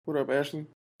What up, Ashley?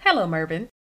 Hello, Mervin.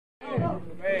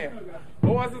 Man,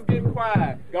 boys is getting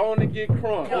quiet. Go on and get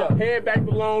crunk. Head back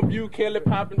to Longview, Kelly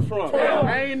popping trunk.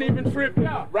 I ain't even tripping.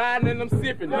 Riding and I'm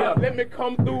sipping. Let me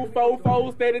come through,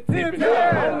 four steady tipping.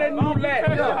 On that new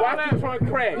lap. Watch the trunk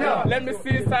crack. Let me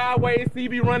sit sideways,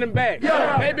 CB running back.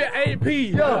 Maybe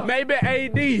AP, maybe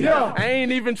AD. I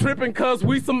ain't even tripping cause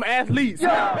we some athletes.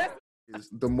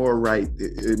 The more right,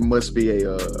 it must be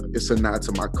it's a nod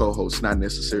to my co-host, not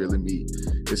necessarily me,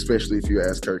 especially if you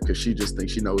ask her, because she just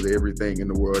thinks she knows everything in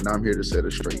the world, and I'm here to set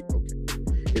her straight.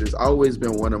 Okay. It has always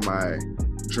been one of my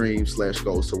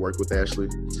dreams/goals to work with Ashley,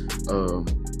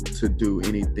 to do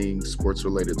anything sports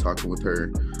related, talking with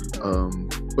her,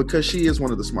 because she is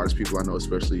one of the smartest people I know,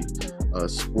 especially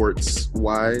sports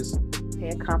wise.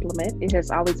 A compliment. It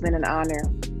has always been an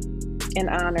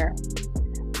honor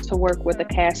to work with a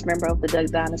cast member of the Duck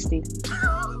Dynasty.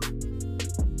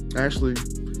 Ashley,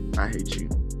 I hate you.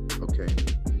 Okay.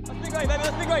 Let's be great, baby.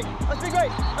 Let's be great. Let's be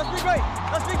great. Let's be great.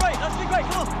 Let's be great. Let's be great.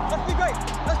 Come on. Let's be great.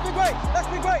 Let's be great. Let's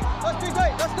be great. Let's be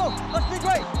great. Let's go. Let's be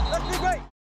great. Let's be great.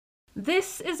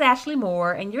 This is Ashley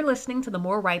Moore, and you're listening to the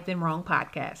More Right Than Wrong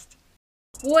podcast.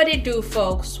 What it do,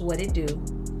 folks? What it do?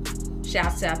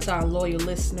 Shouts out to our loyal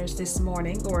listeners this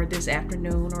morning or this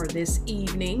afternoon or this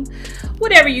evening,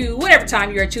 whatever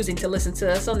time you are choosing to listen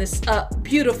to us on this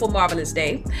beautiful, marvelous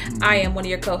day. I am one of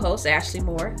your co-hosts, Ashley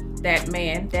Moore. That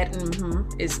man,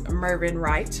 is Mervin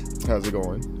Wright. How's it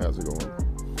going?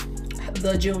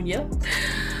 The Junior.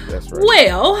 That's right.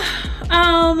 Well,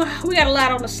 we got a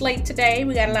lot on the slate today.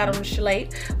 We're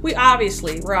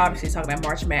obviously talking about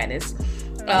March Madness.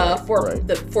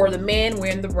 For the men,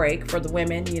 we're in the break. For the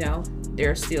women,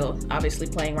 they're still obviously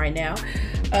playing right now.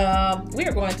 We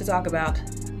are going to talk about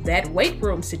that weight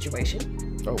room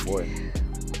situation. Oh boy.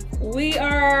 We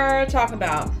are talking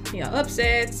about,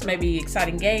 upsets, maybe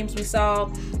exciting games we saw.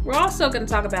 We're also going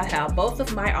to talk about how both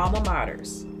of my alma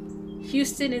maters,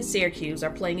 Houston and Syracuse,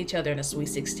 are playing each other in a Sweet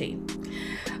 16.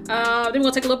 Then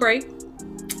we'll take a little break.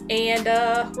 And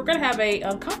we're going to have a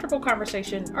uncomfortable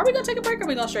conversation. Are we going to take a break or are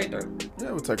we going straight through?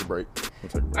 Yeah, we'll take a break.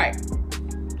 All right.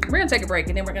 We're going to take a break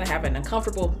and then we're going to have an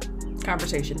uncomfortable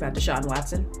conversation about Deshaun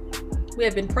Watson. We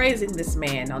have been praising this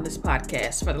man on this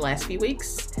podcast for the last few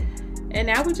weeks. And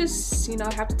now we just,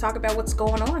 have to talk about what's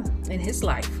going on in his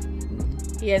life.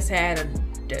 He has had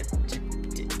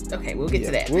okay, we'll get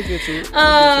to that. We'll get to it.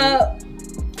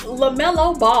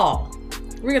 LaMelo Ball.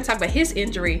 We're going to talk about his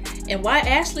injury and why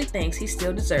Ashley thinks he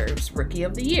still deserves Rookie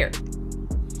of the Year.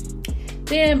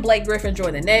 Then Blake Griffin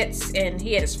joined the Nets, and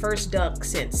he had his first dunk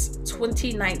since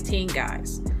 2019,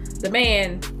 guys. The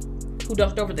man who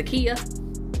dunked over the Kia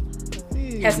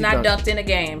has not dunked in a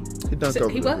game. He dunked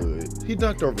over the hood. He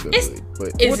dunked over the hood.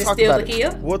 But is it still the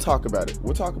Kia? We'll talk about it.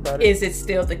 Is it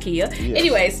still the Kia? Yes.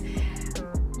 Anyways,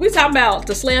 we're talking about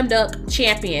the slam dunk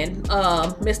champion,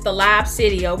 Mr. Lob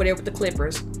City over there with the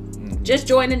Clippers. Just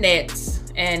joined the Nets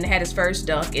and had his first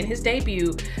dunk in his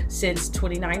debut since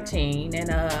 2019.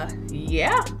 And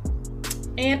yeah.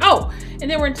 And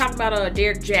then we're talking about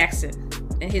Derek Jackson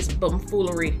and his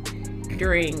bumfoolery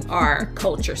during our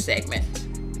culture segment.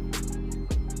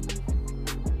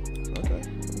 Okay.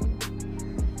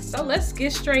 So let's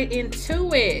get straight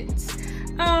into it.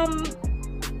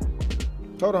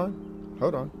 Hold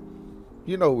on.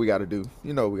 You know what we got to do.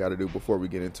 Before we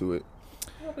get into it.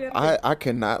 I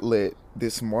cannot let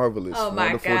this marvelous,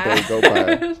 wonderful day go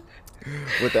by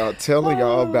without telling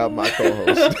y'all about my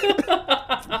co-host.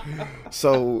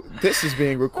 So this is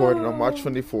being recorded on March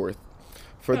 24th.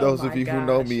 For those of you who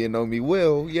know me and know me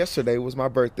well, yesterday was my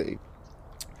birthday.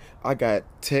 I got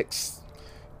texts,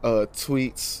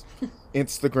 tweets,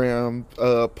 Instagram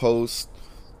posts,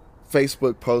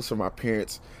 Facebook posts from my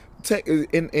parents.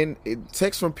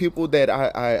 Text from people that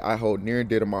I hold near and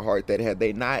dear to my heart that had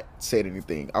they not said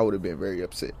anything, I would have been very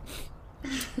upset.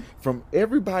 From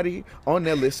everybody on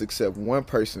that list except one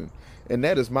person, and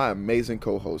that is my amazing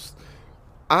co-host.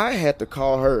 I had to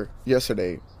call her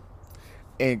yesterday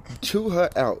and chew her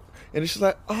out. And she's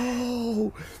like,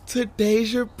 oh,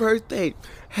 today's your birthday.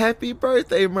 Happy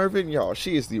birthday, Mervin. Y'all,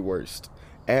 she is the worst.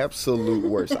 Absolute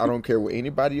worst. I don't care what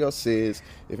anybody else says.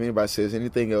 If anybody says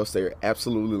anything else, they're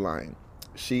absolutely lying.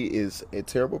 She is a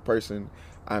terrible person.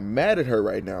 I'm mad at her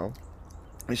right now,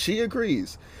 and she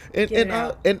agrees.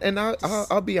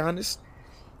 I'll be honest.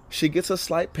 She gets a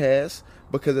slight pass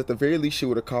because at the very least she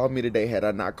would have called me today had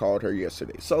I not called her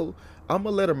yesterday. So I'm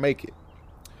gonna let her make it.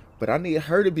 But I need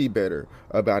her to be better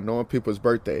about knowing people's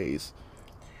birthdays,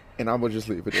 and I'm gonna just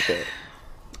leave it at that.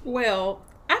 Well,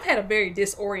 I've had a very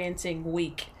disorienting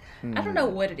week. I don't know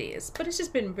what it is, but it's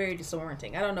just been very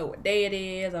disorienting. I don't know what day it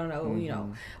is. I don't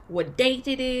know, what date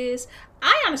it is.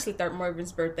 I honestly thought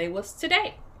Mervin's birthday was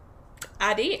today.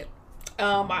 I did.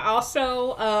 I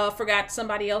also forgot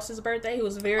somebody else's birthday who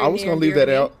was very. I was gonna leave that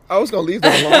out. I was gonna leave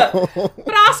that alone.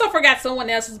 But I also forgot someone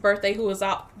else's birthday whose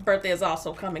birthday is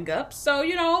also coming up. So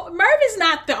Mervin's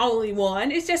not the only one.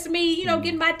 It's just me,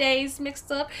 getting my days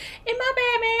mixed up. And my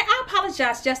bad, man. I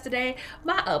apologized yesterday.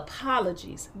 My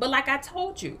apologies. But like I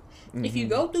told you, if you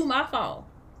go through my phone,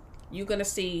 you're gonna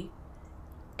see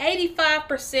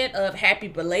 85% of happy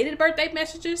belated birthday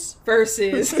messages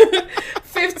versus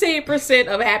 15%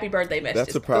 of happy birthday messages.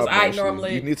 That's a problem. I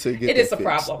normally, you need to get it is a fixed.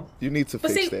 problem. You need to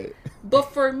fix that.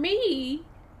 But for me,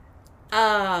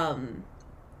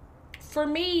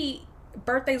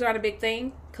 birthdays aren't a big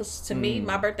thing because to me,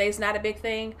 my birthday is not a big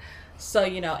thing. So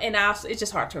and also it's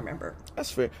just hard to remember.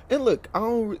 That's fair. And look,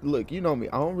 you know me.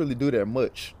 I don't really do that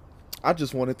much. I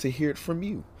just wanted to hear it from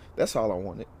you. That's all I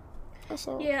wanted. That's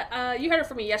all. Yeah, you heard it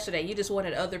from me yesterday. You just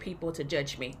wanted other people to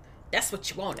judge me. That's what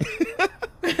you wanted.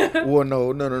 Well,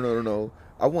 no.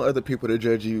 I want other people to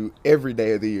judge you every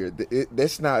day of the year.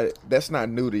 That's not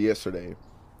new to yesterday.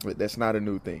 That's not a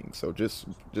new thing. So just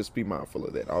be mindful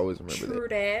of that. I always remember True that.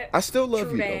 that. I still love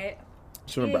True you that. though.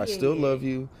 Just remember, I still love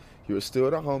you. You are still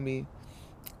the homie,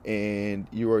 and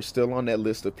you are still on that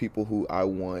list of people who I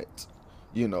want.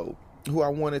 Who I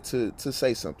wanted to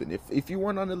say something. If you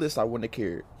weren't on the list, I wouldn't have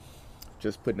cared.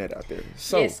 Just putting that out there.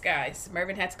 So, yes, guys.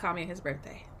 Mervin had to call me on his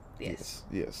birthday. Yes.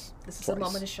 Yes. This is a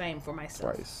moment of shame for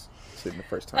myself. Twice. Sitting the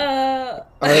first time. All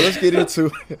right, let's get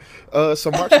into it. So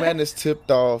March Madness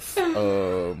tipped off,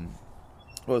 what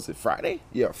was it, Friday?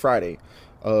 Yeah, Friday.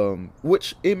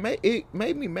 Which it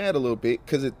made me mad a little bit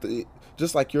because it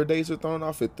just like your days are thrown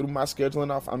off, it threw my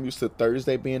scheduling off. I'm used to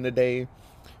Thursday being the day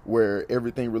where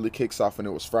everything really kicks off, and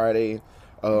it was Friday.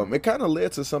 It kind of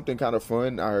led to something kind of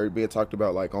fun. I heard being talked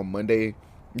about like on Monday.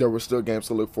 There were still games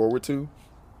to look forward to.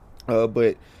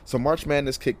 But so March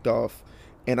Madness kicked off,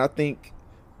 and I think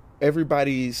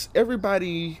everybody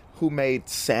who made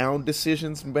sound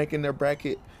decisions making their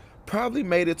bracket probably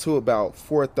made it to about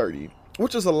 4:30,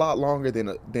 which is a lot longer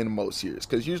than most years,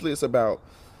 because usually it's about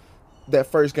that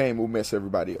first game will mess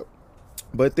everybody up.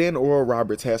 But then Oral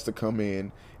Roberts has to come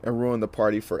in and ruin the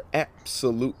party for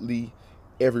absolutely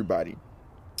everybody.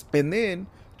 And then,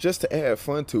 just to add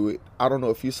fun to it, I don't know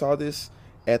if you saw this,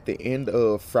 at the end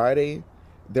of Friday,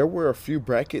 there were a few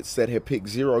brackets that had picked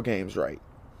 0 games right,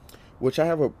 which I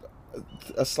have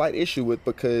a slight issue with,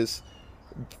 because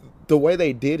the way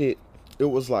they did it, it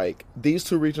was like these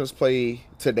two regions play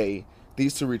today,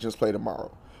 these two regions play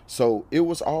tomorrow. So it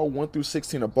was all 1 through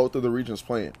 16 of both of the regions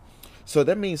playing. So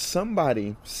that means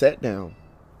somebody sat down,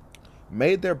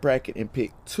 made their bracket, and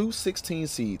picked 2 16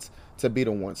 seeds to be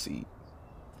the 1 seed.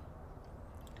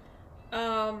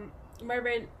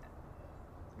 Mervin,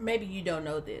 maybe you don't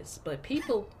know this, but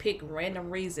people pick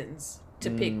random reasons to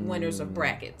pick winners of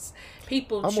brackets.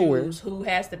 People choose who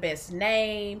has the best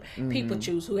name. People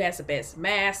choose who has the best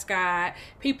mascot.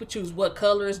 People choose what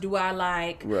colors do I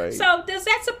like. Right. So does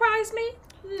that surprise me?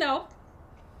 No.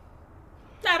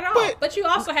 Not at all. But you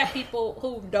also have people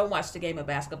who don't watch the game of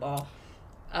basketball.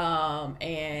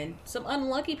 And some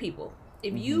unlucky people.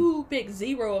 If you pick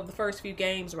 0 of the first few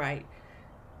games right,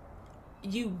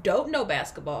 you don't know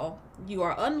basketball, you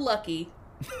are unlucky,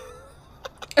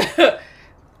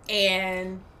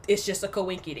 and it's just a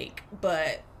coinky-dink.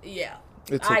 But yeah,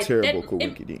 it's a terrible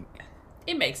coinky-dink.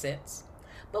 It makes sense.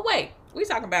 But wait, we're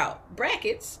talking about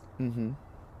brackets.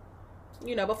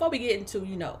 Before we get into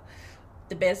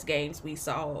the best games we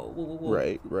saw.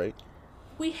 Right.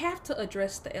 We have to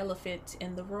address the elephant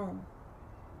in the room.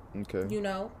 Okay.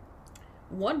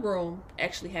 One room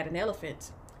actually had an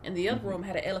elephant, and the other room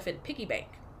had an elephant piggy bank.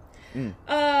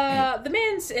 The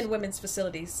men's and women's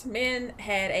facilities. Men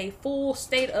had a full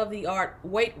state-of-the-art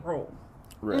weight room.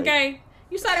 Right. Okay?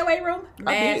 You saw that weight room?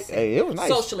 Massive. It was nice.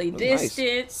 Socially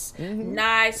distanced.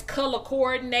 Nice. Color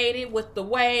coordinated with the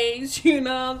waves. You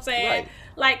know what I'm saying? Right.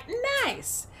 Like,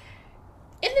 nice.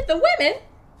 And then the women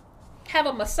have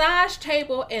a massage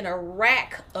table and a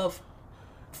rack of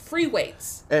free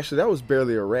weights. Actually, that was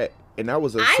barely a rack. And that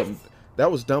was that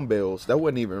was dumbbells. That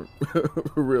wasn't even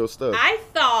real stuff. I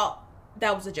thought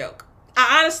that was a joke.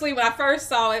 I honestly, when I first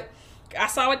saw it, I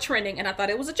saw it trending, and I thought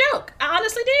it was a joke. I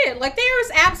honestly did. Like, there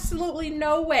is absolutely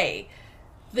no way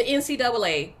the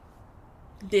NCAA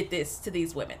did this to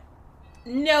these women.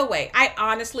 No way. I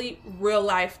honestly, real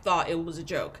life, thought it was a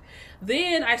joke.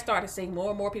 Then I started seeing more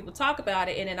and more people talk about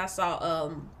it, and then I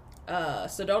saw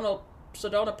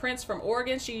Sedona Prince from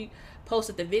Oregon. She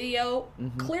posted the video,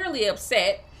 clearly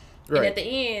upset Right. And at the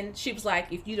end, she was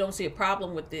like, if you don't see a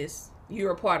problem with this,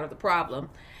 you're a part of the problem.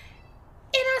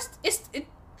 And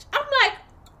I'm like,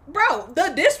 bro,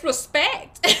 the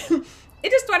disrespect.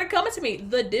 It just started coming to me.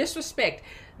 The disrespect.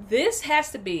 This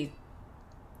has to be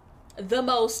the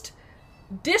most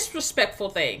disrespectful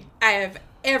thing I have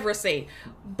ever seen.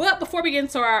 But before we get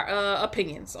into our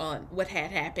opinions on what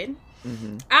had happened,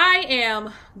 I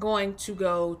am going to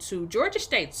go to Georgia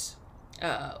Tech's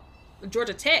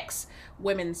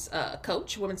women's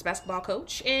basketball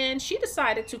coach, and she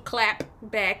decided to clap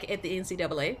back at the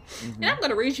NCAA. And I'm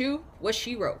going to read you what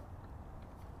she wrote.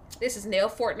 This is Nell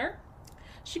Fortner.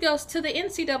 She goes, to the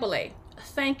NCAA,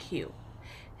 thank you.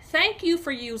 Thank you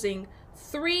for using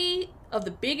 3 of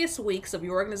the biggest weeks of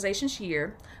your organization's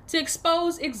year to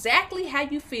expose exactly how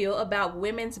you feel about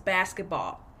women's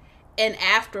basketball. An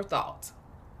afterthought.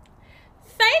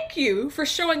 Thank you for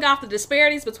showing off the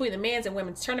disparities between the men's and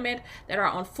women's tournament that are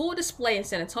on full display in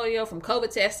San Antonio, from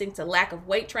COVID testing to lack of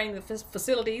weight training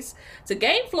facilities to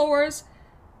game floors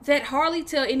that hardly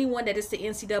tell anyone that it's the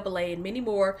NCAA, and many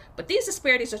more. But these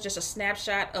disparities are just a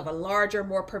snapshot of a larger,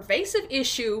 more pervasive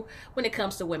issue when it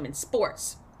comes to women's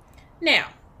sports. Now,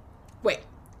 wait,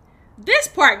 this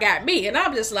part got me, and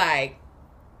I'm just like,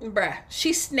 bruh,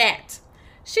 she snapped.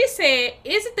 She said,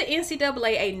 isn't the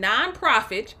NCAA a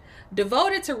non-profit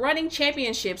devoted to running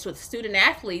championships with student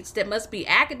athletes that must be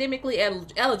academically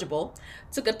eligible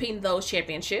to compete in those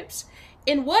championships?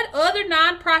 In what other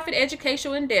non-profit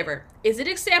educational endeavor is it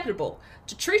acceptable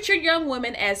to treat your young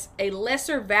women as a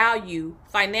lesser value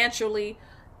financially,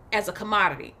 as a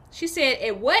commodity? She said,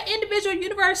 at what individual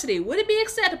university would it be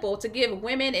acceptable to give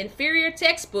women inferior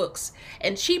textbooks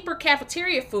and cheaper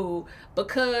cafeteria food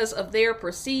because of their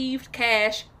perceived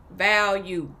cash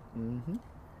value?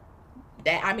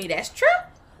 That's true.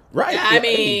 Right. I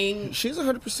mean, she's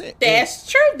 100%. That's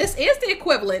true. This is the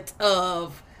equivalent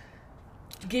of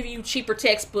giving you cheaper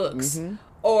textbooks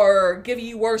or giving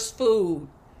you worse food.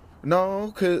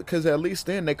 No, because at least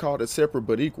then they called it separate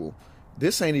but equal.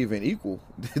 This ain't even equal.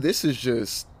 This is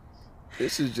just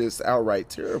outright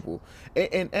terrible.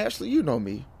 And Ashley, you know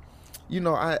me. You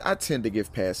know, I tend to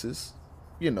give passes.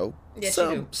 You know, yes, you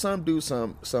do. Some do,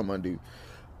 some undo.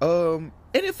 And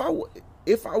if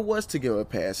I was to give a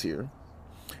pass here,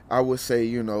 I would say,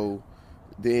 you know,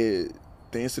 the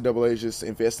NCAA is just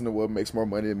investing in what makes more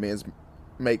money than men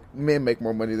make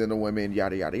more money than the women,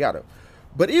 yada yada yada.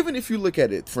 But even if you look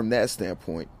at it from that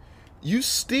standpoint, you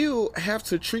still have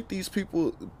to treat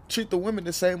the women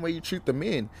the same way you treat the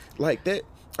men. Like that.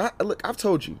 I've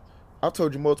told you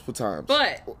multiple times.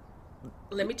 But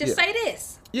let me just say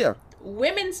this. Yeah.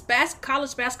 Women's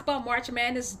college basketball March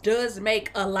Madness does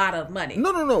make a lot of money. No.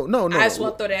 I just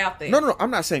want to throw that out there. No.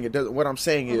 I'm not saying it doesn't. What I'm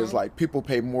saying is, like, people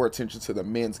pay more attention to the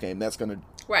men's game. That's going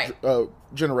to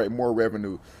generate more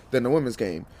revenue than the women's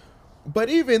game. But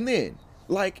even then,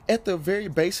 like, at the very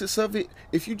basis of it,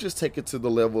 if you just take it to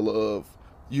the level of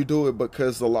you do it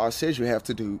because the law says you have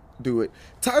to do it.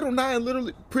 Title IX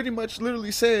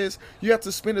literally says you have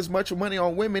to spend as much money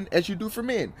on women as you do for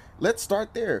men. Let's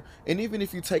start there. And even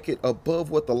if you take it above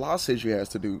what the law says you have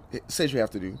to do,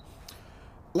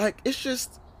 like, it's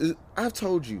just, I've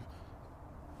told you,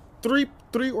 three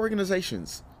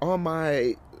organizations on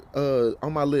my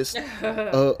list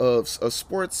of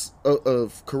sports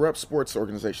of corrupt sports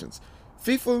organizations: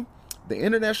 FIFA, the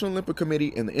International Olympic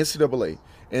Committee, and the NCAA.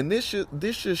 And this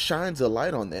just shines a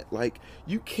light on that. Like,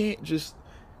 you can't just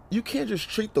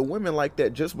treat the women like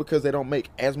that just because they don't make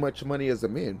as much money as the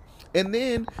men. And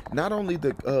then not only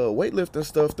the weightlifting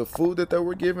stuff, the food that they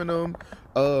were giving them,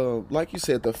 like you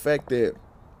said, the fact that,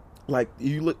 like,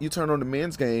 you turn on the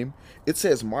men's game, it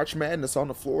says March Madness on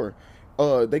the floor.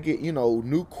 They get, you know,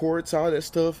 new courts, all that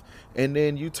stuff, and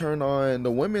then you turn on the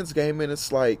women's game and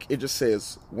it's like, it just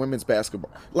says women's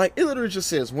basketball. Like, it literally just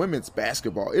says women's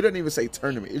basketball. It doesn't even say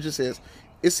tournament. It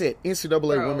said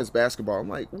NCAA women's basketball. I'm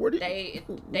like, what are you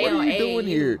doing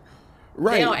here?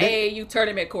 Right. They on AAU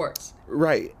tournament courts.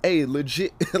 Right. Hey,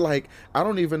 legit. Like, I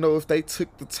don't even know if they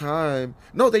took the time.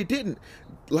 No, they didn't.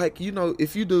 Like, you know,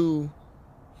 if you do.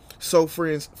 So for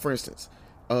instance,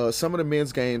 some of the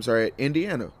men's games are at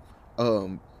Indiana.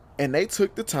 And they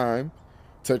took the time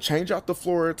to change out the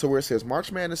floor to where it says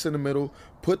March Madness in the middle,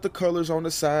 put the colors on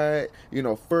the side, you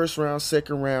know, first round,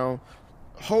 second round,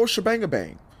 whole shebang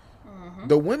bang.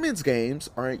 The women's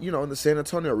games are, you know, in the San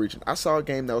Antonio region. I saw a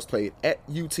game that was played at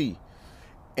UT.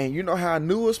 And you know how I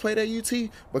knew it was played at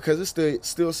UT? Because it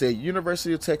still said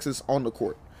University of Texas on the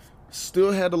court.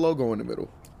 Still had the logo in the middle.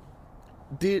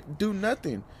 Did do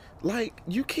nothing. Like,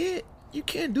 you can't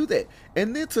do that.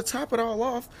 And then to top it all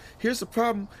off, here's the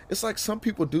problem. It's like some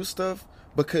people do stuff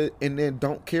and then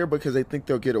don't care because they think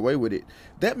they'll get away with it.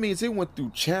 That means it went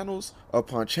through channels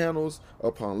upon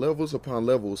levels upon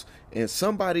levels, and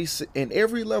somebody in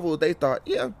every level they thought,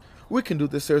 yeah, we can do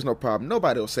this. There's no problem.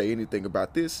 Nobody will say anything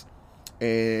about this,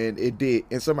 and it did,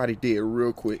 and somebody did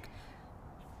real quick.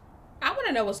 I want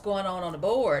to know what's going on the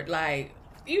board. Like,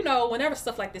 you know, whenever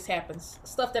stuff like this happens,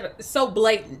 stuff that is so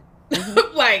blatant,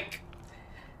 like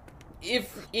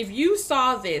if you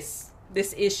saw this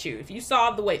issue, if you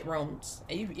saw the weight rooms,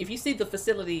 and if you see the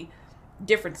facility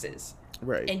differences,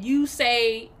 right, and you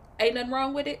say ain't nothing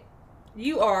wrong with it,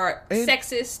 you are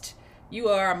sexist, you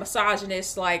are a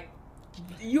misogynist, like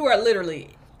you are literally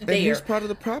there. And here's part of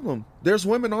the problem: there's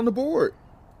women on the board.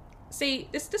 See,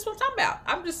 this is what I'm talking about.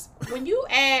 I'm just when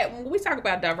we talk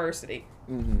about diversity,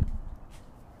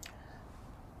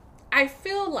 I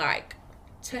feel like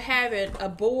to having a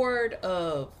board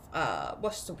of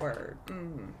what's the word?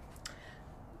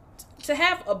 To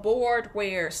have a board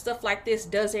where stuff like this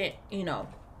doesn't, you know,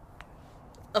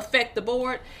 affect the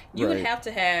board, you would have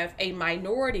to have a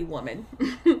minority woman.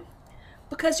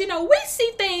 Because, you know, we see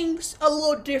things a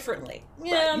little differently.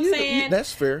 You know what I'm saying?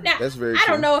 That's fair. Now, that's very true. I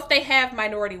don't true. know if they have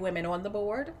minority women on the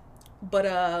board,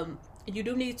 but you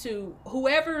do need to,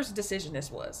 whoever's decision this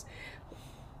was,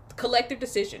 collective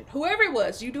decision, whoever it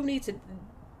was, you do need to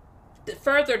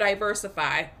further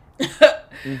diversify.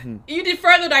 You did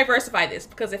further diversify this,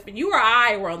 because if you or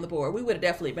I were on the board, we would have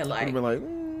definitely been like,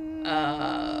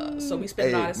 so we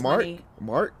spending all this money.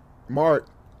 Mark.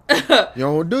 You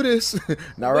don't do this.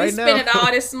 Not right now. We spending all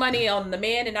this money on the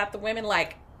men and not the women.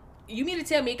 Like, you mean to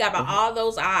tell me, got about all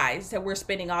those eyes that we're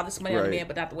spending all this money on the men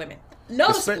but not the women?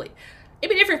 Noticeably.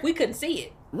 It'd be different if we couldn't see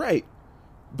it. Right.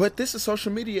 But this is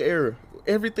social media era.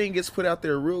 Everything gets put out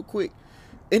there real quick.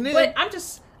 And then, but I'm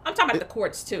talking about the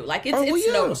courts too. Like,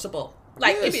 it's noticeable.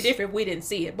 Like, it'd be different if we didn't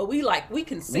see it, but we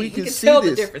can see. We can tell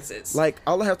the differences. Like,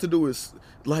 all I have to do is,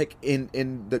 like, in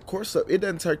the course of, it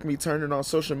doesn't take me turning on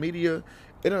social media.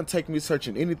 It doesn't take me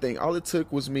searching anything. All it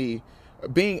took was me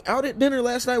being out at dinner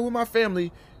last night with my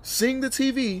family, seeing the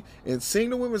TV, and seeing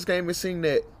the women's game, and seeing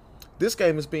that this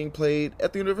game is being played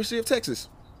at the University of Texas.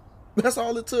 That's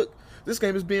all it took. This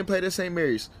game is being played at St.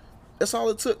 Mary's. That's all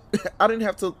it took. I didn't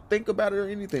have to think about it or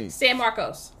anything. San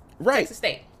Marcos. Right. Texas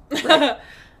State.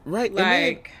 Right.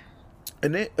 Like,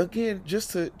 and then again,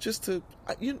 just to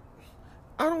I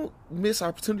don't miss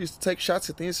opportunities to take shots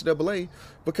at the NCAA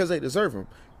because they deserve them.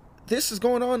 This is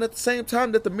going on at the same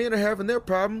time that the men are having their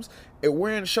problems and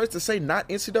wearing shirts that say not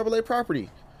NCAA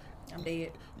property. I'm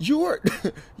dead. You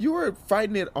are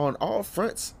fighting it on all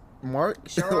fronts, Mark.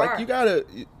 Sure Like, are. you gotta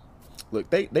look.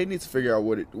 They need to figure out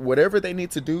whatever they need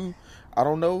to do. I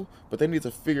don't know, but they need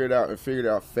to figure it out and figure it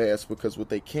out fast, because what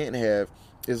they can't have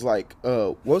is like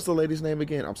what was the lady's name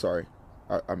again? I'm sorry,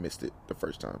 I missed it the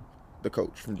first time. The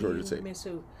coach from Georgia Tech. Miss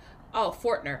who? Oh,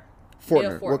 Fortner.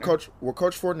 Fortner. What Coach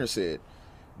Fortner said.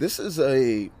 This is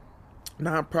a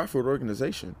non-profit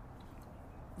organization.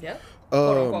 Yeah.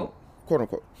 Quote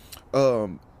unquote.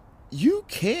 You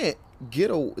can't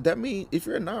that means if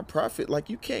you're a non-profit, like,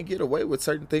 you can't get away with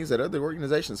certain things that other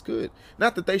organizations could.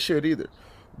 Not that they should either,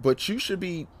 but you should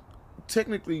be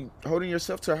technically holding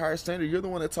yourself to a higher standard. You're the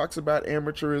one that talks about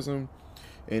amateurism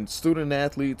and student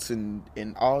athletes and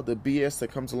all the BS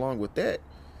that comes along with that.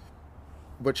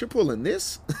 But you're pulling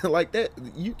this like that.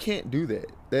 You can't do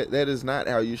that. That is not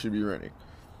how you should be running.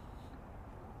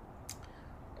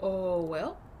 Oh,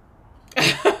 well.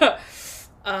 Yeah.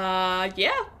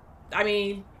 I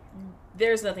mean,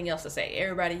 there's nothing else to say.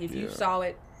 Everybody, if you saw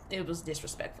it, it was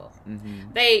disrespectful.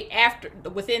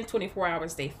 Within 24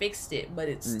 hours, they fixed it, but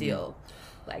it's still,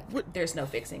 like, there's no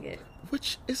fixing it.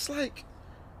 Which, it's like,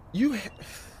 you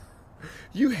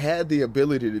had the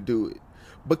ability to do it.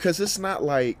 Because it's not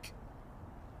like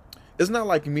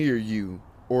me or you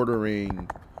ordering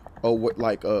a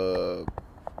weight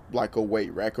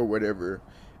rack or whatever,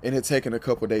 and it taking a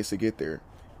couple days to get there.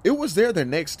 It was there the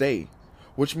next day,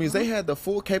 which means they had the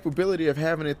full capability of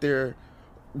having it there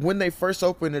when they first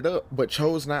opened it up, but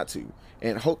chose not to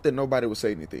and hoped that nobody would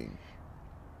say anything.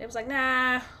 It was like,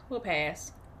 nah, we'll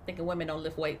pass. Thinking women don't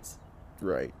lift weights.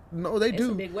 Right. No, they do.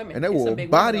 Some big women. And they will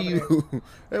body you.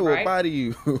 They will body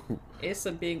you. It's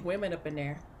some big women up in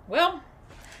there. Well,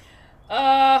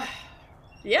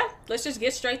 yeah, let's just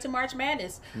get straight to March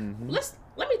Madness.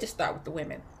 Let me just start with the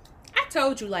women. I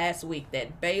told you last week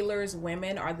that Baylor's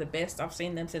women are the best I've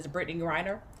seen them since Brittany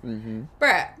Griner.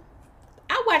 Bruh,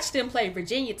 I watched them play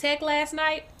Virginia Tech last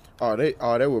night. Oh, they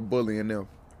were bullying them.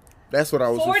 That's what I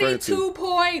was referring to. 42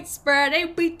 points, bruh. They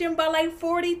beat them by like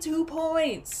 42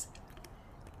 points.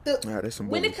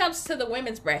 When it comes to the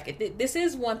women's bracket, this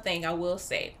is one thing I will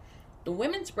say. the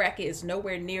women's bracket is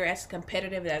nowhere near as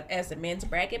competitive as the men's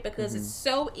bracket because it's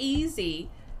so easy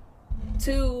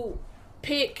to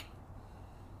pick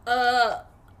a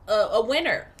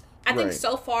winner. I think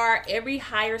so far every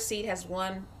higher seed has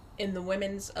won in the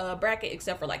women's bracket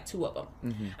except for like 2 of them.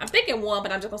 I'm thinking 1,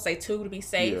 but I'm just gonna say 2 to be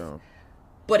safe. Yeah.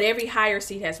 But every higher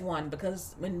seed has won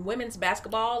because in women's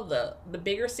basketball, the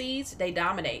bigger seeds, they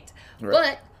dominate. Right.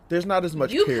 But there's not as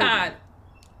much parity.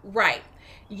 Right.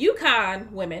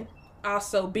 UConn women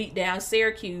also beat down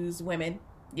Syracuse women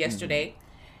yesterday.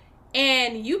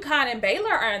 And UConn and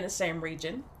Baylor are in the same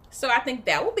region. So I think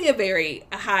that will be a very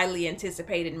highly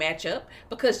anticipated matchup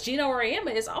because Gino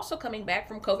Auriemma is also coming back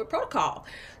from COVID protocol.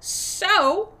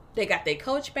 So they got their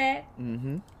coach back.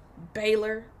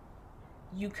 Baylor,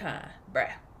 UConn.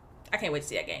 Bruh. I can't wait to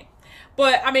see that game.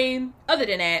 But, I mean, other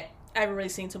than that, I haven't really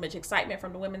seen too much excitement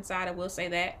from the women's side. I will say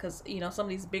that because, you know, some of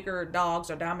these bigger dogs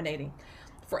are dominating.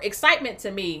 For excitement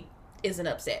to me is an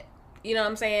upset. You know what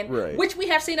I'm saying? Right. Which we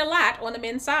have seen a lot on the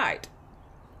men's side.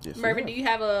 Yes, Mervin, do you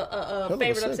have a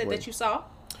favorite upset that you saw?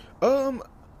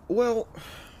 Well,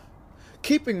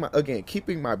 keeping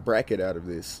my bracket out of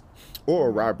this,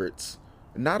 Oral Roberts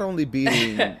not only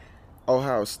beating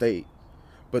Ohio State,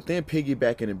 but then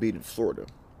piggybacking and beating Florida.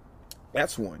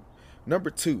 That's one.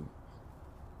 Number 2,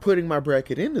 putting my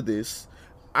bracket into this,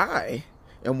 I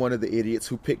am one of the idiots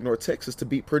who picked North Texas to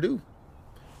beat Purdue.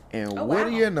 And what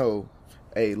do you know?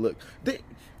 Hey, look,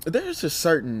 there's a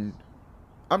certain...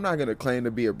 I'm not going to claim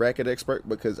to be a bracket expert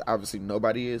because obviously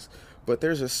nobody is, but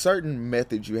there's a certain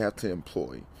method you have to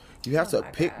employ. You have to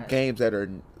pick games that are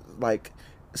like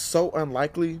so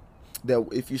unlikely that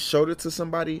if you showed it to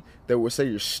somebody, they would say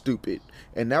you're stupid.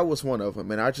 And that was one of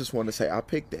them. And I just want to say I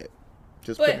picked that.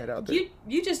 Just putting that out there.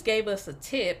 You just gave us a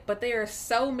tip, but there are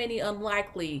so many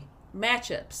unlikely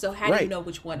matchups. So how do you know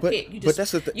which one to pick? But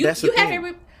that's the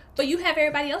thing. But you have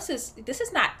everybody else's. This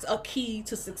is not a key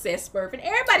to success, Mervin.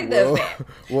 Everybody does that.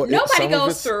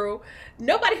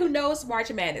 Nobody who knows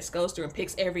March Madness goes through and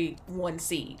picks every 1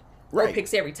 seed. Right. Or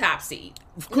picks every top seed.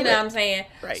 Correct. You know what I'm saying?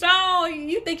 Right. So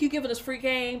you think you're giving us free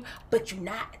game, but you're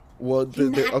not. Well,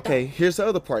 okay, here's the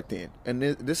other part then. And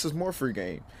this is more free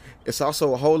game. It's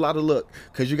also a whole lot of luck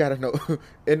because you got to know.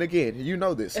 And again, you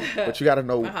know this, but you got to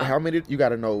know how many. You got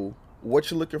to know what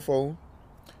you're looking for.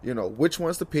 You know which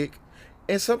ones to pick.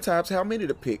 And sometimes how many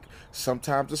to pick.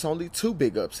 Sometimes it's only 2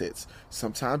 big upsets.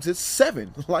 Sometimes it's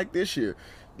 7, like this year.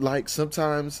 Like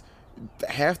sometimes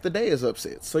half the day is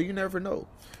upsets. So you never know.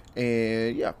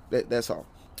 And yeah, that's all.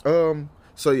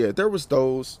 So yeah, there was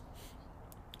those.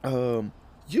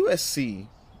 USC,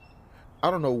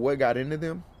 I don't know what got into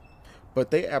them,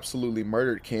 but they absolutely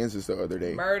murdered Kansas the other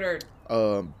day.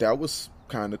 That was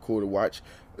kind of cool to watch.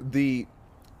 The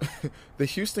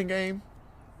Houston game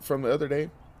from the other day.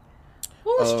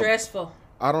 Stressful.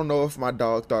 I don't know if my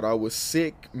dog thought I was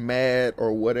sick, mad,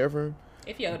 or whatever.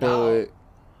 If you're a dog.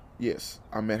 Yes,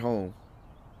 I'm at home.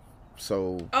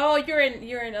 So. Oh, you're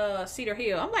in Cedar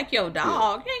Hill. I'm like, yo,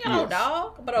 dog. You ain't got no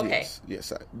dog. But okay.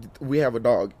 Yes. We have a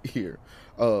dog here.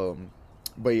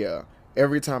 But yeah,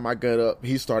 every time I got up,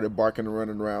 he started barking and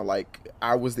running around like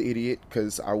I was the idiot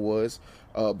because I was.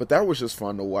 But that was just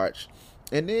fun to watch.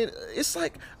 And then it's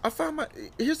like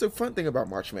here's the fun thing about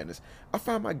March Madness. I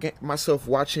find myself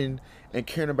watching and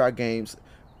caring about games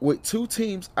with 2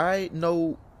 teams I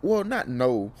know, well, not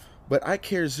know, but I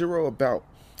care zero about.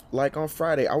 Like on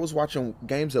Friday, I was watching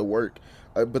games at work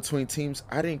between teams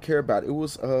I didn't care about. It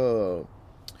was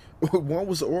one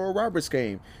was the Oral Roberts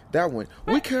game. That one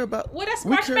we care about. What is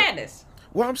March Madness?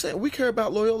 Well, I'm saying we care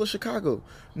about Loyola Chicago.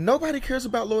 Nobody cares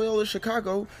about Loyola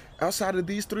Chicago outside of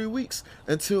these 3 weeks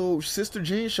until Sister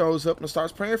Jean shows up and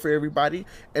starts praying for everybody,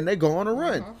 and they go on a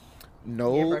run.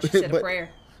 No, yeah, bro, she said a prayer.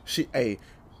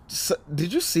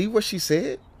 Did you see what she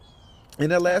said in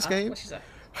that last game? What she said?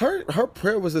 Her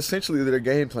prayer was essentially their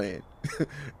game plan.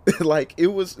 Like it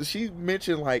was, she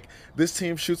mentioned like this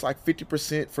team shoots like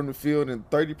 50% from the field and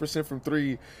 30% from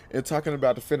 3, and talking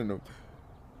about defending them.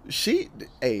 She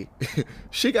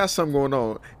got something going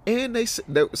on. And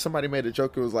somebody made a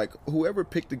joke. It was like, whoever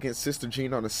picked against Sister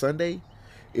Jean on a Sunday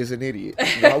is an idiot.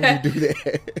 Why would you do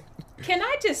that? Can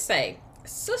I just say,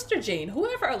 Sister Jean,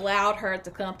 whoever allowed her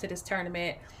to come to this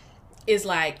tournament is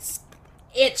like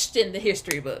etched in the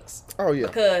history books. Oh yeah,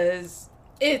 because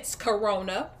it's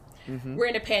Corona. We're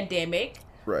in a pandemic.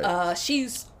 Right.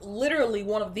 She's literally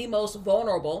one of the most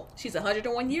vulnerable. She's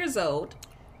 101 years old.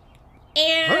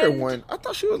 And 101? I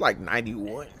thought she was like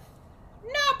 91.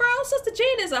 No, bro. Sister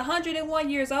Jean is 101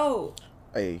 years old.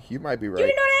 Hey, you might be right. You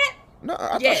didn't know that? No,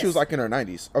 I thought she was like in her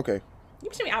 90s. Okay. You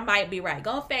tell me I might be right.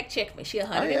 Go and fact check me. She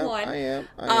 101. I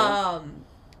am.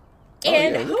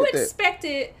 And who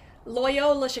expected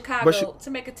Loyola Chicago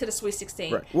to make it to the Sweet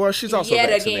 16. Right. Well, she's also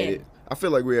vaccinated. Again. I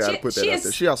feel like we had to put that out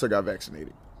there. She also got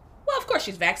vaccinated. Well, of course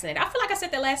she's vaccinated. I feel like I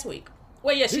said that last week.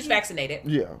 Well, yeah, she's vaccinated.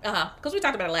 Yeah. Because we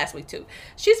talked about it last week, too.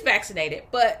 She's vaccinated,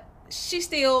 but she's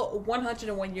still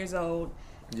 101 years old.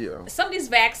 Yeah. Some of these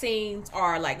vaccines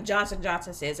are like Johnson &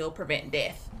 Johnson says it'll prevent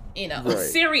death. You know,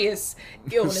 serious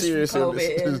illness from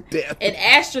COVID. Death. And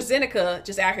AstraZeneca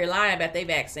just out here lying about their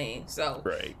vaccine. So,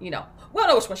 you know, we don't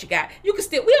know which one she got. You can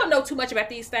still, we don't know too much about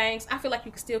these things. I feel like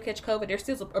you can still catch COVID. There's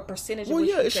still a percentage of which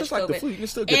it's just like the flu. You can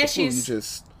still get the flu.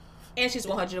 And she's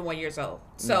 101 years old.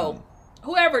 So,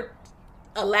 whoever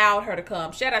allowed her to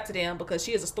come, shout out to them because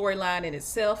she is a storyline in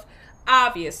itself,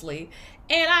 obviously.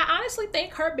 And I honestly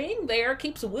think her being there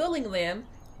keeps willing them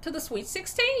to the Sweet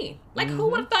 16. Like, who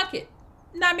would have thought it?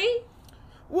 Not me.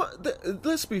 Well,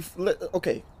 let's be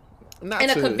okay. Not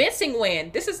and a convincing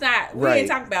win. This is not. We ain't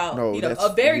talking about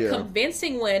a very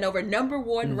convincing win over number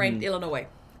 1 ranked Illinois.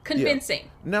 Convincing.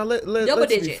 Now let's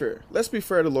be fair. Let's be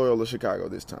fair to Loyola Chicago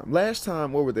this time. Last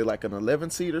time, what were they, like an 11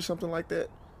 seed or something like that?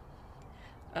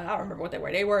 I don't remember what they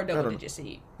were. They were a double-digit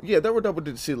seed. Yeah, they were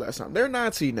double-digit seed last time. They're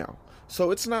 9 seed now,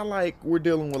 so it's not like we're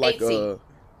dealing with like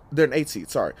they're an 8 seed.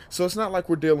 Sorry, so it's not like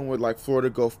we're dealing with like Florida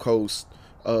Gulf Coast.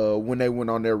 When they went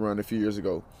on their run a few years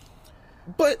ago,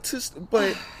 so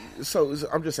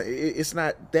I'm just saying it's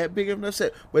not that big of an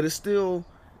upset, but it's them.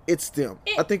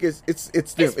 I think it's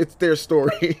them. It's their story.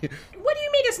 What do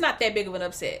you mean it's not that big of an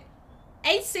upset?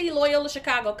 8 seed Loyola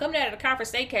Chicago coming out of the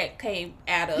conference they came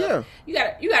out of. Yeah.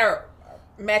 You gotta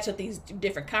match up these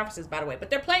different conferences, by the way. But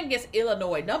they're playing against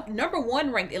Illinois, number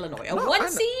 1 ranked Illinois, a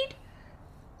 1 seed,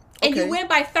 and you win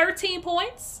by 13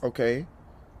 points. Okay.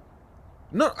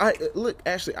 No,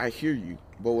 Ashley, I hear you,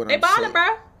 but what they balling,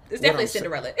 bro. It's definitely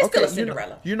Cinderella. It's still a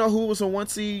Cinderella. You know who was a 1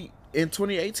 seed in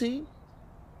 2018?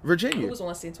 Virginia. Who was a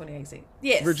 1 seed in 2018?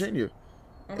 Yes, Virginia.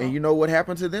 And you know what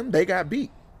happened to them? They got beat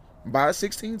by a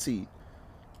 16 seed.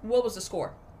 What was the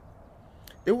score?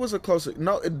 It was a closer.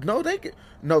 No, they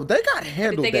got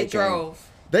handled.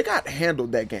 They got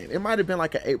handled that game. It might have been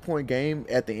like an 8-point game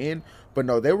at the end, but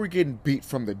no, they were getting beat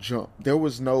from the jump. There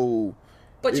was no.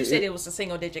 But you said it was a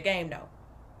single-digit game, though.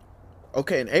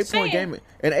 Okay, an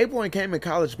 8-point game in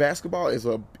college basketball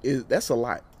that's a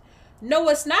lot. No,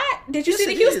 it's not. Did you see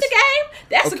the Houston game?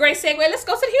 That's a great segue. Let's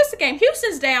go to the Houston game.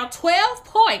 Houston's down 12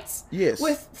 points. Yes.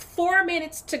 With 4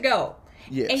 minutes to go.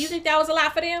 Yes. And you think that was a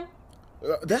lot for them?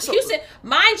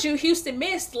 Mind you, Houston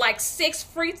missed like 6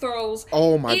 free throws.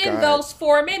 Oh my God. In those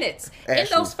 4 minutes. Ashley. In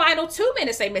those final 2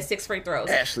 minutes, they missed 6 free throws.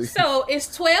 Ashley. So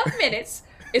it's 12 minutes.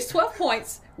 It's 12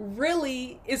 points.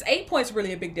 Is 8 points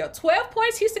really a big deal? 12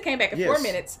 points. Houston came back in 4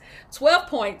 minutes. 12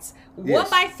 points. Won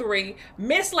by 3.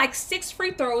 Missed like 6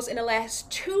 free throws in the last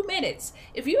 2 minutes.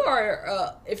 If you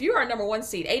are a number 1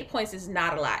 seed, 8 points is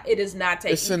not a lot. It is not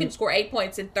taking. You can score 8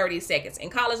 points in 30 seconds. In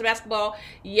college basketball,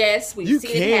 yes, we've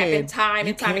seen it happen time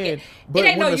and time again. But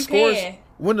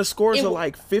when the scores are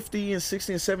like 50 and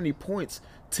 60 and 70 points,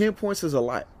 10 points is a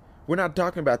lot. We're not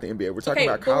talking about the NBA. We're talking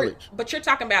about college. But you're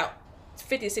talking about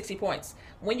 50 to 60 points.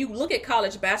 When you look at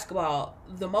college basketball,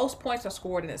 the most points are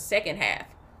scored in the second half.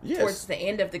 Yes. Towards the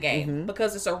end of the game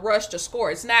because it's a rush to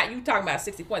score. It's not you talking about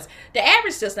 60 points. The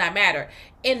average does not matter.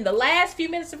 In the last few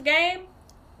minutes of game,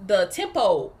 the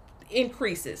tempo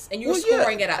increases and you're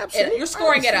scoring at a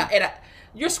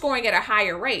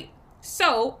higher rate.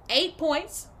 So 8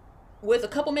 points with a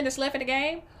couple minutes left in the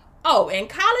game. Oh, and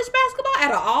college basketball,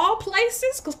 out of all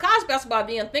places, because college basketball,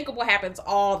 the unthinkable happens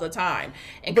all the time.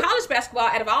 And college basketball,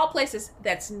 out of all places,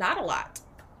 that's not a lot.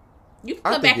 You can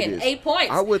come back in 8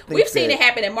 points. We've seen it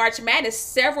happen in March Madness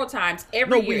several times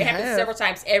every year. It happens several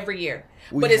times every year.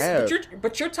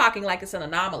 But you're talking like it's an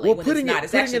anomaly when it's not.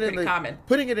 It's actually pretty common.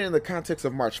 Putting it in the context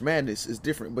of March Madness is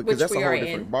different because that's a whole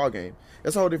different ball game.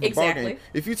 That's a whole different ball game.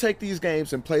 If you take these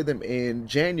games and play them in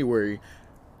January,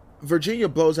 Virginia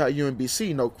blows out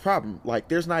UMBC, no problem. Like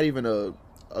there's not even a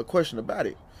question about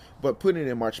it. But putting it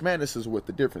in March Madness is what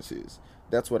the difference is.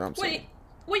 That's what I'm saying.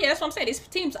 Well, yeah, that's what I'm saying. These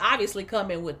teams obviously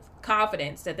come in with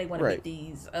confidence that they want to beat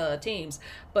these teams.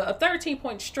 But a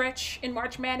 13-point stretch in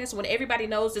March Madness when everybody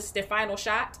knows this is their final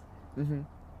shot,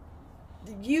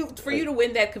 you to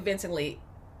win that convincingly,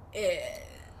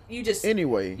 you just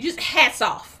hats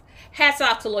off. Hats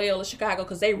off to Loyola Chicago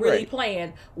because they really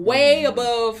playing way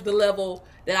above the level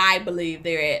that I believe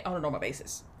they're at on a normal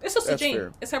basis. It's Sister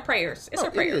Jean. It's her prayers. It's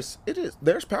her prayers. It is.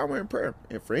 There's power in prayer.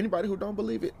 And for anybody who don't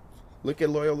believe it, look at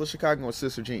Loyola Chicago and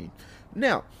Sister Jean.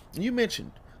 Now, you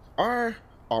mentioned our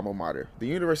alma mater, the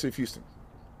University of Houston.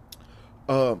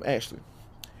 Ashley,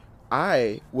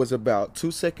 I was about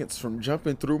 2 seconds from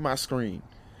jumping through my screen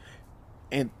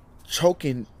and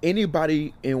choking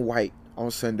anybody in white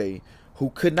on Sunday who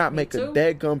could not make a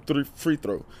dadgum free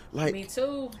throw. Like, me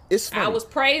too. It's funny. I was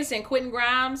praising Quentin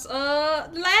Grimes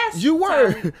last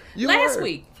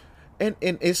week. And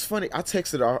it's funny. I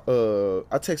texted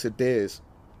Dez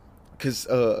because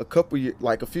a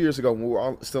few years ago when we were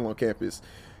all still on campus,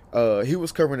 he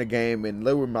was covering the game and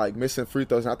they were like missing free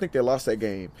throws, and I think they lost that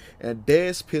game. And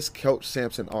Dez pissed Coach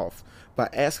Sampson off by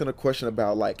asking a question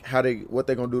about like what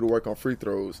they're gonna do to work on free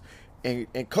throws, and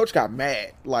Coach got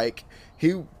mad. Like,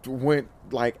 he went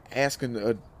like asking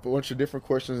a bunch of different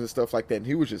questions and stuff like that, and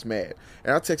he was just mad.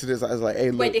 And I texted this. I was like,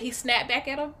 "Hey, look." Wait, did he snap back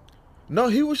at him? No,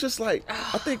 he was just like,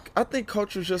 I think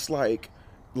Coach was just like,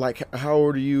 how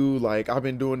old are you? Like, I've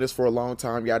been doing this for a long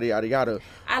time, yada yada yada.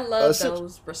 I love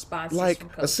those responses. Like, from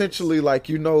coaches. Essentially, like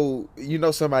you know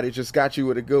somebody just got you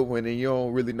with a good one, and you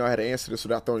don't really know how to answer this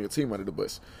without throwing your team under the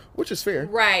bus, which is fair.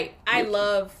 Right. I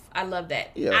love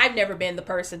that. Yeah. I've never been the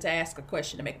person to ask a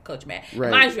question to make a coach mad.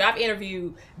 Right. Mind you, I've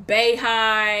interviewed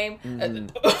Boeheim,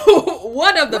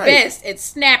 one of the best at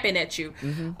snapping at you.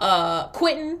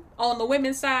 Quentin on the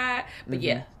women's side. But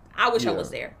yeah, I wish I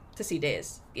was there to see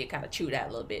Dez get kind of chewed out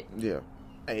a little bit. Yeah.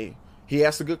 Hey, he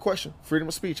asked a good question. Freedom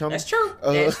of speech, homie. That's true.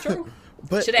 That's true.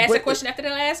 But should have asked that question after the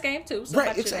last game too.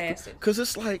 Somebody should have asked it. Because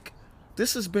it's like,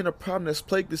 this has been a problem that's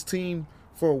plagued this team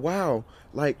for a while.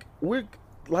 Like, we're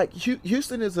like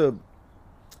Houston is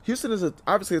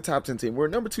obviously a top 10 team. We're a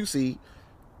number 2 seed,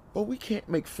 but we can't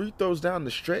make free throws down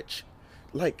the stretch.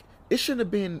 Like, it should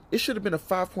have been a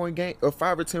 5-point game or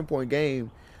 5 or 10-point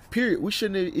game. Period. We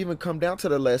shouldn't have even come down to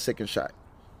the last second shot.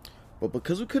 But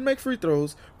because we couldn't make free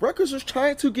throws, Rutgers was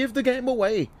trying to give the game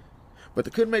away. But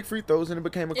they couldn't make free throws, and it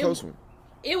became a close one.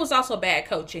 It was also bad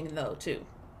coaching, though, too.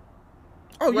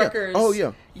 Oh, Rutgers, yeah. Oh,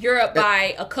 yeah. You're up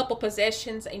by a couple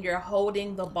possessions, and you're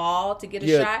holding the ball to get a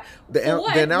shot.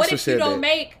 The announcer said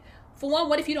that.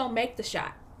 What if you don't make the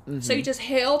shot? So you just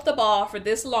held the ball for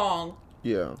this long.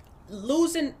 Yeah.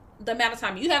 Losing the amount of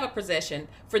time you have a possession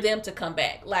for them to come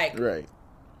back. Like, right.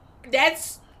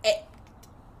 That's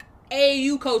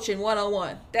AAU coaching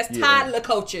 101. That's toddler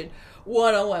coaching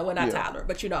 101. Well, not toddler,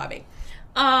 but you know what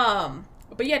I mean.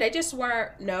 But yeah, they just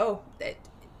weren't.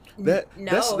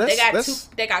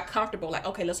 They got comfortable. Like,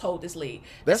 okay, let's hold this lead.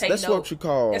 That's what you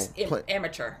call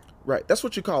amateur. Right. That's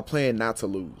what you call playing not to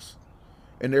lose.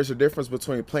 And there's a difference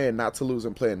between playing not to lose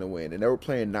and playing to win. And they were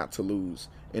playing not to lose,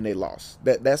 and they lost.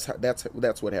 That's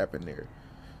what happened there.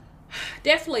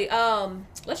 Definitely.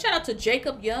 Let's shout out to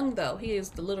Jacob Young, though. He is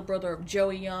the little brother of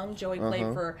Joey Young. Joey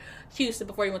played for Houston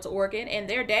before he went to Oregon, and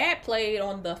their dad played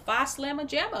on the Phi Slamma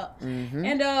Jamma.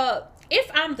 And if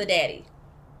I'm the daddy,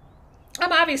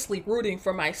 I'm obviously rooting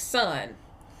for my son.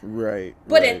 Right.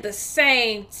 But at the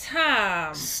same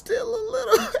time, still a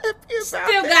little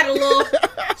happy about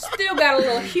still got a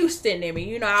little Houston in me.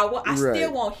 You know, I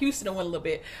still want Houston to win a little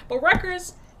bit. But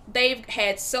Rutgers, they've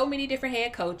had so many different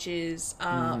head coaches.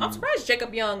 I'm surprised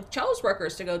Jacob Young chose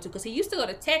Rutgers to go to, because he used to go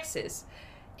to Texas,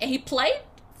 and he played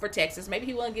for Texas. Maybe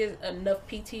he wouldn't get enough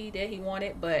PT that he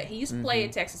wanted, but he used to play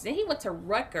at Texas. Then he went to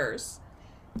Rutgers.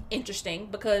 Interesting,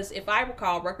 because if I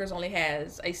recall, Rutgers only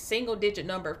has a single-digit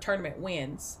number of tournament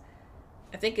wins.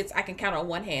 I can count on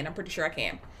one hand. I'm pretty sure I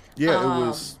can.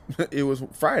 Yeah, it was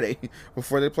Friday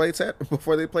before they played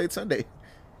Sunday.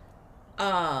 No,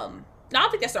 I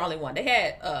don't think that's the only one. They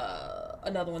had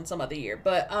another one some other year,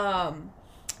 but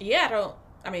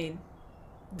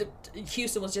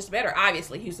Houston was just better.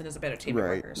 Obviously, Houston is a better team than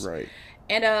Rutgers. Right.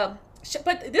 And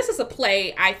but this is a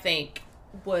play I think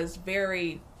was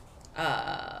very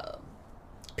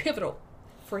pivotal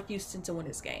for Houston to win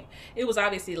this game. It was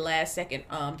obviously the last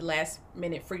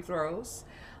minute free throws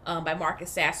by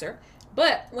Marcus Sasser.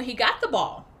 But when he got the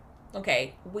ball,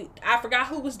 I forgot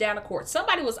who was down the court.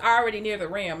 Somebody was already near the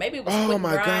rim. Maybe it was Quentin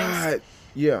Grimes. God.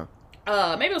 Yeah.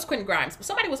 Maybe it was Quentin Grimes. But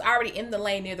somebody was already in the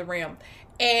lane near the rim.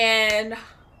 And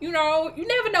you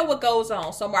never know what goes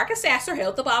on. So Marcus Sasser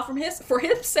held the ball for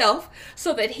himself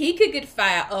so that he could get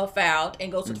fouled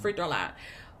and go to the free throw line.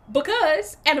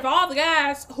 Because out of all the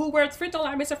guys who were at the free throw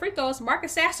line missing free throws,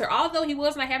 Marcus Sasser, although he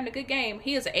was not having a good game,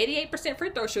 he is an 88%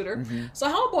 free throw shooter.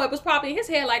 So homeboy was probably in his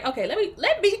head like, okay,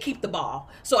 let me keep the ball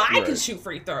so I can shoot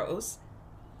free throws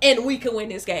and we can win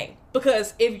this game.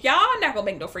 Because if y'all not gonna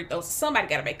make no free throws, somebody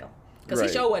gotta make them. Because he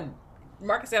sure wasn't.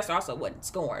 Marcus Sasser also wasn't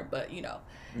scoring, but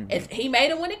if he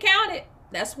made them when it counted.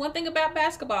 That's one thing about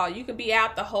basketball. You can be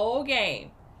out the whole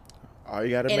game. All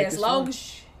you gotta make as long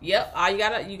as all you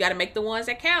gotta make the ones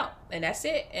that count, and that's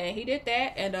it. And he did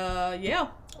that, and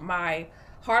my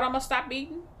heart almost stopped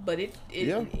beating, but it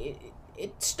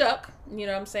stuck. You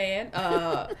know what I'm saying?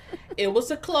 It was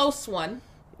a close one,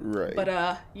 right? But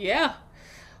that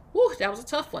was a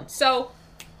tough one. So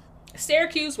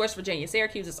Syracuse, West Virginia.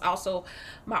 Syracuse is also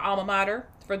my alma mater.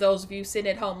 For those of you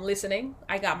sitting at home listening,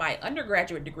 I got my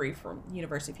undergraduate degree from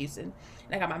University of Houston,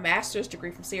 and I got my master's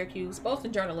degree from Syracuse, both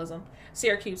in journalism.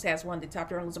 Syracuse has one of the top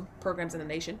journalism programs in the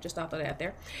nation. Just thought that out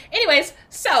there. Anyways,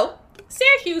 so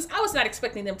Syracuse, I was not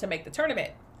expecting them to make the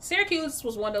tournament. Syracuse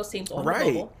was one of those teams on the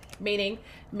bubble, meaning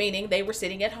they were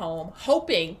sitting at home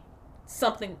hoping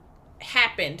something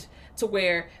happened to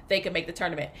where they could make the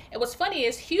tournament. And what's funny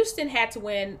is Houston had to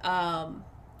win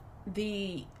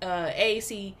the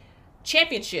AAC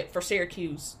championship for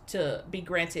Syracuse to be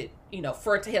granted,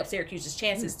 for it to help Syracuse's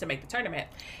chances to make the tournament.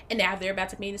 And now they're about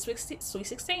to meet in Sweet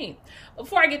 16.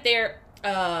 Before I get there,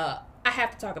 I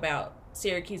have to talk about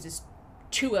Syracuse's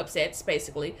two upsets,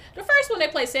 basically. The first one, they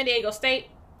played San Diego State.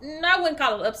 I wouldn't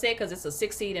call it an upset because it's a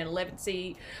 6 seed and 11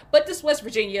 seed. But this West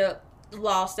Virginia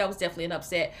loss, that was definitely an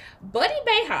upset. Buddy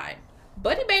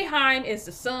Boeheim is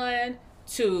the son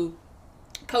to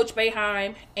Coach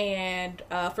Boeheim, and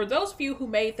for those of you who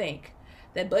may think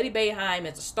that Buddy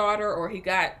Boeheim is a starter or he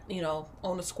got,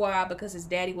 on the squad because his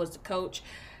daddy was the coach,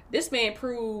 this man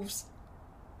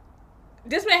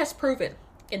has proven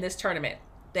in this tournament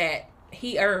that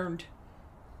he earned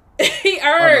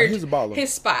he's a baller.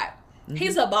 His spot. Mm-hmm.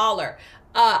 He's a baller.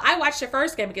 I watched the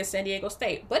first game against San Diego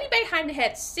State. Buddy Boeheim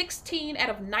had 16 out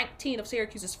of 19 of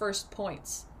Syracuse's first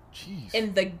points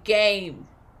in the game.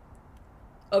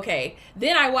 Okay.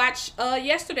 Then I watched not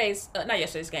yesterday's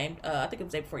game. I think it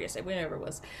was the day before yesterday, whenever it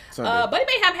was. Buddy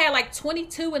Boeheim had like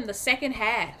 22 in the second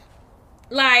half.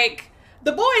 Like,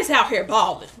 the boy's out here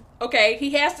balling. Okay.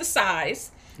 He has the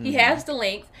size. Mm-hmm. He has the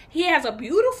length. He has a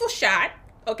beautiful shot.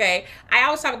 Okay. I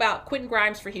always talk about Quentin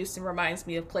Grimes for Houston reminds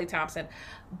me of Klay Thompson.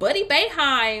 Buddy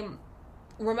Boeheim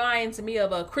reminds me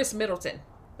of Chris Middleton.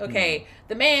 Okay.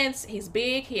 Mm-hmm. He's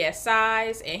big, he has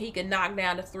size, and he can knock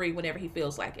down the three whenever he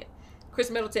feels like it. Chris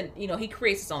Middleton, he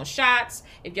creates his own shots.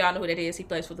 If y'all know who that is, he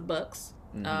plays for the Bucks.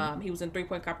 Mm-hmm. He was in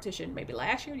three-point competition maybe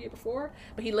last year, the year before,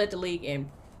 but he led the league in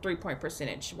three-point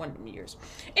percentage one of them years.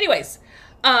 Anyways,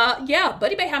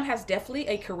 Buddy Boeheim has definitely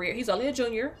a career. He's only a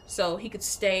junior, so he could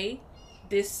stay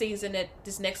this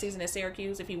next season at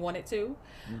Syracuse if he wanted to.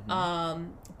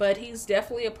 Mm-hmm. But he's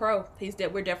definitely a pro. We're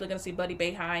definitely going to see Buddy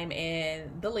Boeheim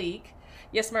in the league.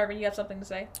 Yes, Mervin, you have something to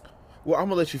say? Well, I'm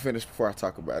going to let you finish before I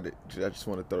talk about it. I just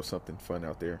want to throw something fun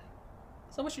out there.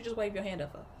 So what you just wave your hand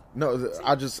up for? No,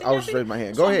 I was raising my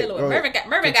hand. Go ahead.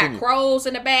 Mervin got crows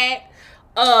in the back.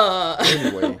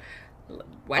 Anyway,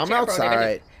 I'm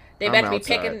outside. They about to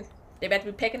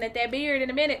be pecking at that beard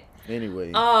in a minute.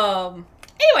 Anyway.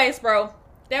 Anyways, bro,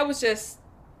 that was just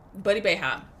Buddy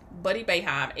Boeheim. Buddy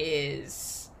Boeheim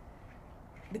is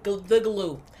the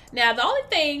glue. Now, the only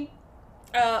thing.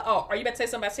 Are you about to say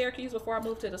something about Syracuse before I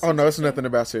move to the? Oh no, it's nothing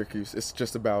about Syracuse. It's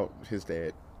just about his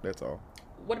dad. That's all.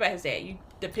 What about his dad?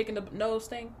 The picking the nose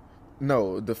thing?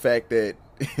 No, the fact that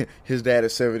his dad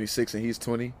is 76 and he's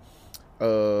 20.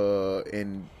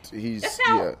 And he's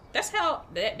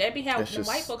that'd be how the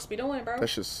white folks be doing, bro.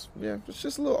 It's just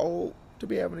a little old to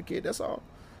be having a kid. That's all.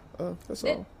 That's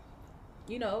all.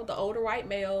 The older white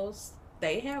males,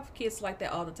 they have kids like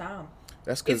that all the time.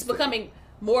 That's because it's becoming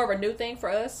more of a new thing for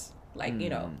us. Like,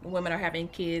 women are having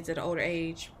kids at an older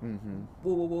age. Mm-hmm.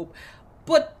 Woo, woo, woo.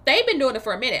 But they've been doing it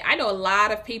for a minute. I know a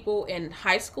lot of people in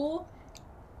high school,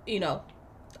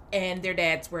 and their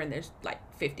dads were in their, 50s,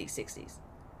 60s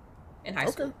in high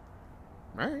school.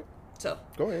 All right. So,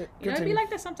 go ahead. It'd be like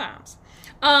that sometimes.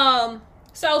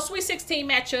 So, Sweet 16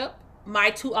 matchup. My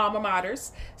two alma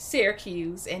maters,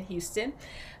 Syracuse and Houston.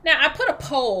 Now, I put a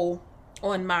poll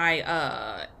on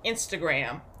my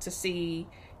Instagram to see,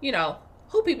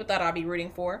 who people thought I'd be rooting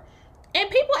for. And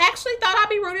people actually thought I'd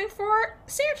be rooting for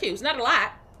Syracuse. Not a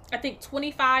lot. I think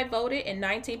 25 voted and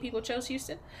 19 people chose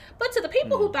Houston. But to the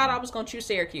people who thought I was going to choose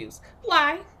Syracuse,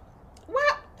 why?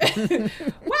 What?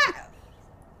 Why?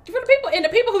 For the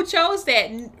people who chose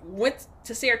that went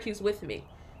to Syracuse with me.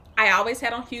 I always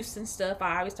had on Houston stuff.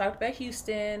 I always talked about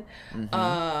Houston. Mm-hmm.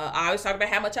 I always talked about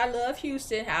how much I love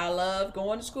Houston, how I love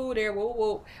going to school there. Whoa,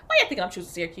 whoa. Why do you think I'm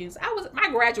choosing Syracuse? My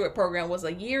graduate program was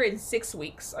a year and 6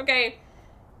 weeks. Okay.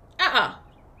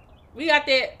 We got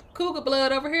that Cougar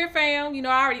blood over here, fam.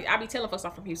 I be telling folks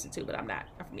I'm from Houston too, but I'm not.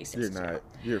 I'm from East Texas. You're not.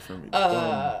 You're from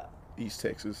East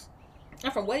Texas.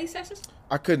 I'm from what, East Texas?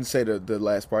 I couldn't say the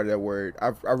last part of that word.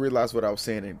 I realized what I was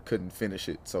saying and couldn't finish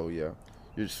it. So yeah.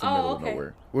 You're just from middle of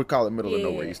nowhere. We'll call it middle of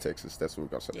nowhere, East Texas. That's what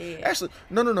we're going to say. Yeah. Actually,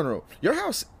 no. Your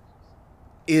house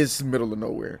is middle of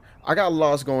nowhere. I got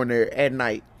lost going there at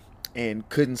night and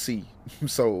couldn't see.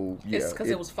 So, yeah. It's because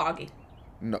it was foggy.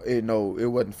 No, it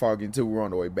wasn't foggy until we were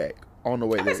on the way back. On the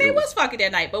way there. It was foggy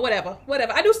that night, but whatever.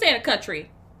 I do stay in the country.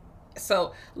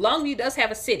 So, Longview does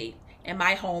have a city. and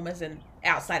my home is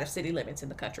outside of city limits in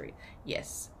the country,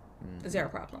 yes, zero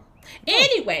problem.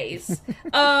 Anyways,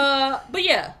 but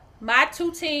yeah, my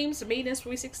two teams meeting in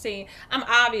Sweet 16. I'm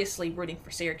obviously rooting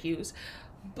for Syracuse,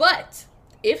 but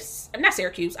not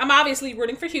Syracuse, I'm obviously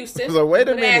rooting for Houston. So wait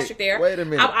a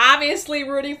minute. I'm obviously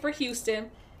rooting for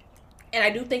Houston, and I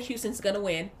do think Houston's gonna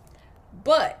win.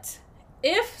 But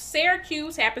if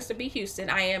Syracuse happens to be Houston,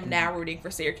 I am now rooting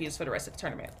for Syracuse for the rest of the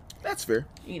tournament. That's fair.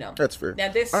 That's fair.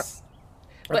 Now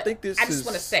I think this. I just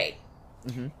want to say,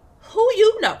 who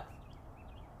you know?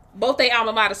 Both they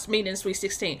alma maters meet in Sweet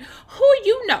 16. Who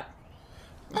you know?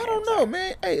 I don't know,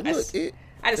 man. Hey, look,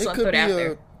 I just want to throw it out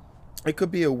there. It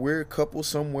could be a weird couple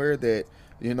somewhere that,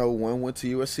 one went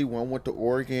to USC, one went to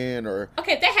Oregon, or...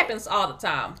 Okay, that happens all the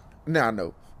time. Nah, I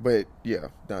know. But, yeah.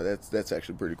 No, that's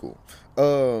actually pretty cool.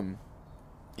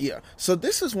 Yeah. So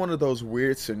this is one of those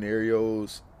weird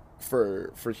scenarios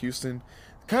for Houston,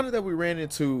 kind of that we ran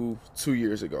into 2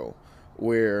 years ago,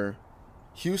 where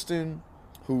Houston,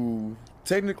 who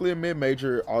technically a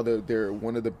mid-major, although they're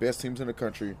one of the best teams in the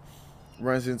country,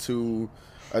 runs into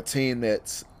a team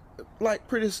that's like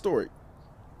pretty historic.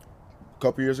 A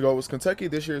couple years ago it was Kentucky.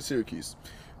 This year it's Syracuse.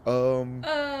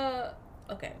 Okay.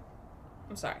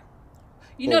 I'm sorry.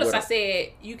 You notice I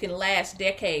said you can last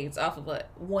decades off of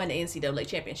one NCAA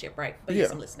championship, right? But yes,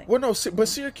 I'm listening. Well, no, but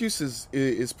Syracuse is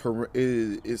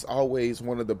always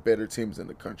one of the better teams in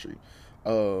the country.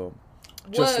 Always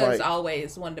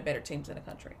one of the better teams in the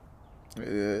country.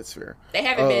 Yeah, that's fair. They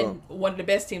haven't been one of the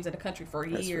best teams in the country for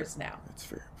years now. That's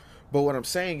fair. But what I'm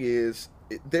saying is,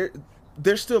 they're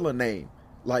still a name.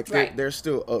 Like they're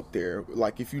still up there.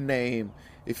 Like if you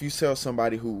sell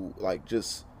somebody who like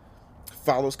just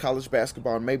follows college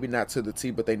basketball, and maybe not to the T,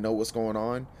 but they know what's going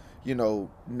on.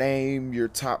 Name your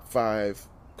top 5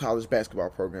 college basketball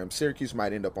programs. Syracuse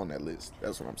might end up on that list.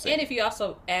 That's what I'm saying. And if you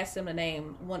also ask them to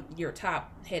name one your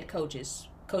top head coaches,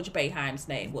 Coach Boeheim's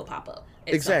name will pop up.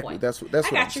 Exactly. That's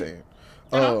what I'm saying.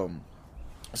 But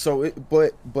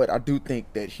I do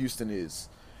think that Houston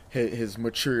has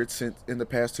matured since in the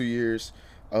past 2 years.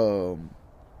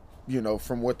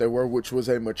 From what they were, which was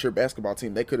a mature basketball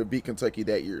team. They could have beat Kentucky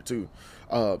that year too.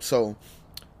 So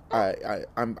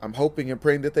I'm hoping and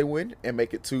praying that they win and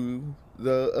make it to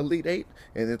the Elite Eight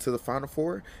and then to the Final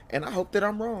Four. And I hope that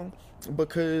I'm wrong,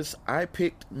 because I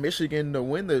picked Michigan to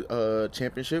win the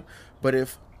championship. But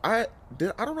I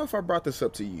don't know if I brought this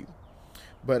up to you,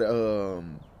 but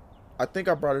I think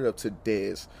I brought it up to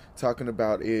Dez, talking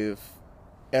about if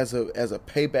as a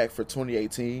payback for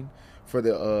 2018 for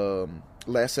the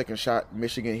last second shot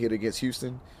Michigan hit against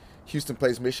Houston. Houston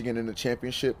plays Michigan in the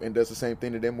championship and does the same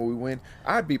thing to them when we win.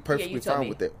 I'd be perfectly fine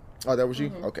with that. Oh, that was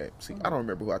you? Okay. See, I don't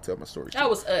remember who I tell my stories to. That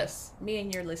was us. Me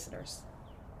and your listeners.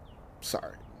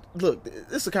 Sorry. Look,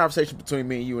 this is a conversation between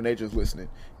me and you, and they just listening.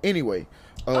 Anyway,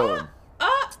 see,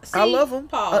 I love them.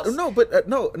 Pause. No. I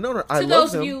love them. To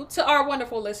those of you, to our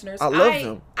wonderful listeners, I love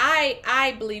them.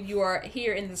 I believe you are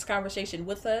here in this conversation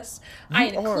with us. I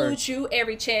include you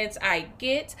every chance I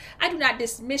get. I do not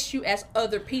dismiss you as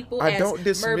other people. I don't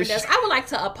dismiss Mervin does. I would like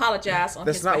to apologize on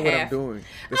his behalf. That's not what I'm doing.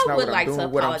 I would like to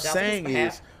apologize on his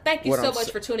behalf. Thank you so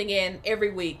much for tuning in every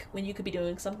week when you could be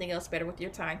doing something else better with your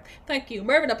time. Thank you.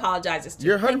 Mervin apologizes too.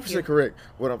 You're 100% correct.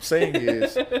 What I'm saying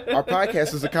is our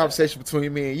podcast is a conversation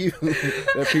between me and you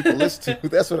that people listen to.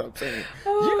 That's what I'm saying.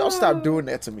 You don't stop doing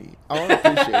that to me. I don't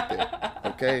appreciate that.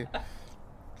 Okay?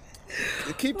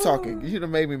 Keep talking. You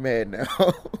done made me mad now.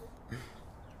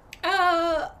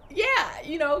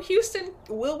 Yeah, Houston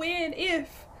will win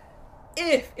if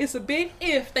it's a big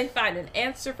if they find an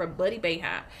answer for Buddy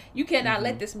Boeheim. You cannot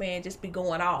let this man just be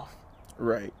going off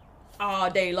right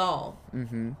all day long.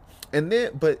 And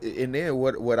then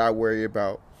what I worry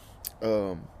about,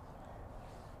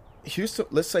 Houston.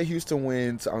 Let's say Houston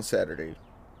wins on Saturday.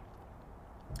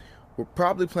 We're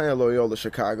probably playing Loyola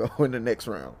Chicago in the next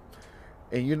round,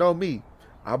 and you know me,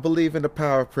 I believe in the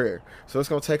power of prayer. So it's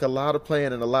gonna take a lot of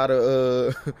playing and a lot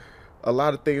of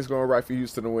things going right for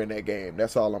Houston to win that game.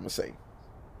 That's all I'm gonna say.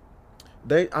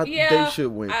 They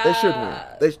should win. They should win.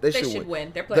 They should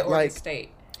win. They're playing Oregon State.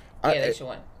 They should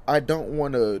win. I don't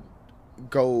want to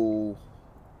go.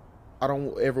 I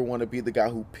don't ever want to be the guy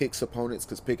who picks opponents,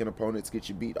 because picking opponents gets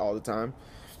you beat all the time.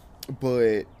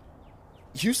 But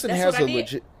Houston has a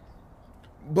legit.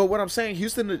 But what I'm saying,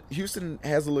 Houston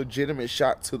has a legitimate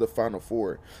shot to the Final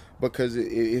Four, because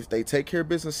if they take care of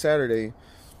business Saturday,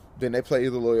 then they play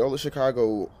either Loyola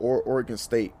Chicago or Oregon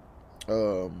State.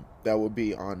 That would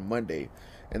be on Monday,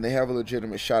 and they have a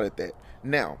legitimate shot at that.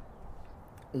 Now,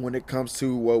 when it comes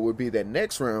to what would be that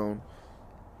next round,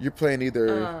 you're playing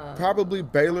either probably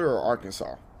Baylor or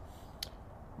Arkansas.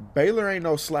 Baylor ain't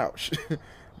no slouch.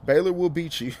 Baylor will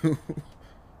beat you,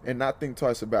 and not think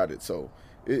twice about it. So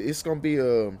it's gonna be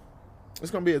a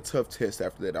tough test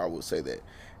after that. I will say that.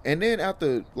 And then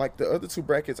after like the other two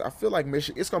brackets, I feel like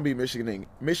it's gonna be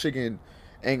Michigan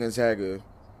and Gonzaga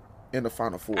in the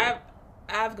Final Four. I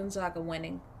have Gonzaga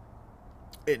winning.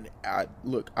 And I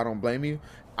don't blame you.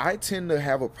 I tend to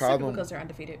have a problem simply because they're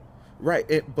undefeated.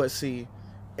 Right, but see,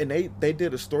 and they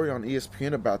did a story on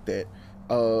ESPN about that.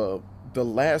 The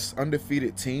last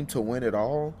undefeated team to win it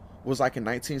all was like in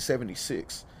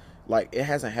 1976. Like, it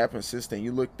hasn't happened since then.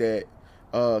 You looked at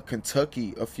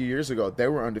Kentucky a few years ago; they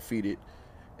were undefeated,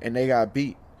 and they got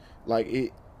beat.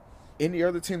 Like, any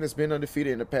other team that's been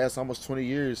undefeated in the past almost 20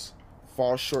 years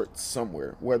falls short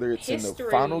somewhere, whether it's in the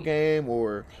final game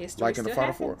or like in the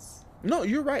Final Four. No,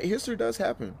 you're right. History does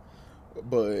happen,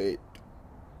 but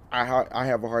I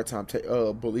have a hard time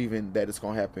believing that it's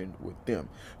going to happen with them.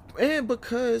 And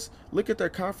because, look at their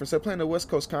conference. They're playing the West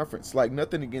Coast Conference. Like,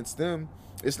 nothing against them.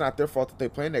 It's not their fault that they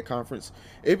play in that conference.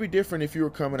 It'd be different if you were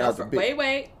coming out the big...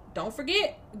 Wait. Don't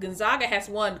forget, Gonzaga has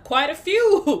won quite a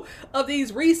few of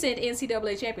these recent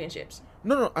NCAA championships.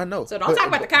 No, I know. So don't talk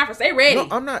about the conference. They ready. No,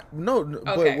 I'm not. No,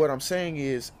 okay. But what I'm saying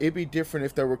is, it'd be different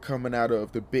if they were coming out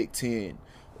of the Big Ten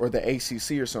or the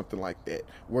ACC or something like that,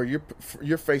 where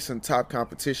you're facing top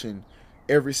competition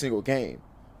every single game.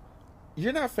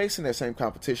 You're not facing that same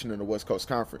competition in the West Coast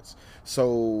Conference.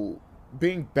 So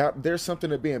there's something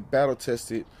to being battle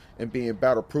tested and being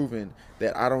battle proven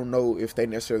that I don't know if they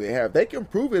necessarily have. They can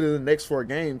prove it in the next 4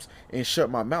 games and shut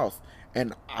my mouth,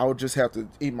 and I'll just have to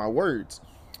eat my words.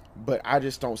 But I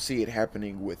just don't see it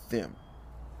happening with them.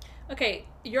 Okay,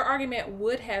 your argument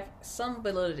would have some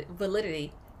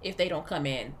validity if they don't come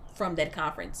in from that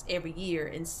conference every year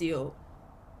and still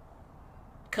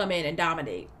come in and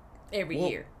dominate every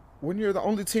year. When you're the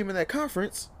only team in that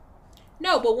conference.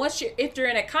 No, but if you're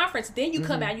in a conference, then you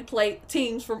come out and you play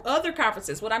teams from other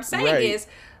conferences. What I'm saying is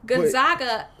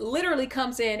Gonzaga literally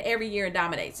comes in every year and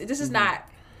dominates. This is not,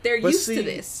 they're used to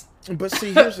this. But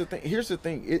see, here's the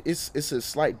thing. It's a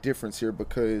slight difference here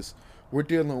because we're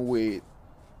dealing with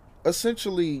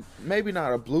essentially maybe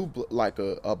not a like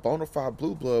a bona fide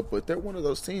blue blood, but they're one of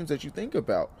those teams that you think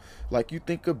about. Like, you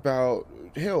think about,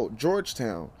 hell,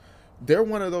 Georgetown. They're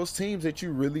one of those teams that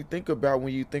you really think about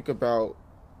when you think about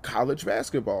college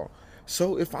basketball.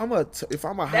 So if I'm a high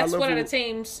level, that's one of the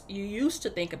teams you used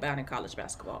to think about in college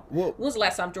basketball. Well, when was the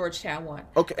last time Georgetown won?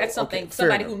 Okay, that's something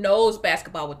somebody who knows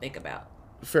basketball would think about.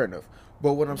 Fair enough.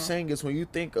 But what I'm saying is, when you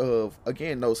think of,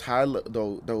 again, those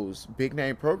big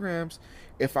name programs,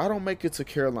 if I don't make it to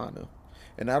Carolina,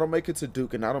 and I don't make it to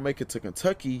Duke, and I don't make it to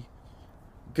Kentucky,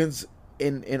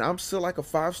 and I'm still like a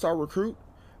 5-star recruit,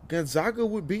 Gonzaga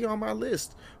would be on my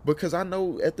list because I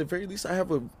know at the very least I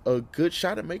have a good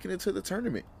shot at making it to the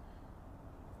tournament.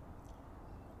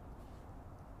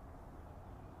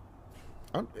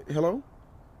 Hello?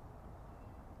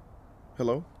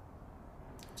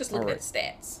 Just looking at the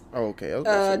stats. Oh, okay.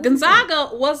 Gonzaga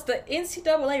was the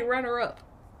NCAA runner-up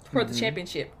for the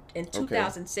championship in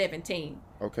 2017.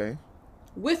 Okay.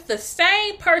 With the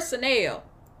same personnel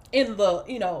in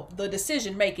the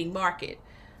decision-making market.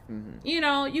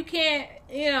 Mm-hmm. You can't,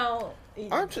 they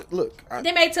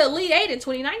made to Elite 8 in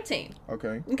 2019.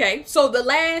 Okay. So the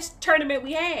last tournament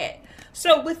we had.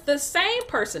 So with the same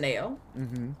personnel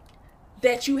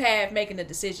that you have making the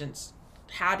decisions,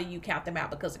 how do you count them out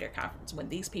because of their conference when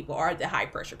these people are the high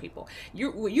pressure people?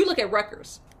 You look at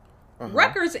Rutgers.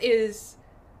 Rutgers is,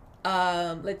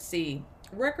 let's see.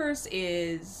 Rutgers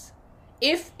is,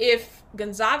 if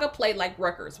Gonzaga played like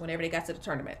Rutgers whenever they got to the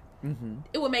tournament,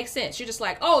 it would make sense. You're just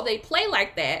like, oh, they play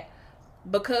like that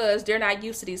because they're not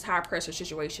used to these high pressure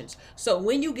situations. So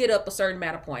when you get up a certain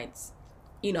amount of points,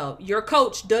 your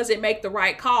coach doesn't make the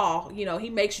right call. He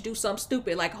makes you do something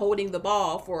stupid like holding the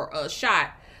ball for a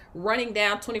shot, running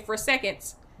down 24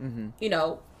 seconds,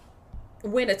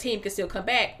 when a team can still come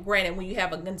back. Granted, when you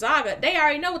have a Gonzaga, they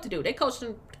already know what to do. They coach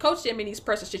them in these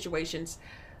pressure situations.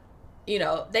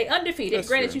 They undefeated. That's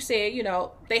Granted, fair. you said,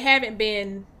 they haven't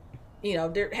been,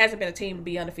 there hasn't been a team to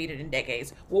be undefeated in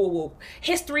decades. Whoa.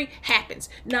 History happens.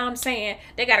 Know what I'm saying?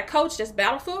 They got a coach that's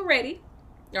battlefield ready.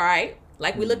 All right.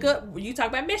 Like we look up, you talk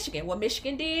about Michigan, what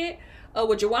Michigan did,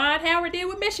 what Juwan Howard did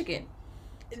with Michigan.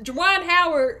 Juwan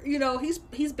Howard,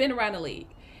 he's been around the league.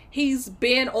 He's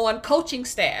been on coaching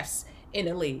staffs in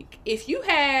the league. If your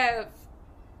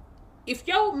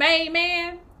main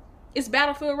man is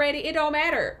battlefield ready, it don't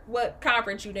matter what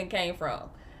conference you then came from.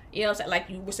 You know what I'm saying? Like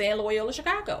you were saying, Loyola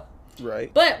Chicago.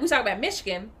 Right. But we talk about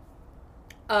Michigan.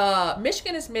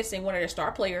 Michigan is missing one of their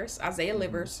star players, Isaiah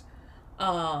Livers.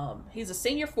 He's a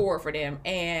senior forward for them,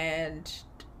 and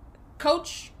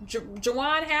Coach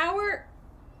Juwan Howard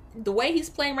the way he's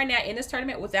playing right now in this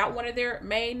tournament without one of their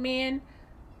main men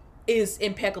is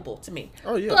impeccable to me.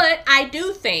 Oh yeah. But I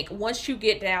do think once you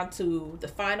get down to the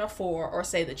Final Four or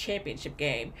say the championship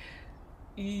game,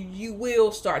 you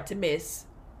will start to miss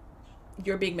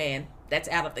your big man that's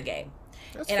out of the game.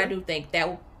 That's fair. I do think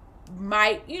that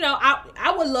might,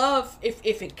 I would love if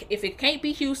it can't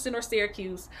be Houston or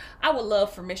Syracuse, I would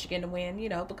love for Michigan to win,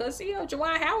 because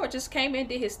Juwan Howard just came in,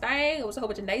 did his thing. It was a whole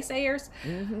bunch of naysayers,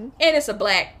 and it's a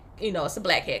black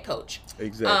head coach.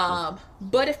 Exactly.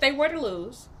 But if they were to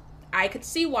lose, I could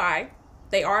see why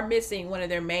they are missing one of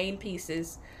their main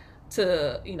pieces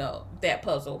to that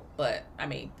puzzle. But I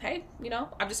mean, hey,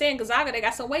 I'm just saying, Gonzaga, they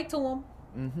got some weight to them.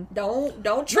 Mm-hmm.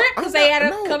 Don't trip because they had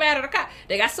to come out of the car.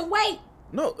 They got some weight.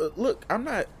 No, look,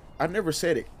 I never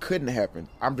said it couldn't happen.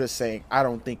 I'm just saying I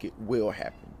don't think it will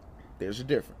happen. There's a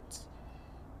difference.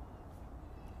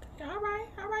 All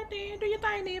right then. Do your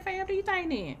thing then, fam. Do your thing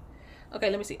then. Okay,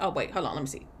 let me see. Oh, wait, hold on. Let me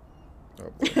see.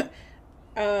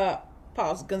 Oh,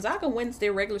 pause. Gonzaga wins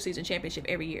their regular season championship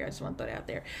every year. I just want to throw that out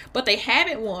there. But they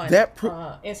haven't won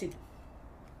NCAA.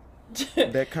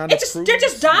 That kind of they're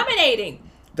just dominating.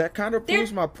 That kind of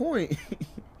proves my point.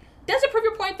 Does it prove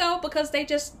your point though? Because they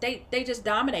just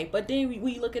dominate. But then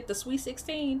we look at the Sweet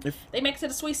 16. They make it to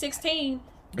the Sweet 16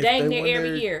 dang near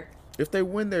every year. If they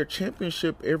win their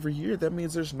championship every year, that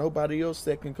means there's nobody else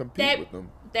that can compete with them.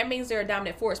 That means they're a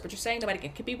dominant force. But you're saying nobody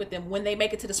can compete with them when they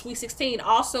make it to the Sweet 16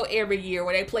 also every year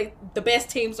where they play the best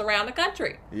teams around the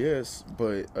country. Yes,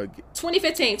 but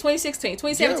 2015, 2016,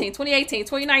 2017, 2018,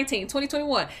 2019,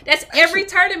 2021. That's every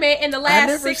tournament in the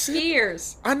last 6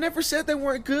 years. I never said they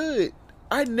weren't good.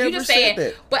 I never said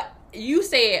that. But you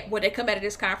said when they come out of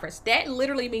this conference, that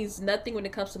literally means nothing when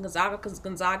it comes to Gonzaga, because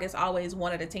Gonzaga is always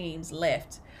one of the teams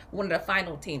left, one of the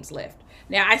final teams left.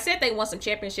 Now, I said they won some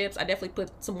championships. I definitely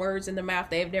put some words in their mouth.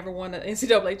 They have never won an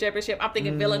NCAA championship. I'm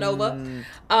thinking Villanova.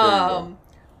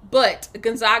 But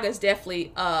Gonzaga is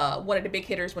definitely one of the big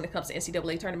hitters when it comes to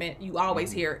NCAA tournament. You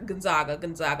always hear Gonzaga,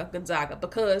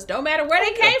 because no matter where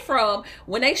they came from,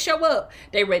 when they show up,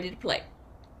 they ready to play.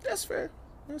 That's fair.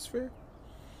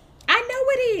 I know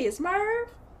it is, Merv.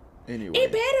 Anyway.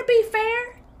 It better be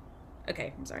fair.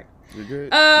 Okay, I'm sorry. You're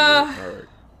good? All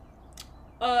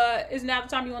right. Is now the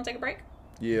time you want to take a break?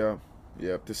 Yeah.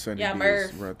 This Sunday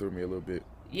Merv run through me a little bit.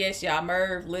 Yes, y'all.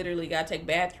 Merv literally got to take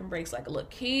bathroom breaks like a little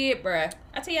kid, bruh.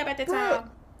 I tell you about that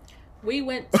time. We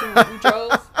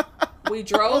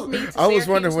drove me to Syracuse, I was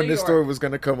wondering when New this York. story was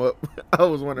going to come up. I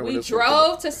was wondering when this We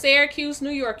drove to Syracuse,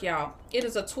 New York, y'all. It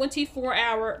is a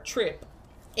 24-hour trip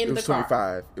in the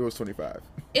car. It was 25.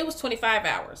 It was 25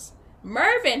 hours.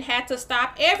 Mervin had to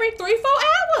stop every 3-4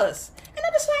 hours. And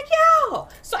I'm just like, yo.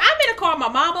 So I'm in the car, my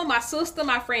mama, my sister,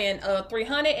 my friend,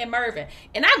 300, and Mervin.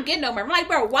 And I'm getting on Mervin. I'm like,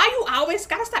 bro, why you always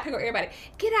gotta stop here? Everybody,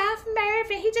 get off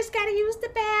Mervin. He just gotta use the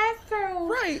bathroom.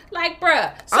 Right. Like,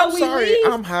 bruh. So I'm sorry,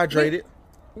 I'm hydrated.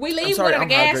 We leave one of the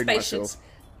gas stations.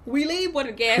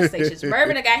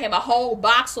 Mervin got him a whole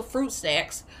box of fruit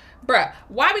snacks. Bruh,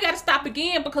 why we gotta stop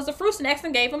again? Because the fruit snacks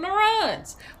and gave him the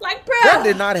runs. Like, bruh. That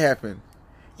did not happen.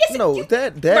 Yes,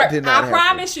 that did not happen. I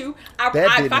promise you.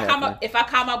 If I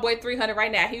call my boy 300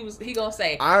 right now, he gonna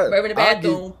say Mervin in the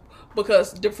bathroom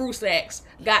because the fruit snacks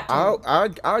got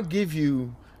to. I'll give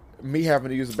you me having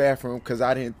to use the bathroom because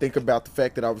I didn't think about the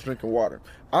fact that I was drinking water.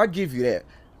 I'll give you that.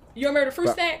 You remember the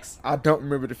fruit snacks? I don't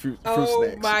remember the fruit snacks.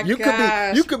 Oh my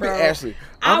gosh, you could be Ashley.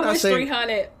 I wish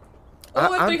 300.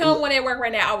 If 300 went at work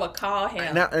right now, I would call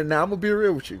him. Now I'm gonna be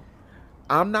real with you.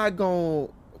 I'm not gonna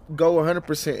go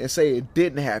 100% and say it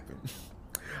didn't happen.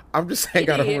 I'm just saying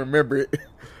I don't remember it.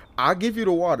 I'll give you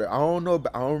the water. I don't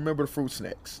remember the fruit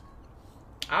snacks.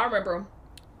 I remember them.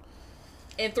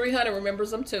 And 300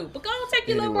 remembers them too. But go on, take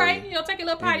your little break. Take your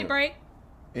little potty break.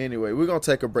 Anyway, we're going to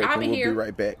take a break and we'll be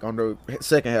right back on the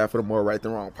second half of the More Right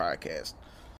Than Wrong podcast.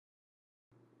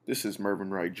 This is Mervin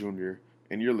Wright Jr.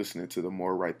 and you're listening to the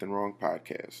More Right Than Wrong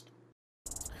podcast.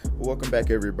 Welcome back,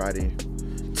 everybody,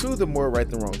 to the More Right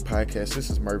Than Wrong podcast. This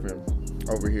is Mervin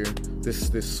over here. This is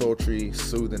this sultry,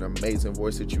 soothing, amazing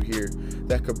voice that you hear.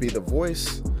 That could be the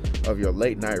voice of your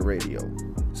late night radio.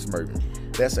 It's Mervin.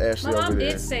 That's Ashley over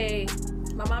there.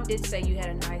 My mom did say you had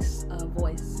a nice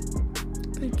voice.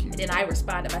 Thank you. And then I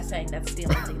responded by saying that's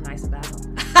still anything nice about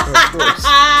him. Of course.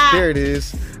 There it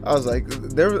is. I was like,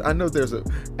 I know there's a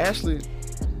Ashley.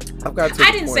 I've got to.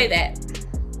 I didn't say that.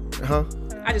 Huh?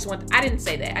 I didn't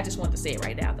say that. I just want to say it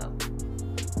right now, though.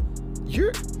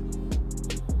 You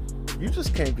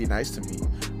just can't be nice to me.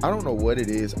 I don't know what it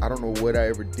is. I don't know what I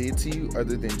ever did to you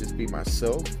other than just be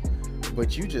myself.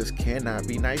 But you just cannot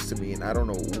be nice to me, and I don't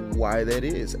know why that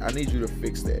is. I need you to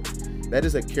fix that. That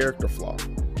is a character flaw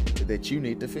that you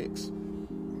need to fix.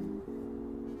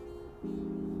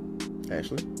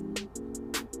 Ashley,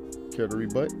 care to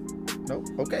rebut? No?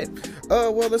 Okay.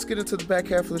 Well, let's get into the back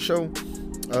half of the show.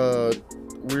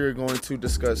 We're going to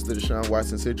discuss the Deshaun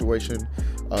Watson situation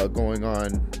going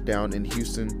on down in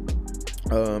Houston.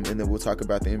 And then we'll talk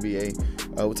about the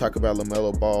NBA. We'll talk about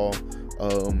LaMelo Ball.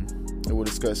 And we'll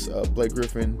discuss Blake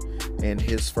Griffin and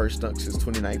his first dunk since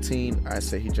 2019. I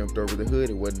say he jumped over the hood.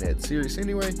 It wasn't that serious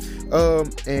anyway.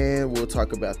 And we'll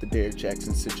talk about the Derrick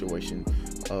Jackson situation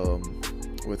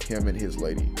with him and his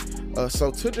lady.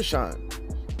 So to Deshaun.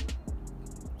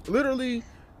 Literally,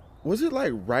 was it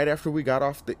like right after we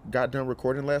got done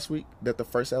recording last week that the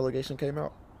first allegation came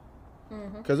out?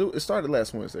 Because it started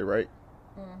last Wednesday, right?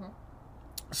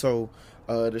 So,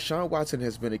 Deshaun Watson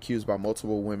has been accused by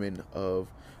multiple women of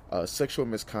sexual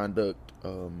misconduct,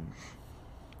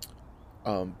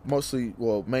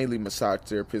 mainly massage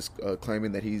therapists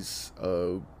claiming that he's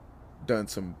done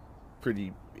some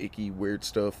pretty icky, weird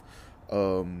stuff.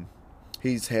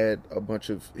 He's at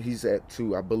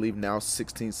I believe now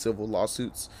 16 civil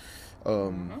lawsuits.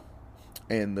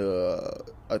 And the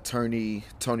attorney,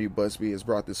 Tony Busby, has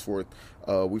brought this forth.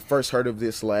 We first heard of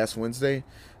this last Wednesday.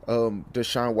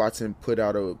 Deshaun Watson put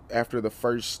out after the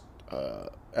first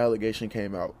allegation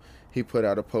came out, he put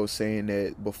out a post saying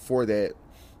that before that,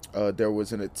 there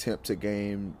was an attempt to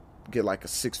get like a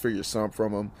 6-figure sum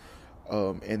from him.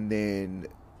 And then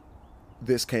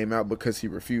this came out because he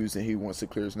refused and he wants to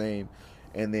clear his name.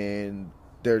 And then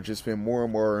there have just been more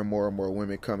and more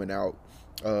women coming out,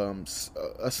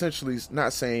 essentially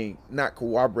not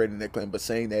corroborating that claim, but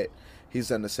saying that he's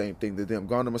done the same thing to them,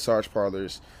 gone to massage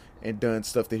parlors and done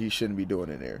stuff that he shouldn't be doing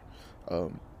in there.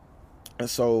 And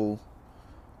so,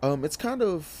 it's kind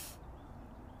of,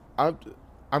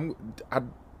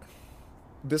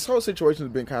 this whole situation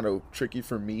has been kind of tricky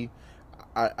for me.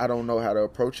 I don't know how to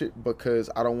approach it because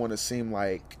I don't want to seem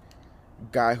like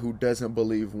guy who doesn't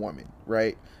believe woman,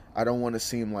 right? I don't want to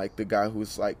seem like the guy who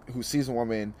sees a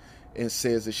woman and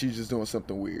says that she's just doing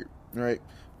something weird, right?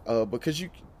 Because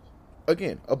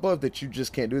above that, you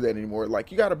just can't do that anymore.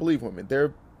 Like, you got to believe women.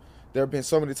 There have been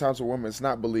so many times where women's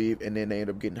not believed and then they end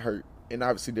up getting hurt in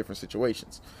obviously different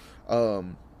situations.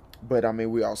 But I mean,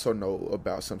 we also know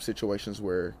about some situations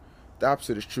where the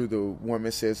opposite is true. The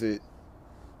woman says it,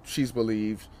 she's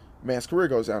believed, man's career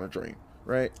goes down the drain.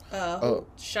 Right?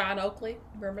 Sean Oakley,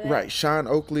 remember that? Right, Sean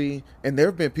Oakley. And there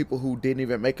have been people who didn't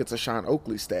even make it to Sean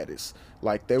Oakley status.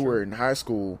 Like, they were in high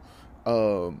school.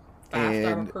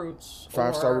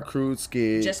 Five-star recruits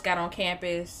just got on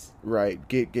campus. Right,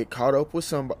 get caught up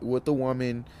with the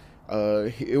woman.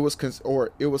 It was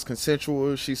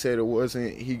consensual. She said it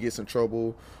wasn't. He gets in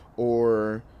trouble,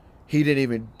 or he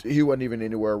wasn't even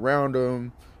anywhere around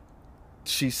him.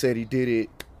 She said he did it.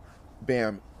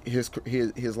 Bam.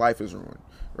 His life is ruined,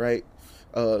 right?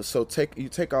 So you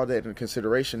take all that into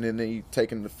consideration, and then you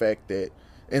take into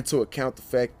account the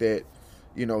fact that,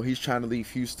 you know, he's trying to leave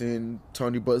Houston.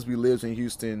 Tony Busby lives in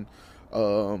Houston.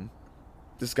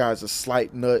 This guy's a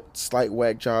slight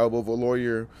whack job of a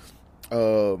lawyer.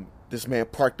 This man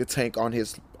parked the tank on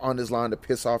his lawn to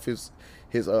piss off his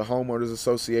homeowners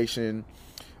association.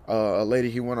 A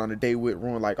lady he went on a date with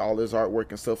ruined like all his artwork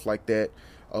and stuff like that.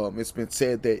 It's been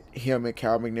said that him and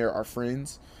Cal McNair are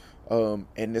friends.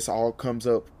 And this all comes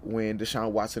up when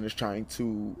Deshaun Watson is trying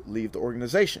to leave the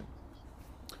organization.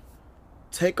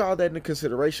 Take all that into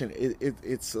consideration.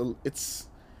 It's a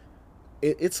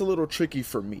little tricky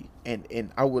for me.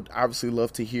 And I would obviously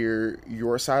love to hear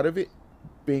your side of it.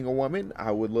 Being a woman,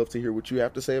 I would love to hear what you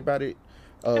have to say about it.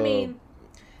 I mean,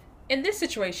 in this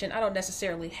situation, I don't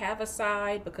necessarily have a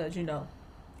side because, you know,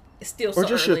 it's still so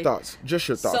just early. Just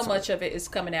your thoughts. So much of it is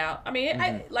coming out. I mean,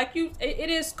 it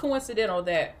is coincidental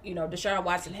that, you know, Deshaun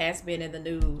Watson has been in the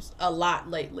news a lot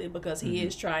lately because he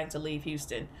is trying to leave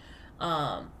Houston.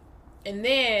 And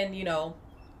then, you know,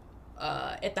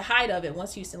 at the height of it,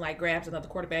 once Houston like grabs another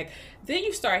quarterback, then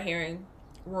you start hearing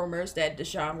rumors that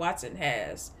Deshaun Watson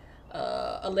has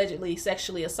allegedly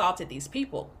sexually assaulted these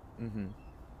people. And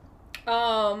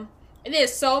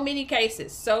there's so many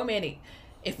cases, so many.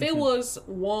 If it was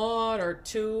one or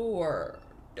two,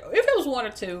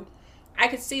 I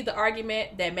could see the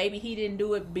argument that maybe he didn't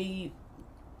do it.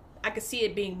 I could see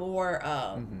it being more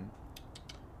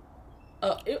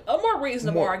a more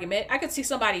reasonable argument. I could see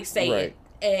somebody say it,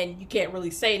 and you can't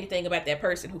really say anything about that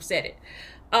person who said it.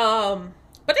 But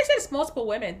they said it's multiple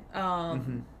women, a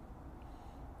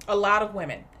lot of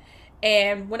women.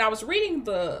 And when I was reading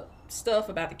the stuff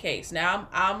about the case, now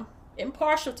I'm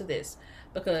impartial to this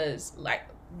because, like,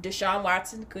 Deshaun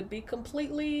Watson could be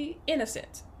completely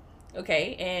innocent,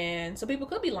 okay, and some people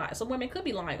could be lying. Some women could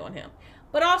be lying on him,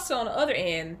 but also on the other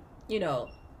end, you know,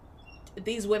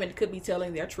 these women could be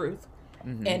telling their truth.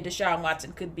 and Deshaun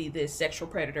Watson could be this sexual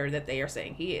predator that they are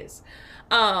saying he is.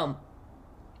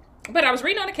 But I was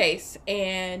reading on a case,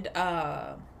 and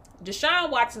Deshaun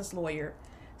Watson's lawyer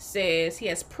says he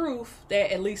has proof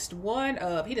that at least one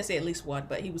of, he didn't say at least one,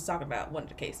 but he was talking about one of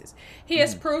the cases. He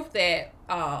has proof that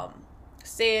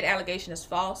said allegation is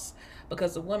false,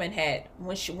 because the woman had,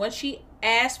 when she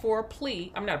asked for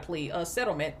a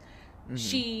settlement,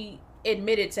 she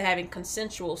admitted to having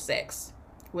consensual sex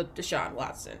with Deshaun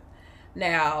Watson.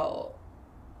 Now,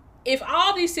 if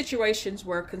all these situations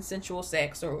were consensual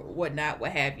sex or whatnot,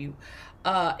 what have you,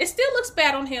 it still looks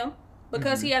bad on him,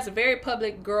 because he has a very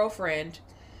public girlfriend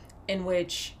in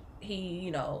which he,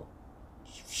 you know,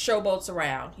 showboats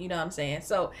around. You know what I'm saying?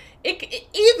 So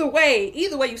either way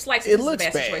you slice it, it's a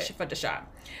bad situation for Deshaun.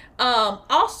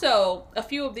 Also, a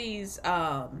few of these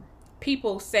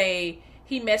people say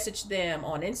he messaged them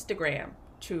on Instagram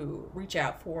to reach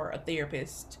out for a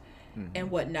therapist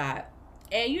and whatnot.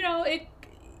 And you know,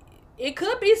 it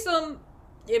could be some,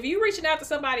 if you're reaching out to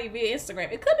somebody via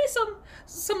Instagram, it could be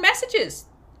some messages,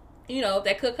 you know,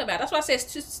 that could come out. That's why I say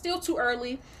it's still too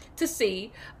early to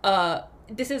see.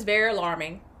 This is very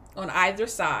alarming on either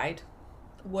side.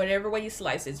 Whatever way you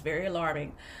slice it's very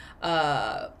alarming.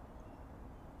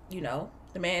 You know,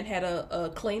 the man had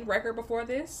a clean record before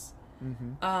this.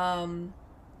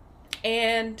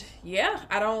 And yeah,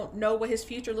 I don't know what his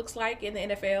future looks like in the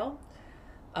NFL.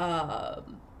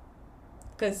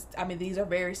 Because, I mean, these are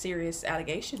very serious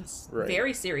allegations. Right.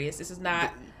 Very serious. This is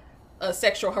not a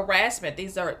sexual harassment.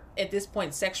 These are, at this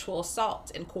point, sexual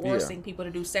assault and coercing people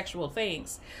to do sexual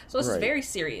things. So this is very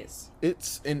serious.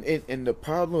 It's, and the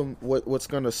problem, what's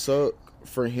going to suck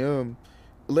for him,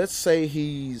 let's say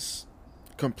he's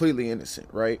completely innocent,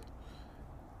 right?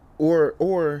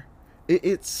 Or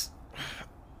it's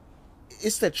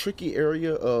that tricky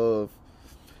area of,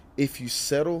 if you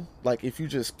settle, like if you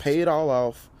just pay it all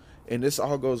off and this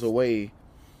all goes away,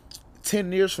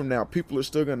 10 years from now, people are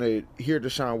still going to hear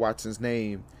Deshaun Watson's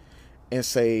name and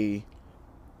say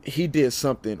he did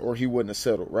something or he wouldn't have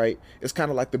settled, right? It's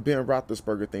kind of like the Ben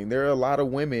Roethlisberger thing. There are a lot of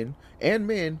women and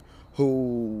men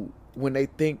who, when they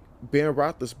think when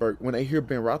they hear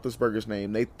Ben Roethlisberger's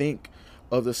name, they think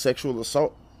of the sexual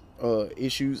assault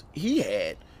issues he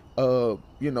had, a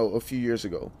few years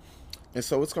ago. And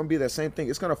so it's going to be that same thing.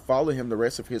 It's going to follow him the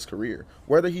rest of his career,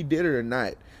 whether he did it or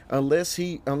not. Unless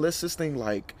this thing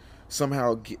like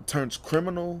somehow turns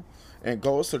criminal and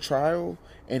goes to trial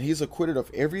and he's acquitted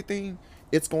of everything,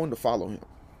 it's going to follow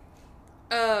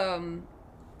him.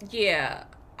 Yeah,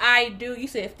 I do. You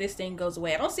said if this thing goes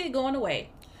away, I don't see it going away.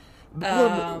 When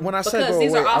I say go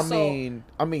away,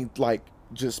 I mean like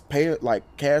just pay it, like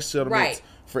cash settlements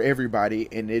for everybody,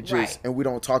 and it just and we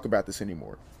don't talk about this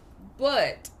anymore.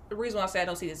 But the reason why I say I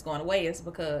don't see this going away is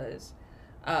because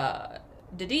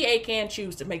the DA can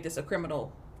choose to make this a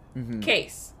criminal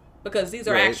case, because these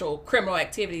are actual criminal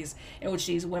activities in which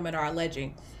these women are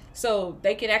alleging. So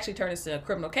they can actually turn this into a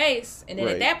criminal case, and then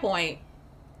at that point,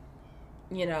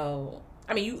 you know,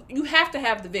 I mean, you have to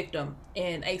have the victim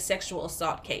in a sexual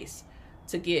assault case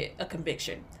to get a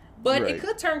conviction. But it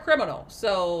could turn criminal.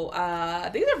 So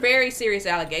these are very serious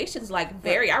allegations. I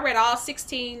read all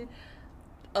 16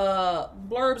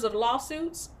 blurbs of the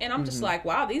lawsuits, and I'm just like,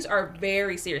 wow, these are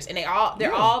very serious, and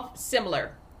they're all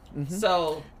similar.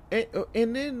 So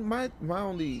and then my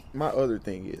other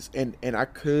thing is, and I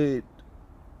could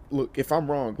look, if I'm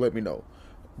wrong, let me know.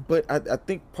 But I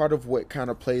think part of what kind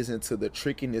of plays into the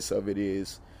trickiness of it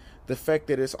is the fact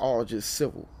that it's all just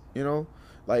civil, you know,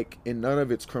 like, and none of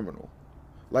it's criminal.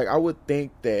 Like, I would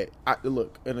think that,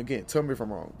 look, and again, tell me if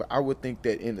I'm wrong, but I would think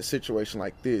that in a situation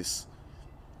like this,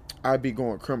 I'd be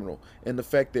going criminal. And the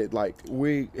fact that, like,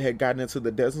 we had gotten into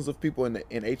the dozens of people and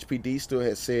HPD still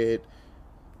had said,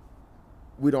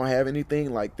 we don't have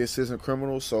anything, like, this isn't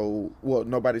criminal, so, well,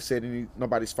 nobody's filed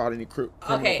any criminal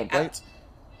complaints.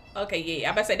 I'm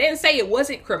about to say, they didn't say it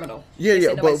wasn't criminal.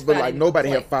 But like, nobody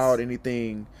had filed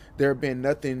anything. There had been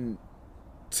nothing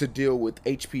to deal with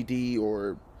HPD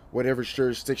or whatever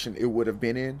jurisdiction it would have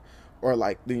been in, or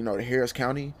like, you know, the Harris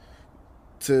County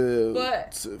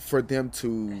for them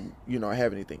to, you know,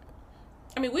 have anything.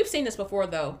 I mean, we've seen this before,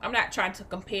 though. I'm not trying to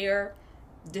compare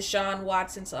Deshaun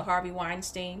Watson to Harvey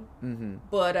Weinstein,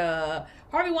 but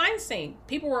Harvey Weinstein,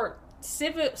 people were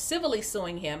civilly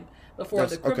suing him before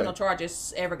the criminal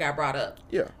charges ever got brought up.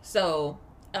 Yeah. So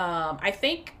I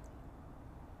think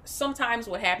sometimes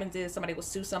what happens is somebody will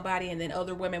sue somebody, and then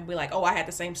other women will be like, oh, I had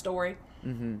the same story.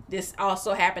 This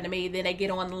also happened to me. Then they get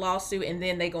on the lawsuit, and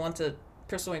then they go into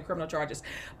pursuing criminal charges.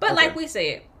 But like we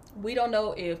said, we don't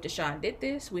know if Deshaun did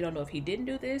this. We don't know if he didn't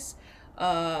do this.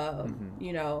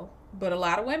 You know, but a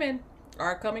lot of women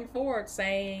are coming forward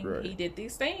saying Right. he did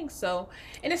these things. So,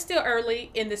 and it's still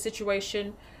early in the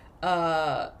situation.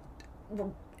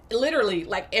 Literally,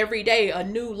 like every day, a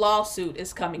new lawsuit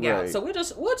is coming out. Right. So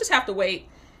we'll just have to wait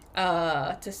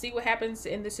to see what happens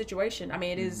in this situation. I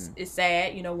mean, it's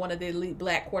sad. You know, one of the elite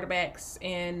black quarterbacks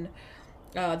in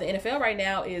the NFL right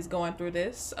now is going through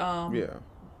this. But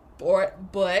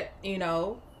you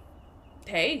know,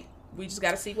 hey, we just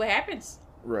got to see what happens.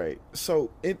 Right.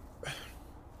 So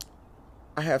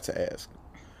I have to ask.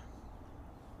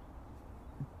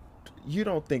 You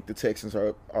don't think the Texans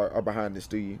are behind this,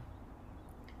 do you?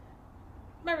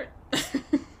 Remember?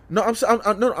 No,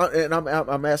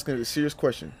 I'm asking a serious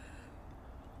question.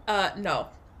 No.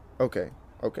 Okay.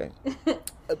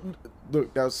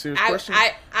 Look, that was a serious question.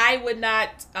 I would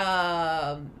not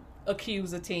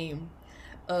accuse a team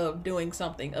of doing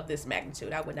something of this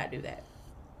magnitude. I would not do that.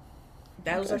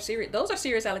 Those are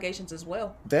serious allegations as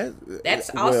well. That's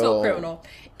also criminal.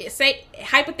 Say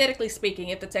hypothetically speaking,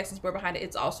 if the Texans were behind it,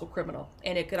 it's also criminal,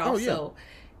 and it could also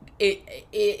it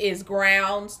is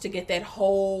grounds to get that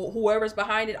whole whoever's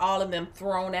behind it, all of them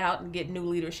thrown out and get new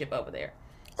leadership over there.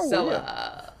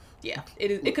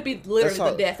 It could be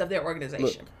literally the death of their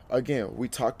organization. Look, again, we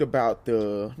talked about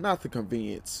not the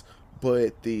convenience,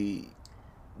 but the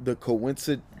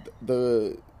coincidence,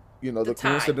 the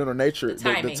coincidental nature,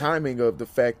 the timing of the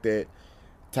fact that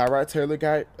Tyrod Taylor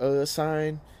got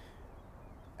signed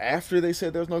after they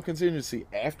said there was no contingency,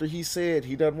 after he said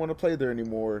he doesn't want to play there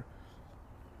anymore.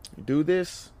 You do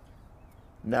this,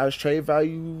 now his trade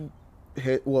value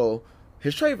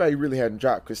his trade value really hadn't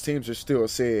dropped because teams are still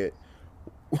said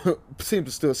we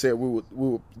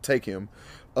will take him.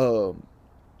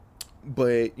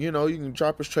 But you can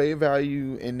drop his trade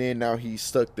value, and then now he's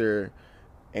stuck there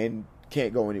and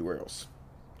can't go anywhere else.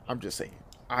 I'm just saying.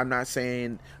 I'm not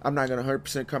going to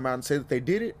 100% come out and say that they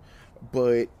did it,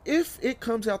 but if it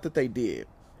comes out that they did,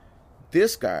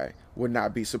 this guy would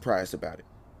not be surprised about it.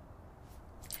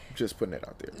 Just putting that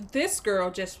out there. This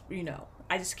girl just,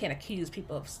 I just can't accuse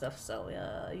people of stuff, so,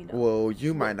 Well,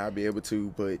 you might not be able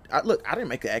to, but I didn't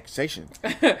make the accusation.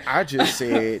 I just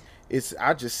said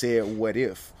what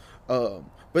if.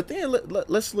 But then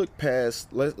let's look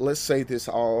past, let's say this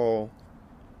all,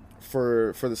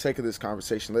 for the sake of this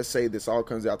conversation, let's say this all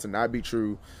comes out to not be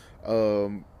true,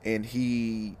 and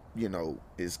he,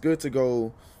 is good to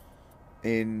go,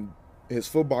 and his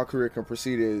football career can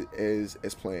proceed as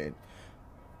planned.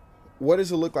 What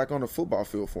does it look like on the football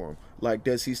field for him? Like,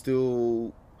 does he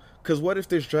still... Because what if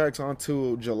this drags on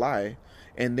till July,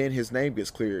 and then his name gets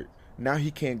cleared? Now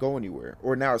he can't go anywhere.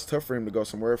 Or now it's tough for him to go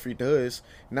somewhere. If he does,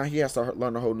 now he has to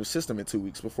learn a whole new system in 2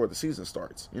 weeks before the season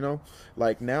starts.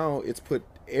 Like, now it's put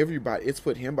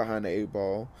him behind the 8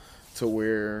 ball to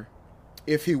where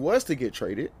if he was to get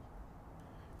traded,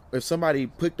 if somebody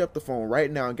picked up the phone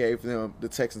right now and gave them, the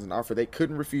Texans, an offer they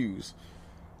couldn't refuse,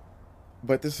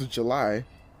 but this is July,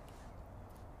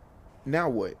 now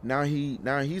what? Now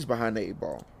he's behind the 8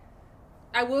 ball.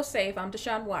 I will say, if I'm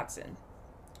Deshaun Watson,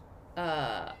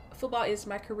 football is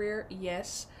my career,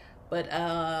 yes, but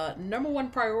number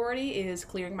one priority is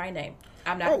clearing my name.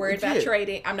 I'm not worried about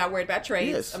trading. I'm not worried about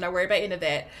trades. Yes. I'm not worried about any of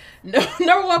that. No,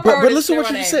 number one priority. But listen to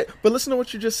what you just said. But listen to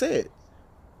what you just said.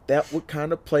 That would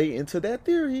kind of play into that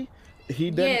theory.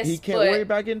 He can't worry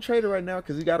about getting traded right now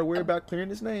because he got to worry about clearing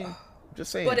his name. I'm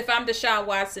just saying. But if I'm Deshaun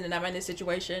Watson and I'm in this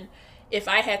situation, if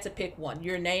I had to pick one,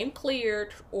 your name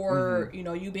cleared or,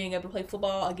 you being able to play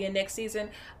football again next season,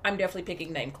 I'm definitely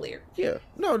picking name cleared. Yeah.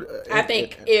 No. I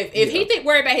think if he didn't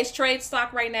worry about his trade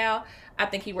stock right now, I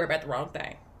think he worried about the wrong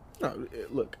thing. No,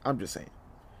 look, I'm just saying.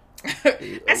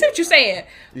 I see what you're saying.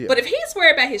 Yeah. But if he's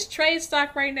worried about his trade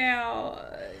stock right now,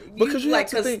 because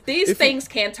these things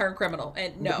can turn criminal.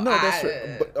 And that's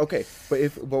right. But, okay.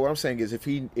 But what I'm saying is if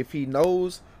he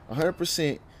knows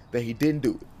 100% that he didn't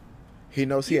do it, he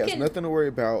knows he has nothing to worry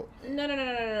about. No.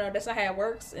 That's not how it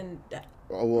works. And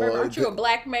remember, aren't you a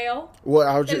black male? Well,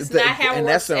 I was just not how it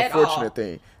works at all.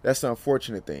 That's the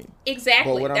unfortunate thing.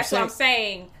 Exactly. That's what I'm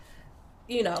saying.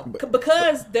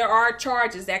 Because there are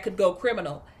charges that could go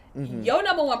criminal. Your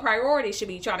number one priority should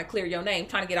be trying to clear your name,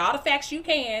 trying to get all the facts you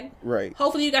can. Right.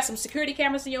 Hopefully, you got some security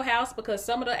cameras in your house because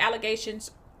some of the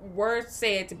allegations were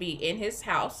said to be in his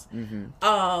house.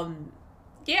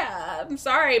 Yeah, I'm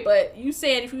sorry, but you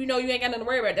said if you ain't got nothing to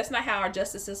worry about, that's not how our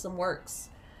justice system works.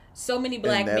 So many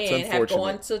black men have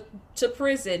gone to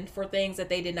prison for things that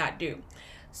they did not do.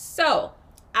 So,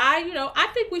 I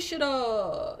think we should,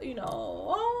 I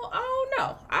don't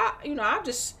know.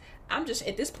 I'm just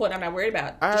at this point, I'm not worried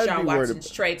about Deshaun Watson's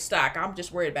trade stock. I'm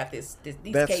just worried about these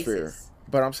that's cases. Fair.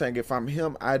 But I'm saying if I'm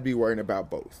him, I'd be worrying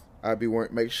about both. I'd be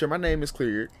worried, make sure my name is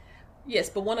cleared. Yes,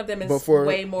 but one of them is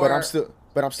way more.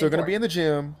 But I'm still going to be in the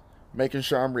gym, making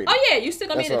sure I'm ready. Oh yeah, you still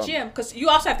gonna be in the gym because you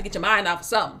also have to get your mind off of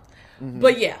something.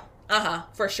 But yeah,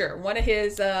 for sure. One of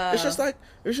his. It's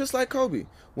just like Kobe.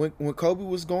 When Kobe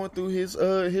was going through his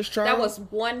trial. That was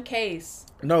one case.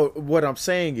 No, what I'm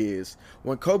saying is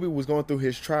when Kobe was going through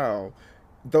his trial,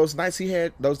 those days he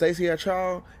had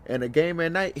trial and a game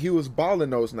at night, he was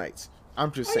balling those nights.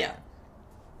 I'm just saying.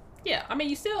 Yeah. I mean,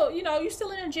 you still in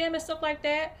the gym and stuff like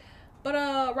that.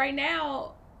 But right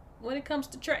now, when it comes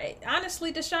to trade,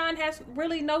 honestly, Deshaun has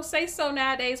really no say-so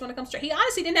nowadays when it comes to trade. He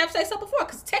honestly didn't have say-so before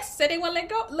because Texas said they weren't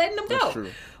letting him go. That's true.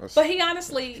 But he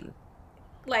honestly,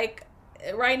 like,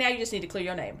 right now you just need to clear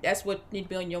your name. That's what need to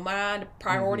be on your mind,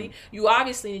 priority. You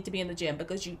obviously need to be in the gym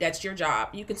because that's your job.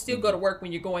 You can still go to work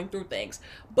when you're going through things.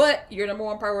 But your number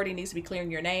one priority needs to be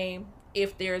clearing your name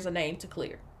if there's a name to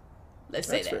clear. Let's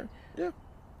say that. Fair. Yeah.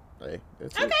 Hey,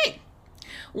 that's okay. it.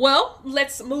 Well,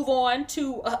 let's move on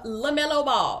to LaMelo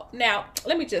Ball. Now,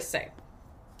 let me just say,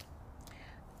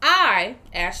 I,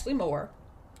 Ashley Moore,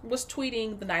 was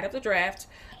tweeting the night of the draft.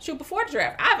 Shoot, before the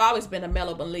draft, I've always been a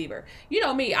Melo believer. You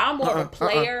know me, I'm more of a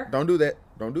player. Don't do that.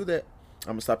 I'm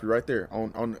gonna stop you right there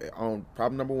on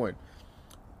problem number one.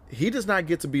 He does not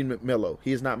get to be Melo.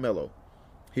 He is not Melo.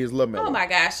 He is LaMelo. Oh my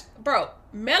gosh, bro!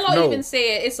 Melo even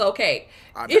said it's okay.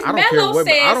 If I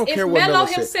don't care what Melo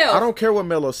himself, I don't care what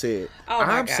Melo said.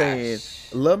 I'm saying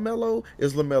LaMelo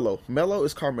is LaMelo. Melo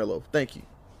is Carmelo. Thank you.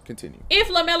 Continue.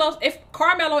 If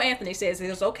Carmelo Anthony says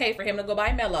it's okay for him to go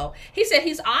by Melo, he said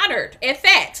he's honored at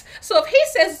that. So if he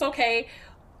says it's okay,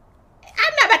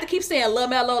 I'm not about to keep saying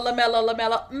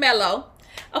LaMelo, Melo.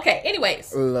 Okay.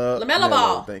 Anyways, LaMelo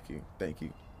Ball. Thank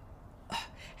you.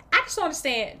 I just don't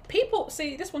understand. People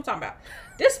see this is what I'm talking about.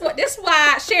 This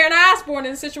why Sharon Osbourne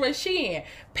in the situation she in.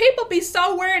 People be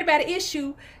so worried about an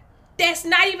issue that's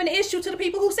not even an issue to the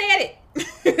people who said it.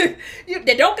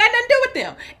 They don't got nothing to do with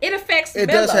them. It affects Melo.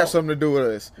 It does have something to do with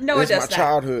us. No, it does not. It's my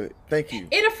childhood. Thank you.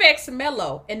 It affects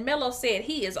Melo, and Melo said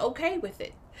he is okay with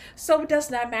it. So it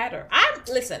does not matter. I've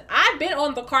been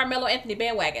on the Carmelo Anthony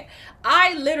bandwagon.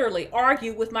 I literally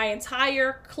argued with my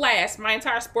entire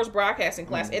sports broadcasting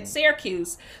class at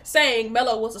Syracuse, saying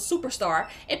Melo was a superstar,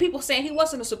 and people saying he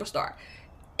wasn't a superstar.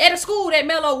 At a school that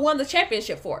Melo won the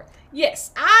championship for.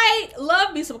 Yes, I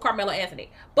love me some Carmelo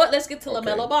Anthony. But let's get to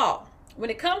LaMelo Ball.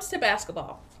 When it comes to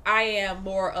basketball, I am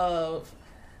more of...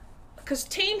 Because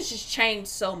teams just change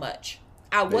so much.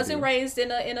 I wasn't raised in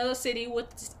a city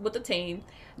with a team.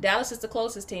 Dallas is the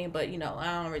closest team, but, I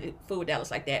don't really fool with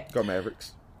Dallas like that. Go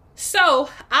Mavericks. So,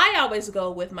 I always go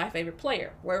with my favorite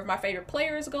player. Wherever my favorite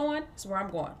player is going, is where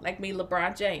I'm going. Like me,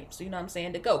 LeBron James. You know what I'm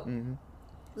saying? To go.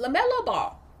 LaMelo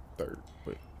Ball. Third.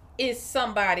 Is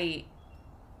somebody...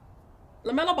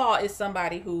 LaMelo Ball is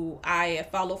somebody who I have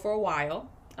followed for a while.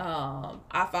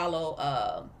 I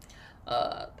follow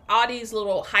all these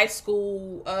little high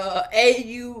school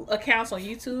AU accounts on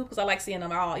YouTube because I like seeing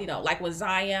them all, like when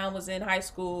Zion was in high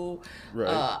school. Right.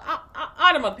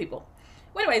 All them other people.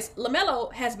 Well, anyways,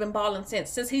 LaMelo has been balling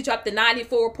since he dropped the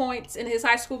 94 points in his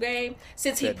high school game.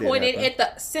 Since he pointed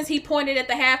at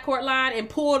the half court line and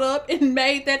pulled up and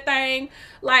made that thing.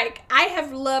 Like, I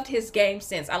have loved his game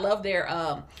since. I love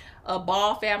their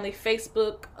Ball Family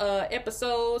Facebook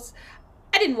episodes.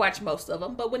 I didn't watch most of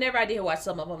them, but whenever I did watch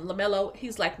some of them, LaMelo,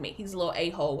 he's like me. He's a little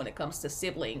a-hole when it comes to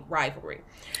sibling rivalry.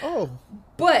 Oh.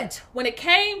 But when it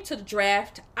came to the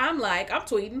draft, I'm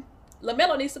tweeting,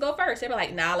 LaMelo needs to go first. They were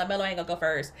like, nah, LaMelo ain't gonna go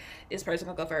first. This person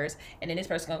gonna go first, and then this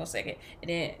person gonna go second, and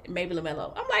then maybe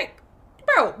LaMelo. I'm like,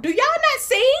 bro, do y'all not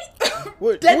see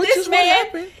that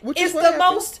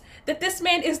this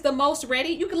man is the most ready?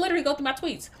 You can literally go through my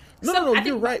tweets. No,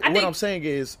 you're right. What I'm saying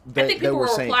is that I think people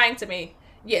were replying to me.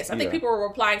 Yes, I think people were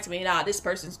replying to me, nah, this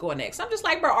person's going next. I'm just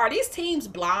like, bro, are these teams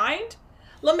blind?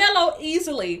 LaMelo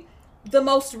easily the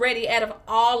most ready out of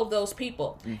all of those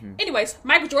people. Anyways,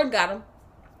 Michael Jordan got him.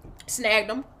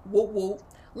 Snagged him. Whoop, whoop.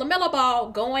 LaMelo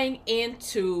Ball going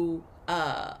into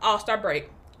All-Star break,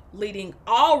 leading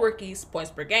all rookies points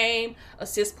per game,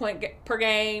 assists per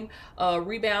game,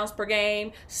 rebounds per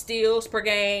game, steals per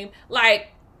game.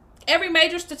 Like, every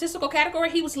major statistical category,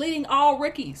 he was leading all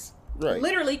rookies. Right.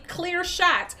 Literally clear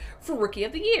shot for Rookie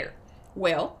of the Year.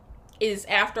 Well, it is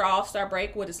after All-Star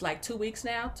break. What is like 2 weeks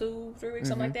now? 2-3 weeks,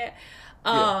 something like that.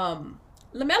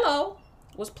 LaMelo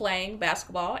was playing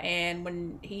basketball, and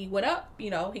when he went up, he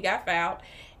got fouled,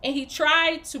 and he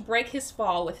tried to break his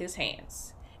fall with his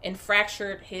hands and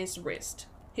fractured his wrist,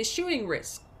 his shooting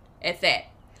wrist at that.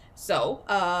 So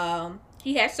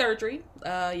he had surgery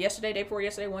day before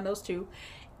yesterday, one of those two.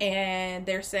 And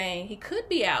they're saying he could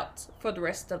be out for the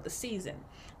rest of the season.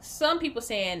 Some people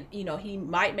saying, he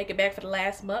might make it back for the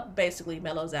last month. Basically,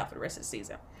 Melo's out for the rest of the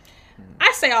season.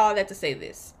 I say all that to say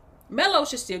this. Melo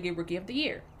should still get Rookie of the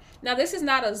Year. Now, this is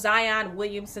not a Zion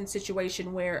Williamson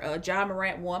situation where John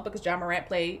Morant won, because John Morant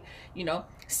played,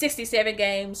 67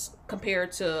 games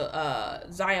compared to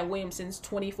Zion Williamson's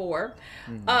 24.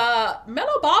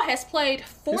 Melo Ball has played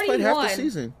 41. He's played half the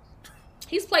season.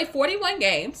 He's played 41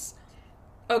 games.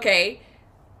 Okay.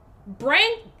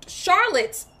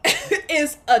 Charlotte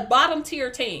is a bottom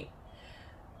tier team.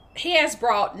 He has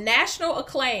brought national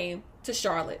acclaim to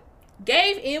Charlotte.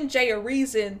 Gave MJ a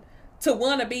reason to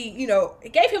want to be,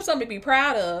 it gave him something to be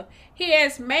proud of. He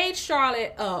has made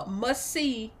Charlotte a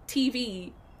must-see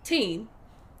TV team,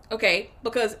 okay,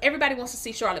 because everybody wants to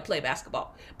see Charlotte play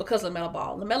basketball because of LaMelo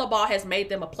Ball. LaMelo Ball has made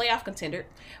them a playoff contender.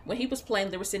 When he was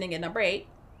playing, they were sitting at number 8,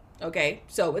 okay,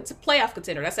 so it's a playoff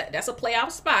contender. That's a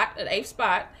playoff spot, an 8th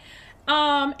spot.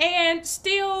 And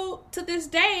still, to this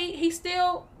day, he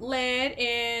still led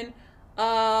in,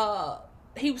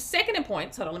 he was second in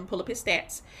points. Hold on, let me pull up his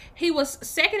stats. He was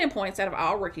second in points out of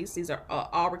all rookies. These are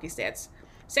all rookie stats.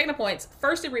 Second in points,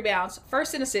 first in rebounds,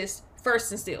 first in assists, first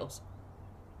in steals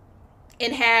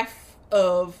in half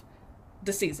of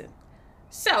the season.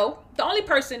 So, the only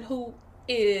person who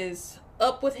is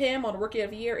up with him on the Rookie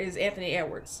of the Year is Anthony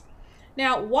Edwards.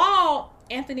 Now, while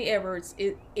Anthony Edwards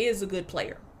is a good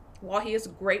player, while he is a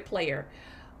great player,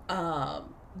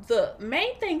 the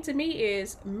main thing to me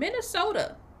is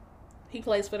Minnesota. He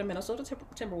plays for the Minnesota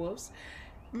Timberwolves.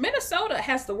 Minnesota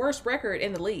has the worst record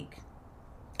in the league.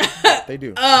 They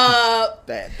do.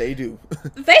 They do.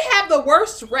 They have the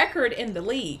worst record in the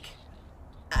league.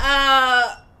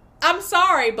 I'm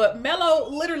sorry, but Melo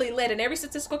literally led in every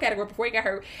statistical category before he got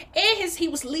hurt. And he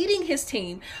was leading his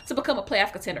team to become a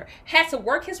playoff contender. Had to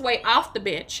work his way off the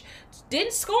bench.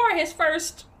 Didn't score his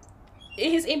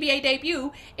NBA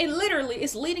debut. And literally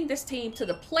is leading this team to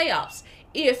the playoffs.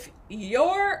 If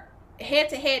your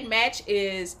head-to-head match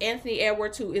is Anthony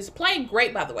Edwards, who is playing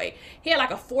great, by the way. He had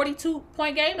like a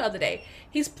 42-point game the other day.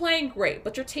 He's playing great,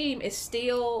 but your team is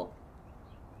still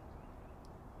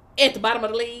at the bottom of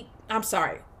the league. I'm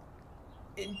sorry.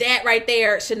 That right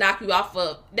there should knock you off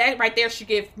of... That right there should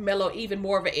give Melo even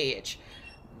more of an edge.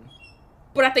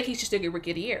 But I think he should still get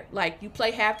Rookie of the Year. Like, you play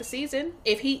half the season.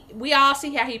 We all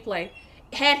see how he play.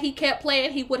 Had he kept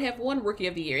playing, he would have won Rookie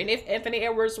of the Year. And if Anthony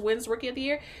Edwards wins Rookie of the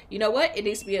Year, you know what? It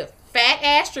needs to be a fat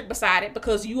asterisk beside it,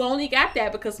 because you only got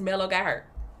that because Melo got hurt.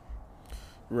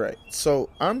 Right. So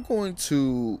I'm going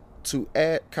to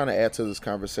add to this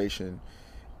conversation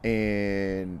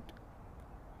and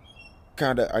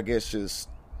kind of, I guess, just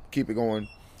keep it going.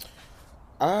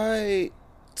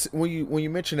 When you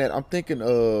mention that, I'm thinking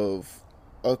of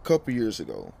a couple years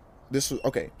ago. This was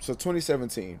so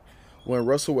 2017. When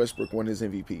Russell Westbrook won his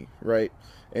MVP, right?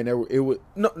 And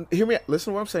hear me out.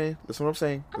 Listen to what I'm saying.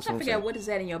 I'm trying to figure out what is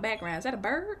that in your background. Is that a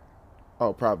bird?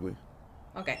 Oh, probably.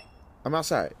 Okay. I'm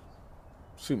outside.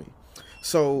 Sue me.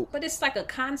 So. But it's like a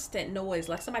constant noise,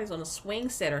 like somebody's on a swing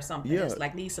set or something. Yeah. It's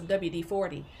like needs some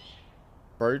WD-40.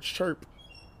 Birds chirp.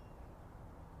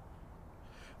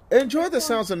 Enjoy the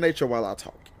sounds of nature while I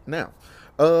talk. Now,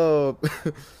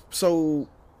 so.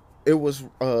 It was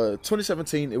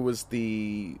 2017. It was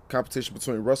the competition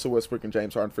between Russell Westbrook and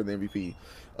James Harden for the MVP.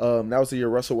 That was the year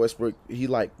Russell Westbrook, he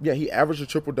averaged a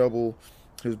triple-double.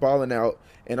 He was balling out.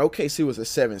 And OKC was a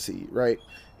 7 seed, right?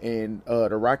 And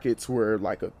the Rockets were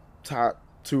like a top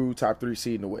 2, top 3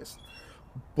 seed in the West.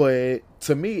 But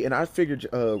to me, and I figured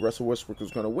Russell Westbrook was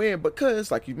going to win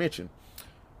because, like you mentioned,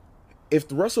 if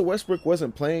Russell Westbrook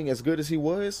wasn't playing as good as he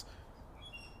was,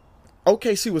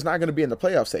 OKC was not going to be in the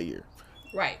playoffs that year.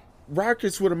 Right.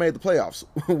 Rockets would have made the playoffs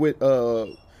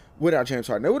without James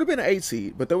Harden. They would have been an 8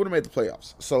 seed, but they would have made the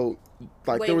playoffs. So,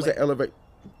 there was an elevate.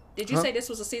 Did you say this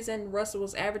was a season Russell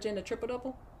was averaging a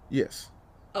triple-double? Yes.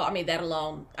 Oh, I mean, that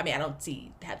alone. I mean, I don't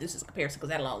see how this is a comparison because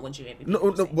that alone wins you MVP.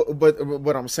 No, but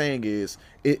what I'm saying is,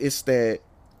 it's that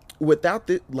without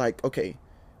this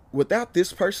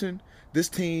person, this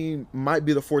team might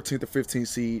be the 14th or 15th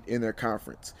seed in their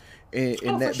conference,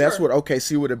 and that's what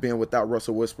OKC would have been without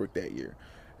Russell Westbrook that year.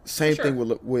 Same thing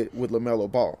with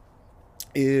LaMelo Ball.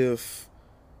 If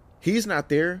he's not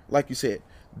there, like you said,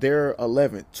 they're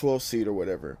 11th, 12th seed or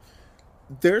whatever.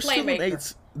 They're still an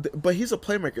 8, but he's a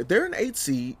playmaker. They're an 8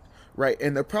 seed, right?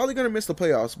 And they're probably going to miss the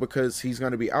playoffs because he's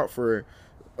going to be out for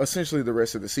essentially the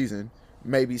rest of the season.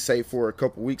 Maybe say for a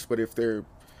couple weeks, but if they're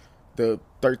the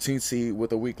 13th seed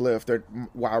with a week left, they're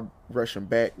wild rushing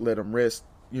back, let them rest,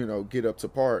 get up to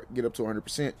par, get up to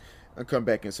 100%, and come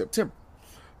back in September.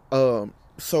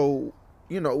 So,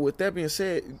 with that being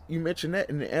said, you mentioned that,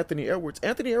 and Anthony Edwards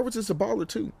is a baller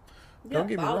too. Don't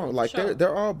get me balling, wrong. Like sure.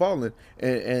 they're all balling,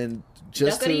 and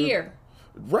just Dunk of the year.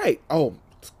 right. Oh,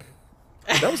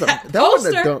 that was a that Poster.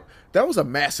 wasn't a dunk. That was a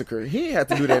massacre. He ain't have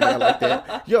to do that man like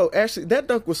that. Yo, actually, that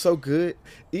dunk was so good.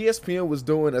 ESPN was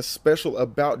doing a special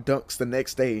about dunks the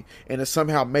next day, and it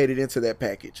somehow made it into that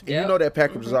package. And Yep. you know that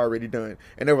package was already done,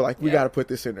 and they were like, "We got to put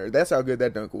this in there." That's how good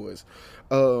that dunk was.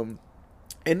 And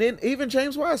then even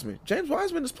James Wiseman. James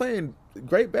Wiseman is playing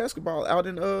great basketball out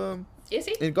in Is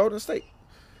he? in Golden State.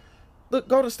 Look,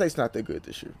 Golden State's not that good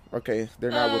this year. Okay,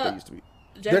 they're not what they used to be.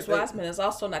 James They're- Wiseman is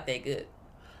also not that good.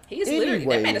 He's literally,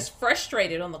 that man is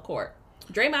frustrated on the court.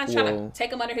 Draymond's trying to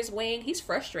take him under his wing. He's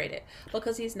frustrated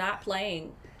because he's not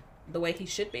playing the way he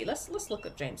should be. Let's look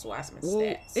up James Wiseman's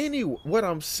stats. What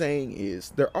I'm saying is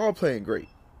they're all playing great,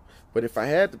 but if I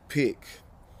had to pick,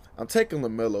 I'm taking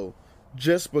LaMelo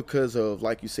just because of,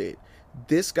 like you said,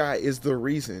 this guy is the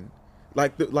reason.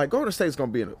 Like Golden State's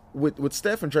gonna be in with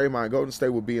Steph and Draymond. Golden State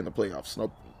will be in the playoffs,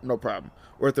 no problem,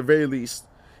 or at the very least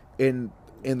in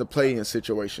the play-in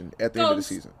situation at the end of the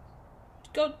season.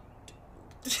 Go.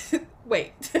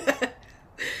 Wait.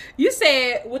 You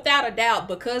said without a doubt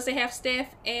because they have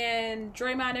Steph and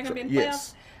Draymond, they're gonna be in the playoffs.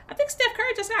 Yes. I think Steph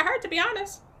Curry just got hurt. To be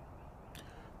honest.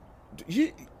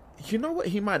 You know what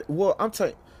he might. Well, I'm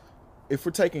telling. If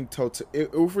we're taking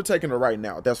if we're taking it right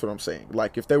now, that's what I'm saying.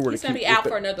 Like if they were He's to gonna keep be out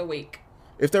for another week.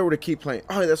 If they were to keep playing,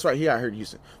 oh, that's right. I heard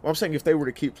Houston. Well, I'm saying if they were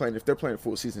to keep playing, if they're playing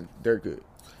full season, they're good.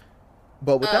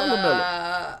 But without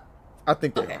LaMelo, I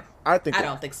think they are. I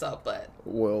don't think so, but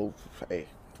well, hey,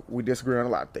 we disagree on a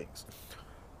lot of things.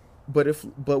 But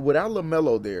without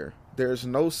LaMelo there's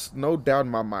no doubt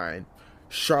in my mind,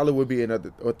 Charlotte would be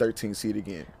another 13 seed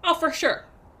again. Oh, for sure.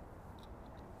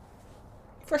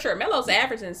 For sure. Melo's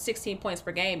averaging 16 points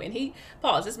per game, and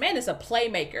this man is a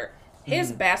playmaker.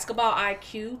 His basketball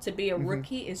IQ to be a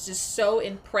rookie is just so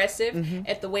impressive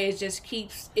at the way it just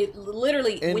keeps it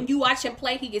literally. When you watch him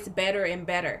play, he gets better and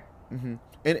better.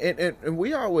 And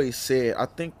we always said, I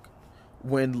think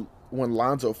when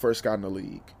Lonzo first got in the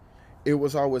league, it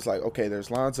was always like, okay,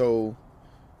 there's Lonzo,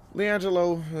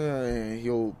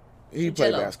 LiAngelo, he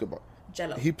played basketball.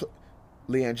 Jello.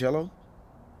 LiAngelo?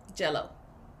 Jello.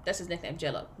 That's his nickname,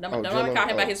 Jello. Jello. Nobody call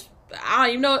him by his. I don't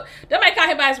even know. Nobody call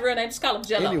him by his real name. Just call him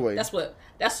Jello. Anyway, that's what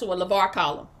LeVar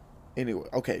call him. Anyway,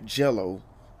 okay, Jello.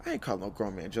 I ain't calling no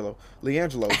grown man Jello.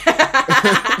 LiAngelo.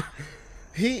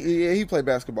 he played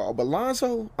basketball, but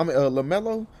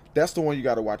LaMelo, that's the one you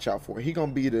got to watch out for. He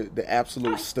gonna be the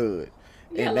absolute stud,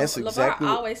 Yeah, and that's exactly. LeVar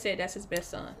always said that's his best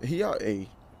son.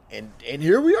 And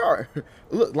here we are.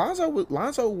 Look,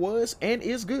 Lonzo was and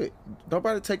is good.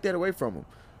 Nobody take that away from him.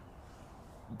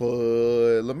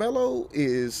 But LaMelo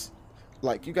is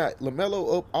like, you got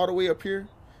LaMelo up all the way up here,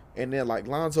 and then like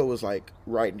Lonzo is like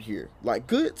right in here. Like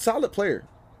good, solid player.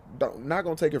 Not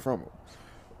gonna take it from him.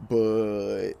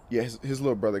 But yeah, his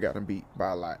little brother got him beat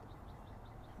by a lot.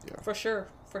 Yeah. For sure.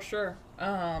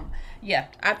 Yeah,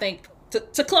 I think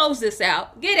to close this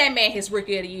out, give that man his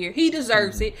rookie of the year. He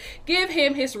deserves it. Give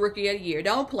him his rookie of the year.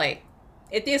 Don't play.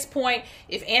 At this point,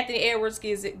 if Anthony Edwards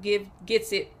gets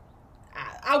it,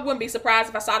 I wouldn't be surprised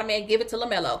if I saw the man give it to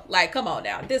LaMelo. Like, come on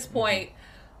now. At this point,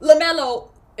 LaMelo,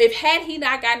 had he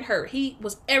not gotten hurt, he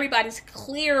was everybody's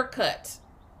clear cut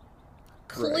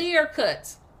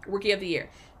rookie of the year.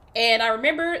 And I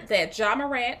remember that Ja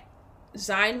Morant,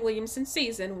 Zion Williamson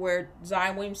season, where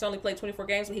Zion Williamson only played 24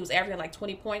 games, but he was averaging like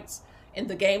 20 points in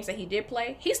the games that he did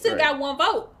play. He still got one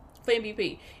vote for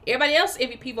MVP. Everybody else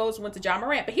MVP votes went to Ja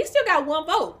Morant, but he still got one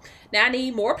vote. Now I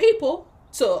need more people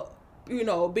to,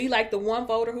 be like the one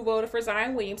voter who voted for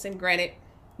Zion Williamson. Granted,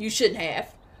 you shouldn't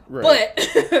have. Right.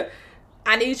 But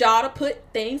I need y'all to put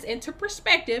things into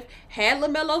perspective. Had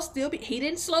LaMelo he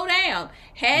didn't slow down.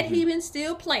 Had he been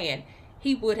still playing,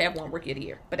 he would have won Rookie of the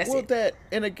Year. But that's it.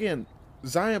 And again,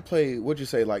 Zion played, what'd you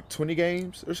say, like 20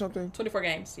 games or something? 24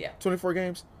 games, yeah. 24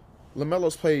 games?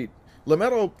 LaMelo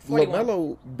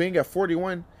being at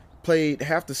 41 played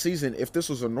half the season if this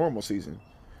was a normal season.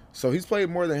 So he's played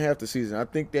more than half the season. I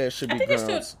think that should be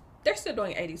grounds. They're still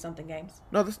doing 80-something games.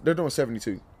 No, they're doing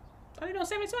 72. Are they doing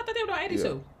 72? I thought they were doing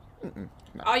 82. Yeah.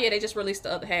 No. Oh, yeah, they just released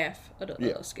the other half of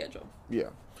the schedule. Yeah.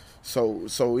 So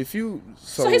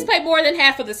he's played more than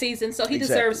half of the season, so he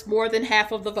deserves more than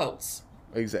half of the votes.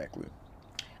 Exactly.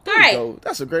 All right.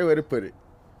 That's a great way to put it.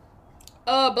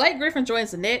 Blake Griffin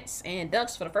joins the Nets and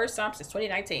dunks for the first time since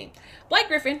 2019. Blake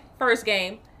Griffin, first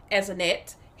game as a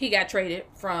Net. He got traded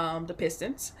from the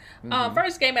Pistons.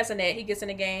 First game as a Net, he gets in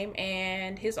the game,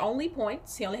 and his only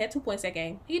points, he only had 2 points that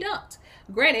game, he dunked.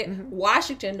 Granted,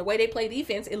 Washington, the way they play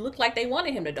defense, it looked like they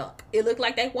wanted him to dunk. It looked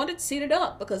like they wanted to see the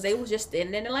dunk because they was just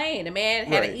standing in the lane. The man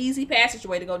had an easy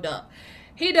passageway to go dunk.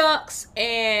 he dunks,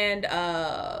 and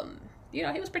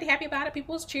he was pretty happy about it.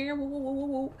 People was cheering. Woo, woo, woo, woo,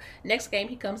 woo. Next game,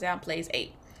 he comes out and plays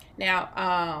 8.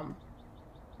 Now,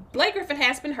 Blake Griffin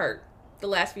has been hurt the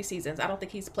last few seasons. I don't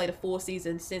think he's played a full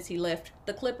season since he left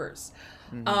the Clippers.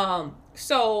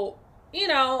 So,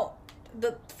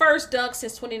 the first dunk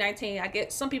since 2019, I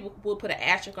guess some people will put an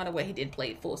asterisk on the way he didn't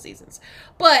play full seasons.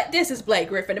 But this is Blake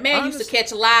Griffin. The man used to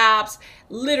catch lobs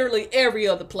literally every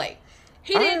other play.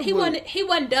 He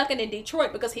wasn't dunking in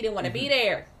Detroit because he didn't want to be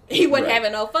there. He wasn't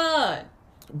having no fun.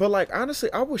 But honestly,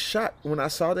 I was shocked when I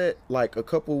saw that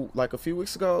a few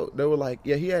weeks ago. They were like,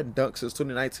 yeah, he hadn't dunked since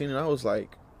 2019, and I was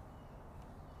like,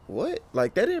 what?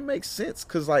 That didn't make sense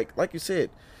because like you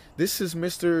said, this is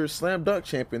Mr. Slam Dunk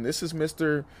Champion. This is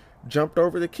Mr. Jumped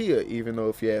over the Kia, even though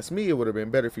if you ask me, it would have been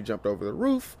better if he jumped over the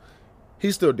roof.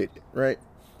 He still did it, right?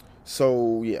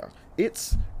 So, yeah.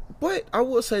 But I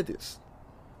will say this.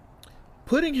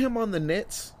 Putting him on the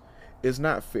Nets is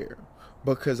not fair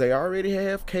because they already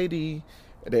have KD,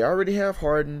 they already have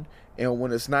Harden, and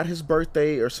when it's not his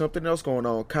birthday or something else going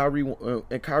on,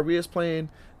 Kyrie is playing,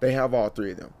 they have all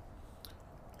three of them.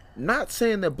 Not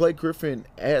saying that Blake Griffin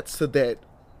adds to that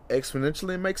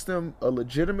exponentially, makes them a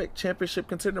legitimate championship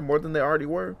contender more than they already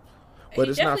were, but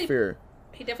it's not fair.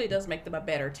 He definitely does make them a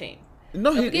better team.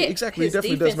 No, exactly. He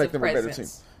definitely does make them a better team.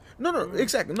 No,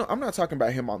 exactly. No, I'm not talking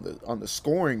about him on the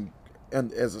scoring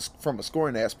and from a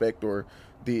scoring aspect or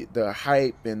the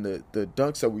hype and the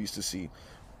dunks that we used to see.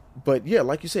 But yeah,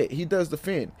 like you said, he does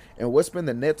defend. And what's been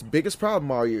the Nets' biggest problem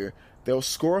all year? They'll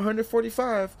score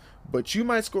 145, but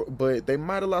they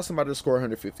might allow somebody to score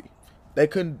 150. They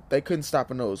couldn't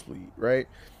stop a nosebleed, right?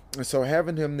 And so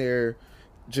having him there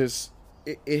just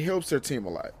it helps their team a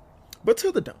lot. But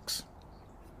to the dunks.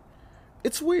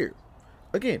 It's weird.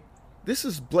 Again, this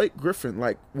is Blake Griffin.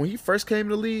 When he first came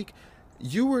to the league,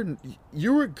 you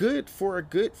were good for a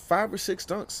good 5 or 6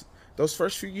 dunks. Those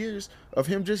first few years of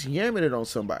him just yamming it on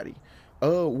somebody.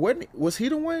 Was he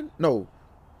the one? No.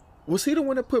 Was he the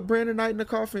one that put Brandon Knight in the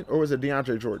coffin, or was it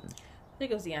DeAndre Jordan? I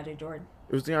think it was DeAndre Jordan.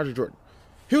 It was DeAndre Jordan.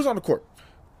 He was on the court.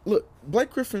 Look,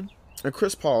 Blake Griffin and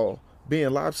Chris Paul being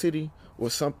Lob City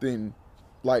was something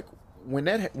when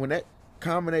that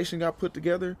combination got put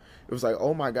together, it was like,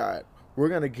 oh my God, we're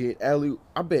gonna get alley-oop.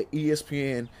 I bet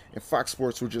ESPN and Fox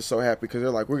Sports were just so happy because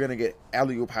they're like, we're gonna get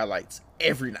alley-oop highlights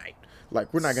every night.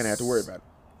 We're not gonna have to worry about it.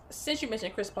 Since you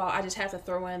mentioned Chris Paul, I just have to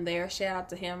throw in there, shout out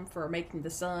to him for making the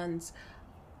Suns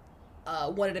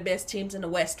one of the best teams in the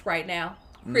West right now.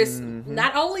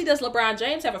 Not only does LeBron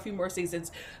James have a few more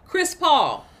seasons, Chris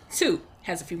Paul too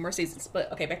has a few more seasons.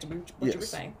 But okay, back to what you were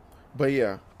saying. But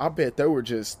yeah, I bet they were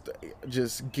just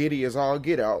giddy as all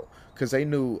get out because they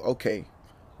knew, okay,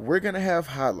 we're gonna have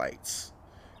highlights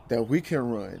that we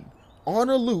can run on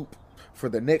a loop for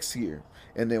the next year.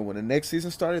 And then when the next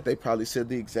season started, they probably said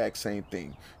the exact same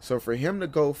thing. So for him to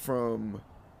go from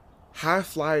high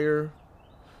flyer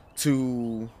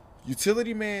to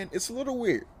utility man, it's a little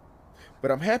weird.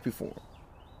 But I'm happy for him.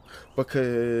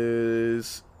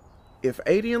 Because if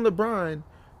AD and LeBron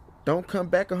don't come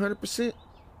back 100%,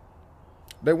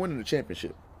 they're winning the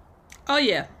championship. Oh,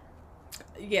 yeah.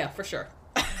 Yeah, for sure.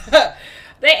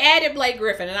 They added Blake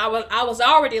Griffin, and I was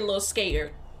already a little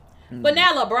scared. But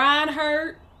now LeBron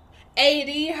hurt,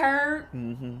 AD hurt.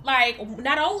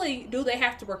 Not only do they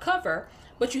have to recover,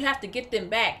 but you have to get them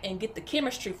back and get the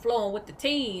chemistry flowing with the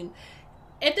team.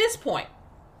 At this point,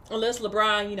 unless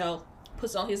LeBron,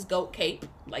 puts on his GOAT cape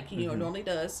like he normally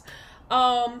does.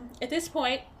 At this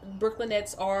point, Brooklyn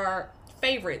Nets are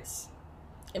favorites,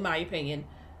 in my opinion,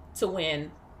 to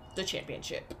win the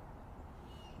championship.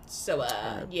 So,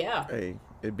 yeah. Hey,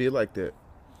 it'd be like that.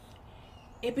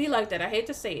 It'd be like that. I hate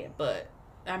to say it, but,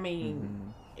 I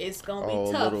mean, it's going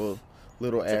to be tough.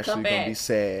 Little Ashley going to be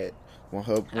sad when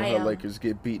her Lakers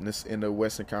get beaten in the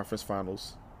Western Conference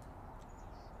Finals.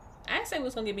 I didn't say we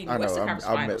was going to get beaten in the Western Conference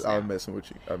Finals. I'm messing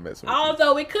with you.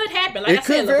 Although it could happen. Like I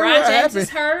said, LeBron James is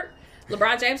hurt.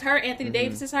 LeBron James hurt. Anthony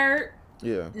Davis is hurt.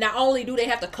 Yeah. Not only do they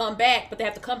have to come back, but they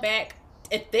have to come back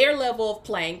at their level of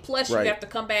playing. Plus, you have to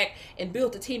come back and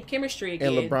build the team chemistry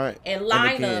again. And LeBron and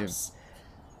lineups.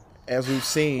 And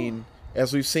again,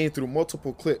 as we've seen through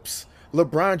multiple clips,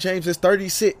 LeBron James is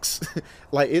 36.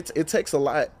 It takes a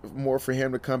lot more for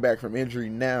him to come back from injury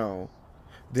now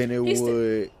than it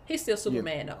would. He's still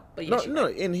Superman though. But no,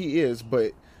 and he is,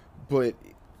 but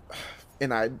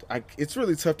and I it's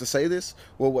really tough to say this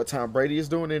what Tom Brady is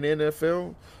doing in the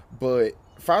NFL, but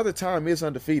Father Time is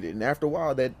undefeated, and after a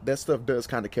while that stuff does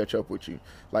kind of catch up with you.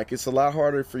 It's a lot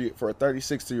harder for a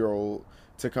 36-year-old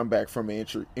to come back from an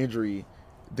injury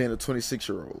than a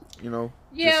 26-year-old,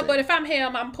 Yeah, but if I'm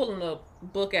him, I'm pulling a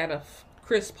book out of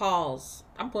Chris Paul's.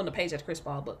 I'm pulling the page at Chris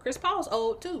Paul, but Chris Paul's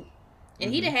old too,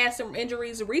 and he done had some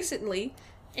injuries recently,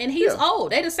 and he's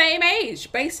old. They the same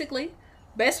age, basically,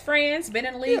 best friends, been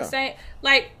in the league, same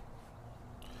like.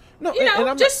 No, you know,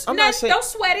 I'm just not saying, don't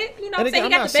sweat it. You know, what I'm saying? He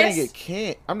got the best.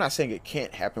 I'm not saying it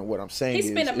can't happen. What I'm saying he is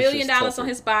spent $1 million on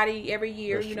his body every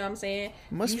year. You know what I'm saying?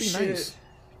 Must be nice.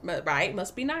 Right,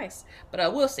 must be nice.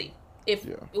 But we'll see.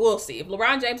 We'll see if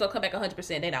LeBron James will come back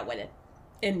 100%, they're not winning.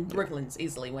 And Brooklyn's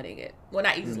easily winning it. Well,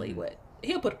 not easily, but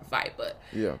he'll put up a fight. But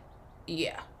yeah.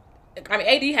 I mean,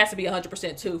 AD has to be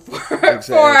 100% too for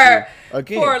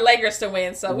Lakers to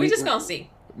win. So we just gonna see.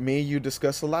 Me and you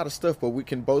discuss a lot of stuff, but we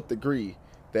can both agree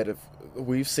that if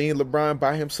we've seen LeBron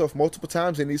by himself multiple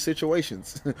times in these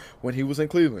situations when he was in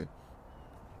Cleveland,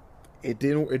 it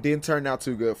didn't turn out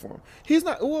too good for him. He's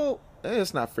not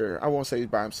it's not fair. I won't say he's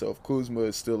by himself. Kuzma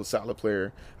is still a solid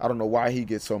player. I don't know why he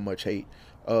gets so much hate.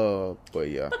 But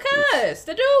yeah. Because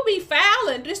the dude be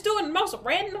fouling, just doing the most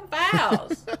random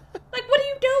fouls. Like, what are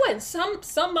you doing?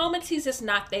 Some moments he's just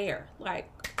not there. Like,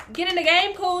 get in the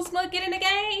game, Kuzma. Get in the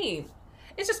game.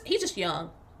 It's just he's just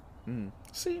young.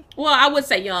 See. Well, I would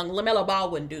say young. LaMelo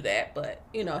Ball wouldn't do that, but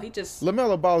he just.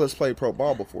 LaMelo Ball has played pro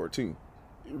ball before too.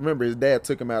 Remember, his dad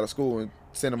took him out of school and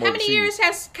sent him overseas. How many years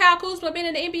has Kyle Kuzma been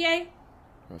in the NBA?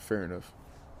 Fair enough.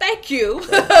 Thank you.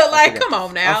 Like, come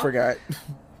on now. I forgot.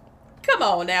 Come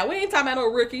on now. We ain't talking about no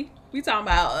rookie. We talking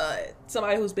about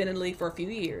somebody who's been in the league for a few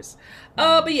years.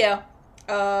 But yeah,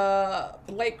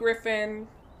 Blake Griffin,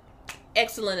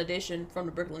 excellent addition from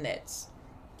the Brooklyn Nets.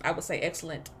 I would say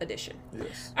excellent addition.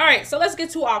 Yes. All right, so let's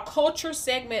get to our culture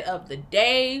segment of the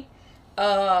day.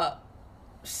 What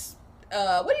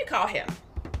do you call him?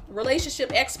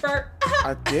 Relationship expert?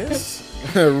 I guess.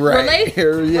 Right. He's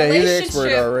an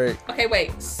expert, all right. Okay,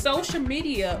 wait. Social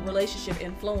media relationship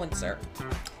influencer.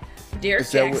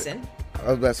 Derek Jackson. I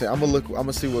was about to say, I'm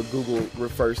gonna see what Google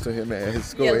refers to him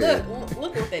as. Go ahead.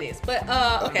 Look what that is. But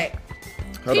okay.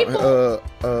 Hold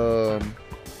on.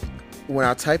 When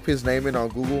I type his name in on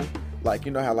Google, like,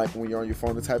 you know how like when you're on your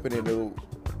phone to type it in,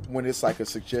 when it's like a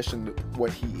suggestion,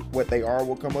 what they are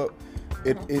will come up.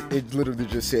 It literally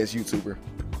just says YouTuber.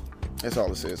 That's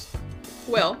all it says.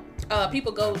 Well,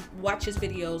 people go watch his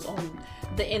videos on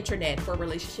the internet for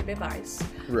relationship advice.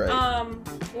 Right.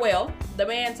 Well, the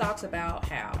man talks about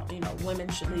how, women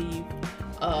should leave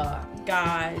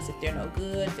guys if they're no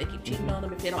good, if they keep cheating on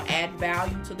them, if they don't add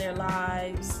value to their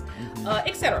lives,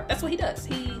 etc. That's what he does.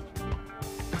 He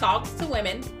talks to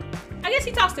women. I guess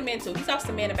he talks to men too. He talks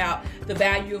to men about the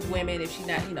value of women if she's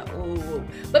not,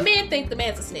 But men think the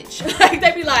man's a snitch. Like,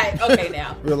 they be like, okay,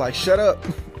 now. We're like, shut up.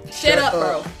 Shut up,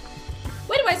 bro.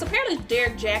 Well, anyway, so apparently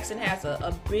Derek Jackson has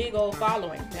a big old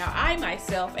following. Now, I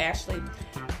myself, Ashley,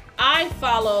 I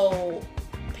follow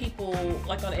people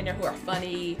like on the internet who are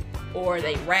funny, or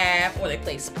they rap, or they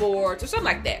play sports, or something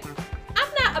like that. I'm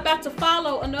not about to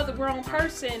follow another grown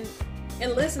person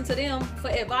and listen to them for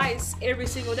advice every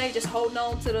single day, just holding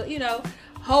on to the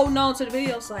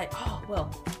videos like, oh, well,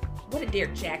 what did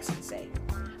Derek Jackson say?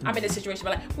 I'm in a situation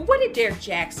where like, well, what did Derek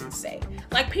Jackson say?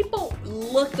 Like, people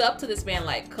looked up to this man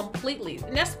like completely,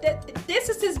 and this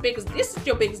is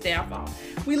your biggest downfall.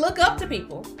 We look up to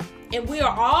people, and we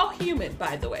are all human,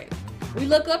 by the way. We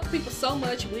look up to people so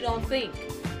much we don't think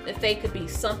that they could be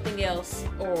something else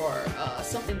or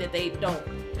something that they don't,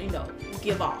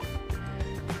 give off.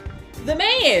 The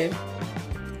man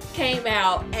came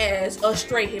out as a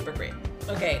straight hypocrite.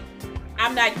 Okay.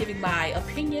 I'm not giving my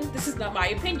opinion. This is not my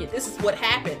opinion. This is what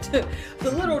happened. The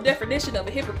literal definition of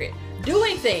a hypocrite.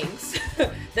 Doing things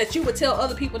that you would tell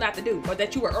other people not to do, or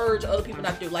that you would urge other people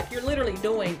not to do. Like, you're literally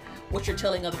doing what you're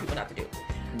telling other people not to do.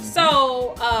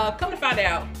 So, come to find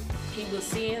out, he was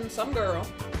seeing some girl,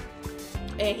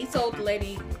 and he told the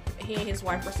lady he and his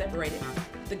wife were separated.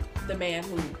 The man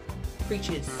who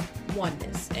preaches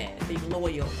oneness and being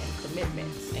loyal and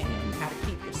commitments and how to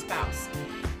keep your spouse.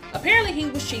 Apparently, he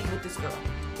was cheating with this girl.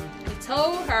 He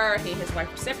told her he and his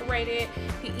wife were separated.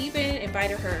 He even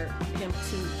invited her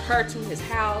to his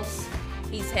house.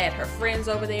 He's had her friends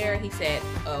over there. He said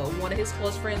one of his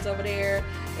close friends over there.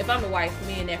 If I'm the wife,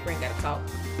 me and that friend gotta talk.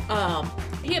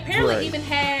 He apparently even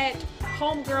had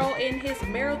homegirl in his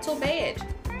marital bed.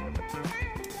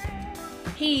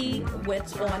 He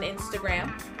went on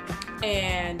Instagram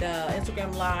and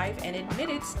Instagram Live and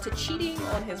admitted to cheating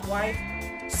on his wife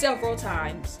several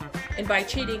times. And by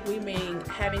cheating, we mean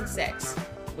having sex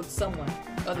with someone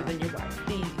other than your wife.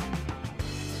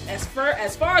 As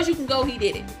far as you can go, he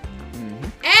did it.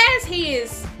 As he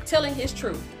is telling his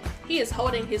truth, he is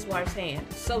holding his wife's hand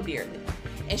so dearly.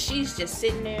 And she's just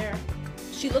sitting there.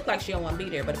 She looked like she don't want to be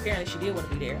there, but apparently she did want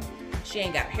to be there. She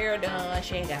ain't got her hair done.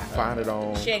 She ain't got her bonnet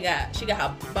on. She got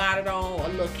her bonnet on, a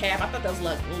little cap. I thought that was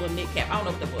like a little knit cap. I don't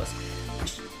know what that was.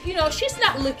 You know, she's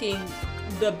not looking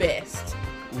the best.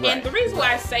 Right. And the reason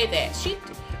why I say that,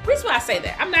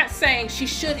 I'm not saying she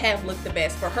should have looked the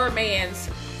best for her man's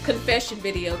confession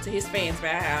video to his fans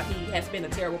about how he has been a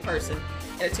terrible person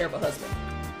and a terrible husband.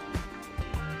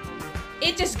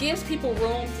 It just gives people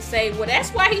room to say, well, that's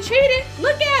why he cheated.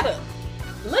 Look at him.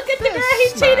 Look at the girl he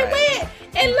cheated with.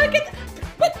 And look at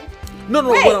No,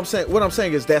 what I'm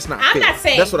saying is that's not fair. I'm not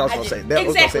saying that's what I was gonna say.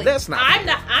 Exactly. That's not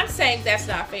fair. I'm saying that's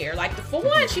not fair. Like, for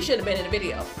one, she shouldn't have been in the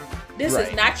video. This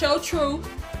is not your truth.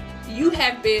 You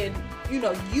have been,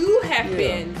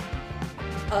 been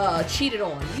cheated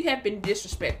on. You have been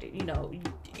disrespected. You know,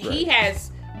 he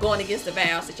has gone against the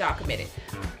vows that y'all committed.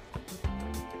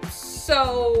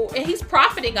 So, and he's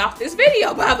profiting off this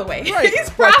video, by the way. Right. He's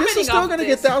profiting this is still going to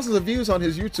get thousands of views on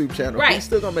his YouTube channel. Right. He's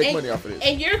still going to make money off of this.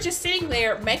 And you're just sitting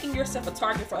there making yourself a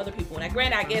target for other people. Now,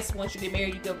 granted, I guess once you get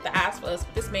married, you give up the eyes for us.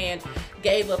 But this man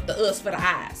gave up the us for the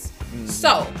eyes. Mm-hmm.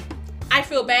 So, I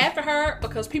feel bad for her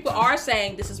because people are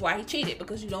saying this is why he cheated,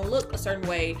 because you don't look a certain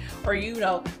way, or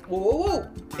woo.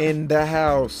 In the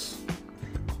house.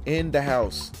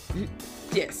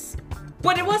 Yes.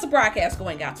 But it was a broadcast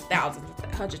going out to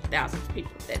hundreds of thousands of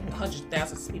people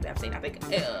have seen. I think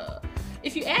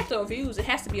if you add those views, it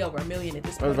has to be over 1 million at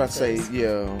this point. I was about to say,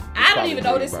 yeah. I don't even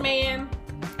know this man.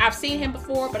 I've seen him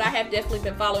before, but I have definitely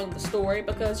been following the story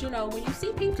because, when you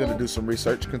see people... Gonna do some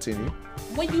research, continue.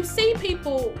 When you see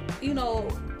people,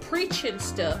 preaching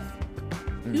stuff,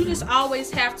 you just always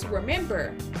have to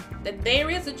remember that there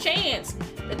is a chance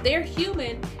that they're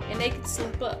human and they can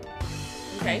slip up.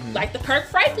 Okay, like the Kirk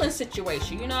Franklin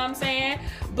situation, you know what I'm saying?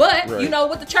 But you know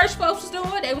what the church folks was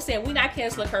doing? They were saying, we're not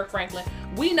canceling Kirk Franklin.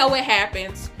 We know it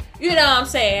happens. You know what I'm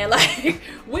saying? Like,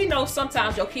 we know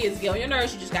sometimes your kids get on your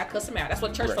nerves. You just got to cuss them out. That's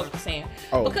what church folks were saying.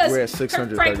 Oh, because we're at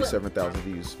 637,000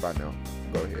 views by now.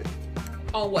 Go ahead.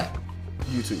 On what?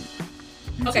 YouTube.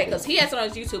 Okay, because he has it on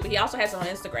his YouTube, but he also has it on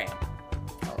Instagram.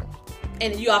 Oh.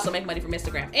 And you also make money from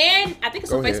Instagram. And I think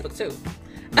it's on Facebook, too.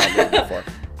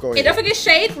 Go ahead. And don't forget,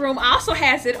 Shade Room also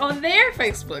has it on their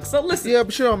Facebook. So listen. Yeah,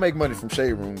 but you don't make money from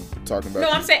Shade Room talking about. No,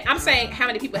 I'm saying how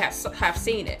many people have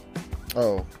seen it.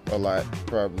 Oh, a lot,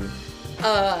 probably.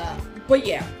 But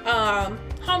yeah,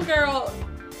 homegirl,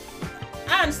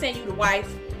 I understand you the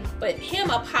wife, but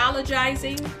him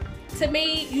apologizing, to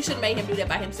me, you should have made him do that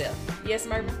by himself. Yes,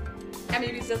 Mervin? How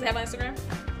many views does he have on Instagram?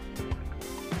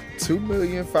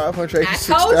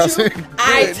 2,586,000.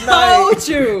 I told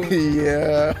you.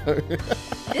 Yeah.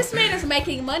 This man is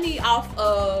making money off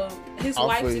of his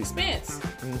wife's expense.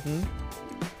 Mm-hmm.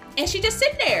 And she just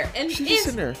sitting there. And she's just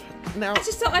sitting there. Now, I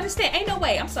just don't understand. Ain't no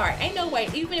way. I'm sorry. Ain't no way.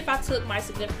 Even if I took my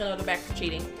significant other back from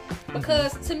cheating.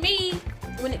 Because to me,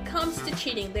 when it comes to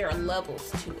cheating, there are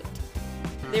levels to it.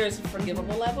 There's a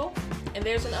forgivable level and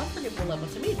there's an unforgivable level.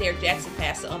 To me, Derek Jackson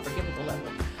passed the unforgivable level.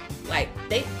 Like,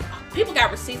 people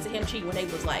got receipts of him cheating when they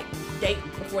was like dating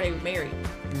before they were married.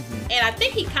 Mm-hmm. And I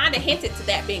think he kind of hinted to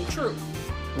that being true.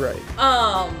 Right.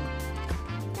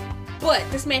 But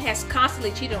this man has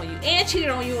constantly cheated on you and cheated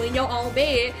on you in your own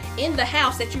bed in the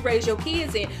house that you raise your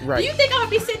kids in. Right. Do you think I'm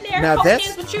gonna be sitting there holding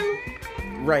hands with you?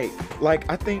 Right. Like,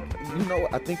 I think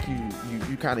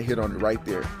you kind of hit on it right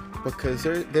there, because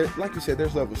there like you said,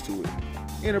 there's levels to it.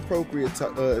 Inappropriate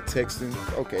texting,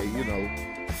 okay,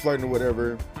 flirting or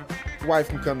whatever. Wife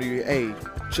can come to you, hey,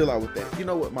 chill out with that. You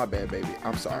know what? My bad, baby.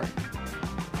 I'm sorry.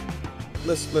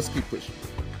 Let's keep pushing.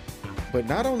 But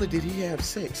not only did he have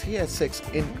sex, he had sex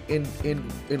in him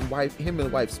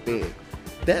and wife's bed.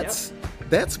 That's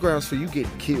grounds for you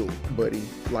getting killed, buddy.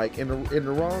 Like, in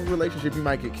the wrong relationship, you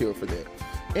might get killed for that.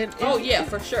 And yeah,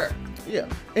 for sure. Yeah,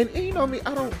 and you know me,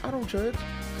 I don't judge,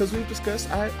 because we've discussed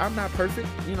I'm not perfect.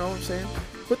 You know what I'm saying?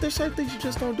 But there's certain things you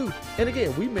just don't do. And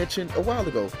again, we mentioned a while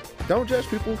ago, don't judge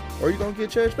people or you're gonna get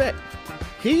judged back.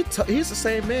 He's the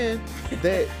same man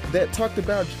that talked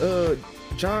about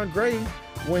John Gray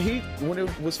when it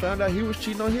was found out he was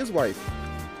cheating on his wife.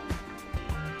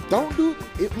 Don't do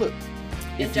it. Look.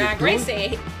 And John Gray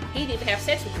said he didn't have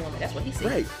sex with the woman. That's what he said.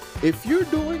 Right. If you're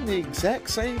doing the exact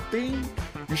same thing,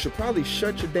 you should probably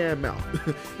shut your damn mouth.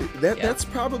 That's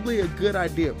probably a good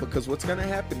idea, because what's going to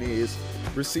happen is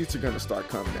receipts are going to start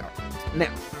coming out.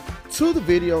 Now, to the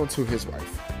video and to his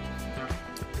wife.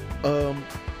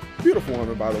 Beautiful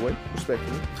woman, by the way,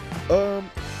 respectfully.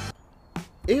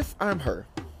 If I'm her,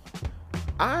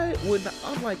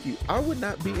 I'm like you. I would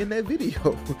not be in that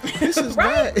video. This is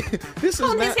right? not. This is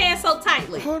holding not. His hand so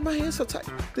tightly. Holding my hand so tight.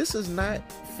 This is not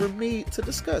for me to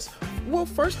discuss. Well,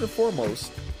 first and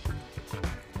foremost,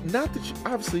 not that you,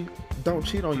 obviously don't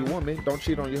cheat on your woman, don't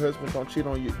cheat on your husband, don't cheat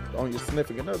on your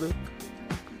significant other.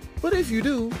 But if you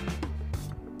do,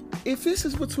 if this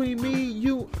is between me,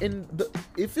 you, and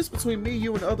if it's between me,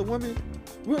 you, and the other woman,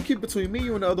 we're gonna keep it between me,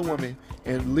 you, and the other woman,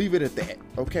 and leave it at that.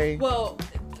 Okay? Well,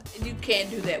 you can't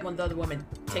do that when the other woman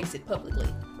takes it publicly.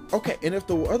 Okay, and if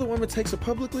the other woman takes it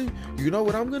publicly, you know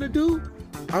what I'm gonna do?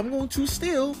 I'm going to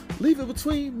still leave it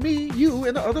between me, you,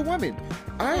 and the other woman.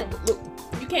 Look.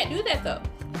 You can't do that though.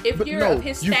 If you're of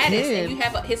his status and you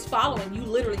have his following, you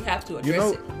literally have to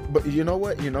address it. But you know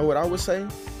what? You know what I would say?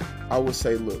 I would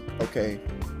say, look, okay,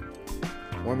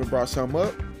 woman brought something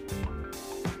up.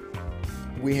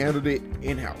 We handled it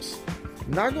in-house.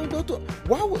 Not gonna go through.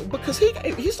 Why would? Because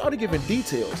he started giving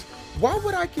details. Why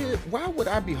would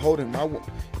I be holding my?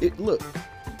 Look,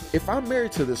 if I'm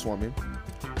married to this woman,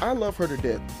 I love her to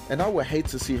death, and I would hate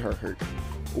to see her hurt.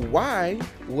 Why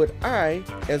would I,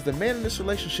 as the man in this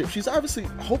relationship, she's obviously,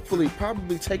 hopefully,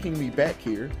 probably taking me back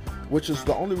here, which is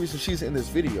the only reason she's in this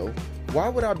video. Why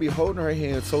would I be holding her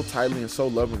hand so tightly and so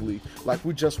lovingly, like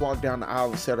we just walked down the aisle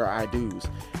and said our I do's,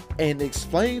 and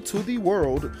explain to the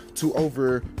world, to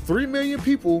over 3 million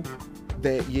people,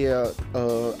 that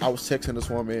I was texting this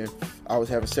woman, I was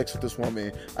having sex with this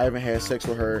woman, I even had sex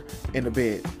with her in the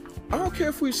bed. I don't care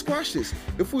if we squash this.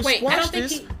 If we squash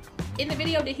this. In the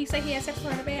video, did he say he had sex with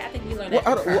her in the bed? I think we learned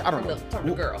that from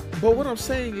the girl. But what I'm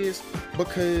saying is,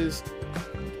 because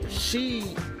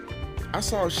I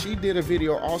saw she did a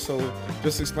video also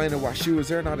just explaining why she was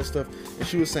there and all this stuff, and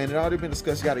she was saying it already been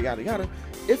discussed, yada yada yada.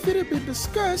 If it had been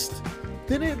discussed,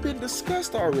 then it had been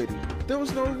discussed already. There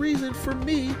was no reason for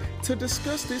me to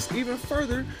discuss this even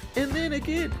further. And then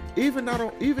again, even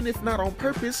if not on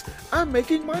purpose, I'm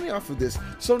making money off of this.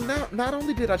 So now, not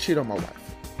only did I cheat on my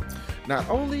wife, not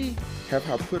only have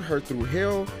I put her through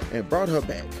hell and brought her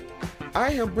back,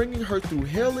 I am bringing her through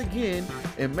hell again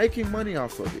and making money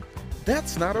off of it.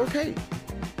 That's not okay.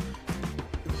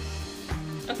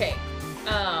 Okay,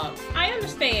 I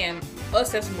understand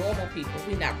us as normal people,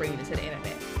 we're not bringing it to the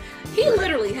internet. He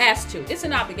literally has to. It's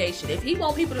an obligation. If he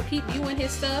want people to keep viewing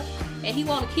his stuff and he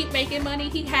want to keep making money,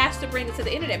 he has to bring it to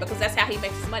the internet because that's how he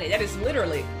makes his money. That is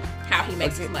literally how he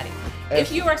makes his money.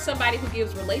 If you are somebody who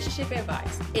gives relationship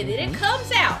advice and then it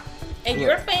comes out and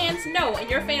your fans know and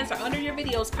your fans are under your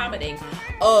videos commenting,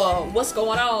 what's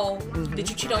going on? Did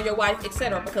you cheat on your wife,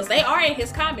 etc.? Because they are in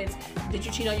his comments. Did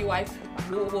you cheat on your wife?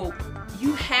 Well,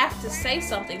 you have to say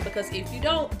something because if you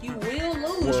don't, you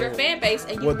will lose your fan base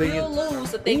and you will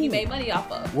lose the thing you made money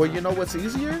off of. Well, you know what's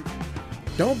easier?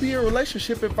 Don't be in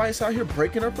relationship advice out here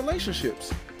breaking up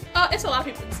relationships. It's a lot of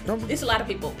people. It's a lot of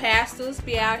people. Pastors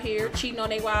be out here cheating on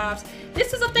their wives.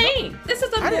 This is a thing. This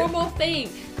is a normal thing.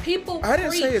 People preach. I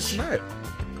didn't say it's not.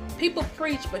 People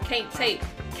preach but can't take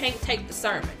the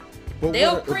sermon.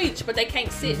 They'll preach but they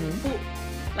can't sit and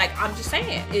like, I'm just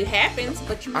saying, it happens,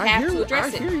 but you have to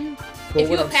address it. If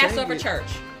you're a pastor of a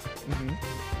church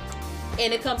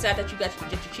and it comes out that you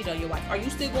cheat on your wife, are you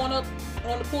still going up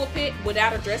on the pulpit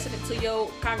without addressing it to your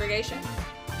congregation?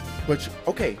 But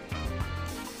okay,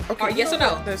 or yes or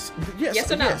no?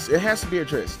 Yes or no? Yes, it has to be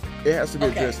addressed. It has to be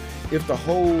addressed.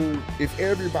 If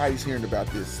everybody's hearing about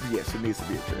this, yes, it needs to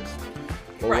be addressed.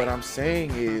 But what I'm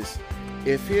saying is,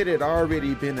 if it had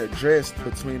already been addressed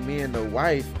between me and the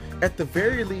wife, at the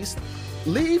very least,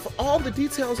 leave all the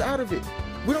details out of it.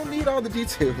 We don't need all the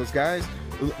details, guys.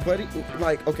 But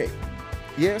okay,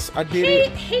 yes, I did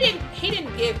it. He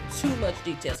didn't give too much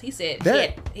details. He said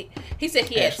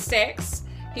he had sex.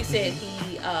 He said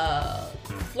he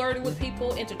flirted with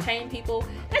people, entertained people.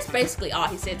 That's basically all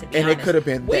he said, to be honest. And it could have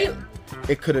been that.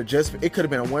 It could have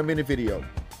been a 1 minute video,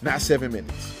 not 7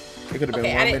 minutes. It could have been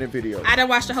a 1 minute video. I didn't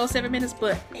watch the whole 7 minutes,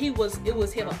 but it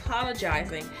was him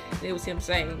apologizing. And it was him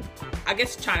saying, I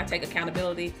guess, trying to take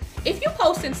accountability. If you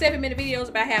posting 7 minute videos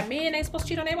about how men ain't supposed to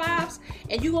cheat on their wives,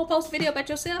 and you gonna post a video about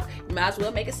yourself, you might as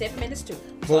well make it 7 minutes too.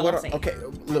 Well,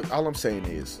 look, all I'm saying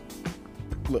is,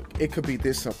 look, it could be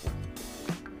this simple.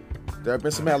 There have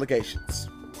been some allegations.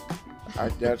 I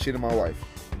cheated on my wife.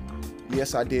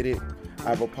 Yes, I did it.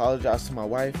 I've apologized to my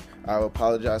wife. I've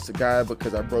apologized to God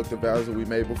because I broke the vows that we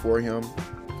made before him.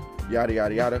 Yada,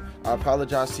 yada, yada. I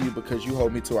apologize to you because you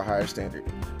hold me to a higher standard.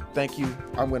 Thank you.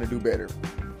 I'm going to do better.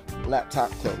 Laptop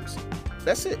closed.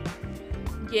 That's it.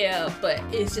 Yeah, but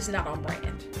it's just not on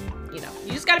brand. You know,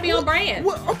 you just got to be on brand.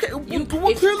 Well, okay.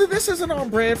 Clearly this isn't on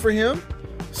brand for him.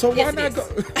 So why not go?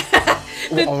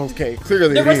 Okay,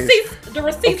 clearly the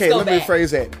receipts okay, go let back. me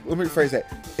rephrase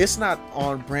that. It's not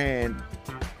on brand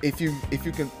if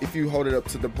you hold it up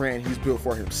to the brand he's built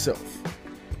for himself.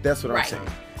 That's what I'm saying.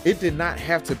 It did not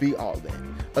have to be all that.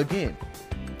 Again,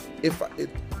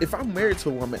 if I'm married to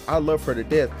a woman, I love her to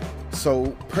death.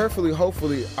 So perfectly,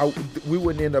 hopefully, we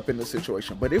wouldn't end up in this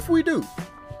situation. But if we do,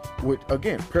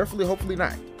 again, perfectly, hopefully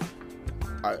not.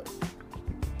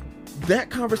 That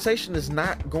conversation is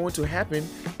not going to happen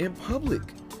in public.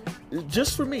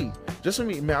 Just for me.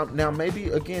 Now, maybe,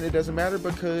 again, it doesn't matter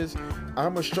because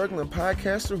I'm a struggling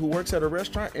podcaster who works at a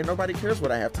restaurant and nobody cares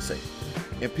what I have to say.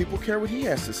 And people care what he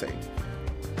has to say.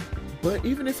 But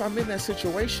even if I'm in that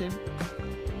situation,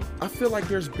 I feel like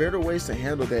there's better ways to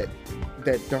handle that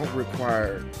don't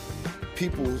require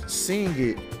people seeing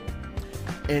it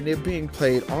and it being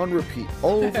played on repeat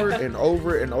over and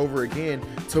over and over again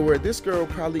to where this girl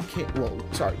probably can't,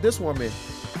 this woman,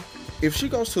 if she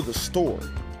goes to the store,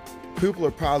 people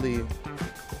are probably, hey,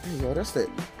 yo, that's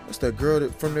that girl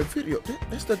from the video.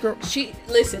 That's the girl.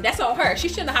 That's on her. She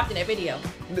shouldn't have hopped in that video.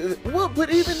 Well, but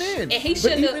even then. And he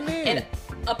shouldn't have. And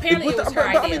apparently it was her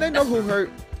idea. I mean,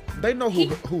 they know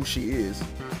who she is.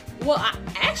 Well,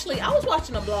 I was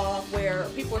watching a blog where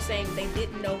people were saying they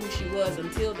didn't know who she was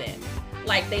until then.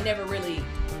 Like, they never really.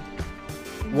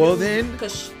 Well, then.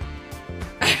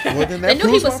 They knew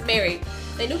he was married.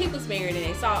 They knew he was married, and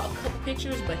they saw a couple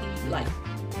pictures, but he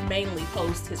mainly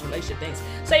posts his relationship things.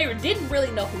 So you didn't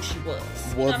really know who she was.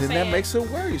 Well, then that makes it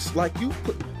worse. Like, you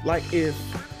put, like, if.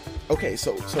 Okay,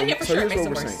 so here's what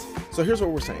we're saying. So here's what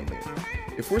we're saying then.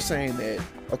 If we're saying that,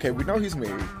 okay, we know he's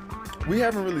married, we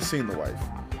haven't really seen the wife.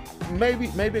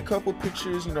 Maybe a couple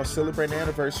pictures, celebrating the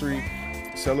anniversary,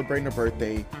 celebrating the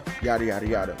birthday, yada yada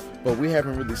yada. But we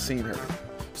haven't really seen her.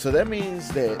 So that means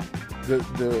that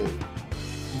the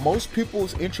most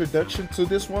people's introduction to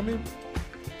this woman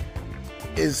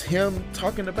is him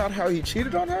talking about how he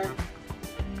cheated on her.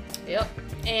 Yep,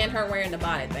 and her wearing the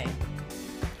bonnet thing.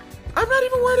 I'm not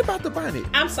even worried about the bonnet.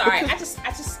 I'm sorry. I just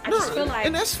feel like,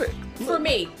 and that's fair. For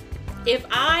me, if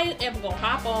I am gonna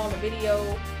hop on a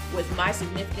video with my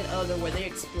significant other where they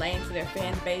explain to their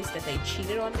fan base that they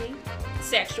cheated on me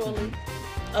sexually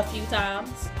a few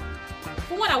times,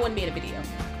 for one, I wouldn't be in a video.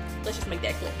 Let's just make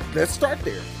that clear. Let's start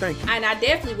there. Thank you. And I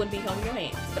definitely wouldn't be holding your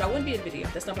hands, but I wouldn't be in a video.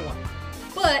 That's number one.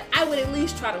 But I would at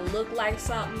least try to look like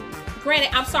something.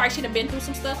 Granted, I'm sorry she done been through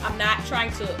some stuff. I'm not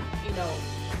trying to,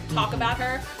 talk about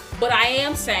her. But I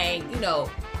am saying,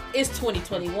 it's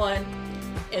 2021.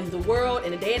 In the world,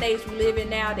 in the day and age we live in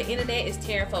now, the internet is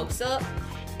tearing folks up.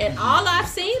 And all I've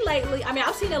seen lately,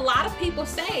 I've seen a lot of people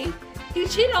say he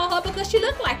cheated on her because she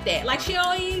looked like that. Like she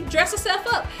only dressed herself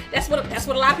up. That's what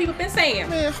a lot of people been saying.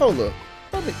 Man, hold up.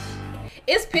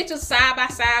 It's pictures side by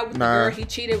side with the girl he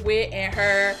cheated with and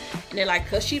her, and they're like,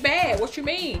 "Cause she bad." What you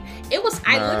mean? It was.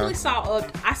 I literally saw a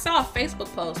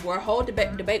Facebook post where a whole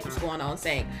debate was going on,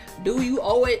 saying, "Do you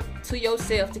owe it to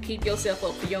yourself to keep yourself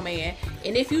up for your man?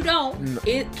 And if you don't,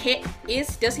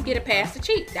 does he get a pass to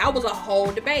cheat?" That was a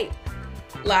whole debate.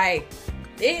 Like,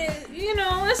 that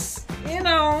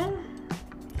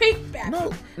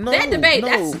debate.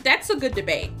 That's a good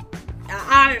debate.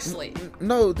 Honestly,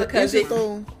 because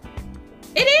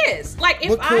it is. Like,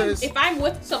 if I'm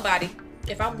with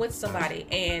somebody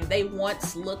and they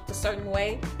once looked a certain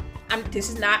way, this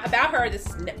is not about her.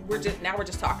 We're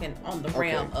just talking on the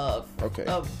realm of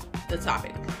the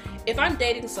topic. If I'm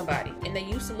dating somebody and they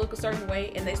used to look a certain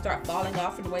way and they start falling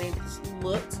off in the way they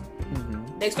looked,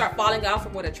 they start falling off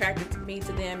of what attracted me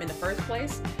to them in the first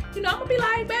place, I'm gonna be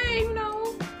like, babe,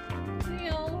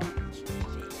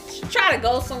 try to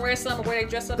go somewhere where they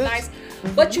dress up nice,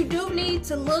 but you do need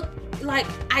to look like,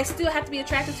 I still have to be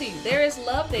attracted to you. There is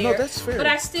love there. No, that's fair. But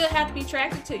I still have to be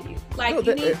attracted to you. Like,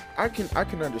 I can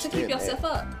understand to keep yourself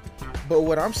up. But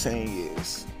what I'm saying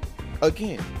is,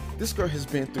 again, this girl has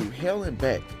been through hell and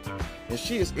back, and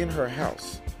she is in her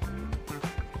house.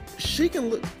 She can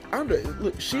look.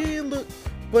 She ain't look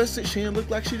busted. She didn't look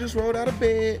like she just rolled out of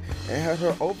bed and had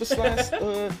her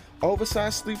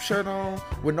oversized sleep shirt on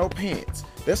with no pants.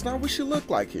 That's not what she looked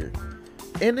like here.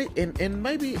 And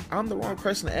maybe I'm the wrong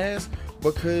person to ask,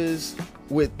 because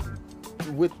with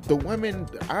the women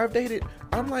I've dated,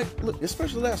 I'm like, look,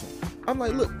 especially the last one, I'm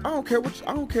like, look, I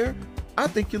don't care. I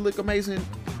think you look amazing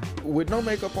with no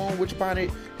makeup on, with your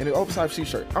bonnet and an oversized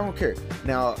t-shirt. I don't care.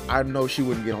 Now, I know she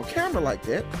wouldn't get on camera like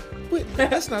that, but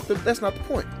that's not the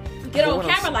point. Get on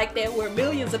camera like that where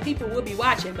millions of people will be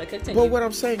watching, but continue. But what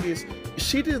I'm saying is,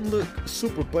 she didn't look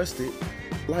super busted.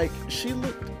 Like, she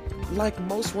looked like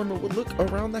most women would look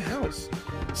around the house.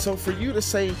 So for you to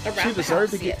say she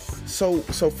deserved to get, so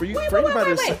for you, for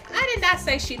anybody to say, I did not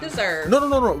say she deserved. No.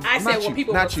 I said what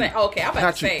people would say. Okay, I'm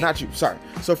about to say. Not you. Sorry.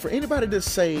 So for anybody to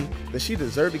say that she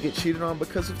deserved to get cheated on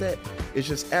because of that, it's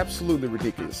just absolutely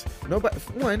ridiculous.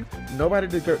 Nobody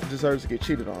deserves to get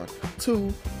cheated on.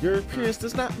 Two, your appearance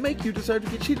does not make you deserve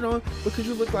to get cheated on because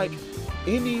you look like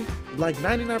any, like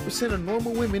 99% of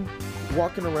normal women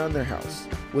walking around their house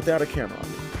without a camera on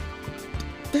them.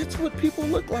 That's what people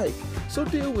look like. So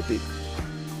deal with it.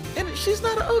 And she's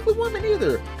not an ugly woman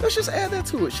either. Let's just add that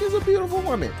to it. She's a beautiful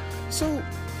woman. So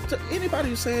to anybody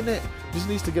who's saying that just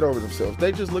needs to get over themselves.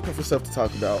 They just looking for stuff to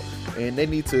talk about, and they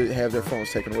need to have their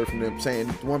phones taken away from them, saying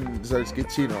the woman deserves to get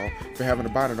cheated on for having a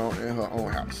bonnet on in her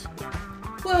own house.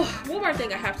 Well, one more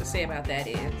thing I have to say about that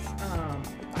is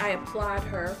I applaud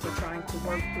her for trying to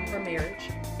work through her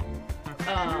marriage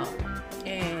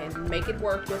and make it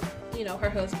work with, you know, her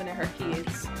husband and her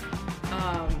kids.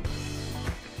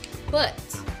 But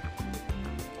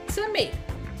to me,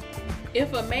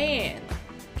 if a man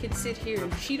can sit here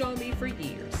and cheat on me for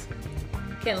years,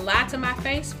 can lie to my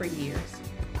face for years,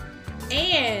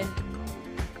 and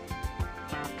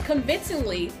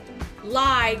convincingly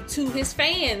lie to his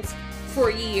fans for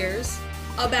years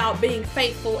about being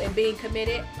faithful and being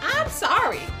committed, I'm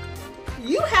sorry.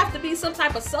 You have to be some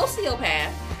type of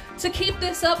sociopath to keep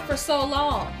this up for so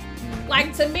long.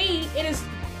 Like, to me, it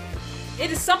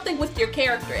is something with your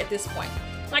character at this point.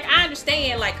 Like, I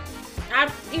understand, like, I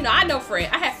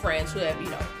have friends who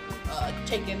have,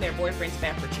 taken their boyfriends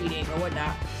back for cheating or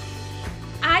whatnot.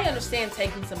 I understand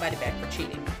taking somebody back for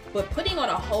cheating, but putting on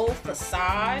a whole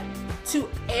facade to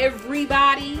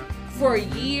everybody for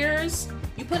years,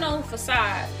 you put on a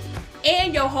facade,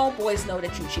 and your homeboys know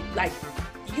that you cheat. Like,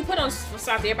 you put on a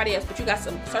facade to everybody else, but you got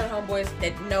some certain homeboys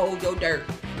that know your dirt,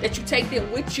 that you take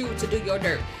them with you to do your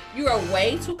dirt. You are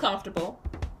way too comfortable.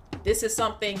 This is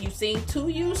something you seem too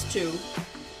used to,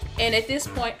 and at this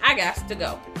point, I got to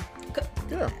go.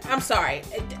 Yeah. I'm sorry.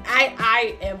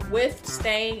 I am with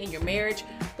staying in your marriage,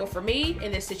 but for me,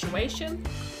 in this situation,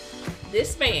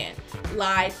 this man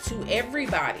lied to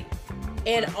everybody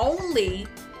and only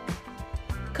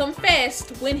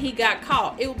confessed when he got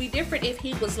caught. It would be different if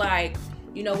he was like,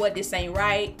 you know what, this ain't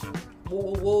right. Woo,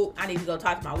 woo, woo. I need to go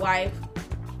talk to my wife.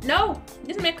 No,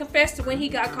 this man confessed when he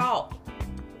got caught.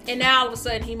 And now all of a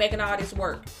sudden he making all this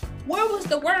work. Where was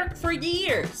the work for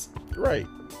years? Right.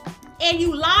 And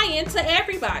you lying to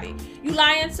everybody. You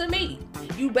lying to me.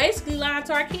 You basically lying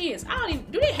to our kids.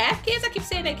 Do they have kids? I keep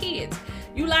saying they're kids.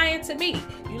 You lying to me.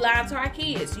 You lying to our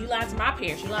kids. You lying to my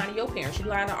parents. You lying to your parents. You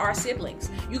lying to our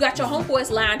siblings. You got your homeboys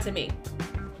lying to me.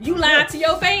 You lying to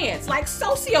your fans. Like,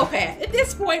 sociopath. At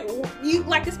this point,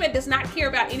 this man does not care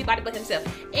about anybody but himself.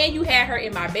 And you had her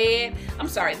in my bed. I'm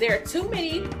sorry. There are too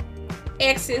many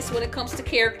exes when it comes to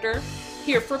character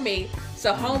here for me.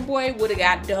 So homeboy would have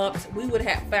got dumped. We would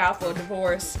have filed for a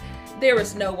divorce. There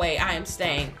is no way I am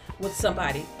staying with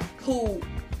somebody who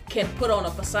can put on a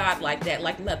facade like that,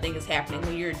 like nothing is happening,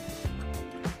 when you're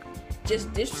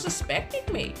just disrespecting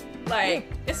me.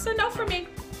 Like, it's a no for me.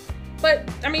 But,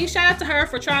 I mean, shout out to her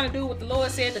for trying to do what the Lord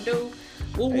said to do.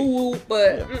 Woo, woo, woo.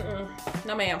 But,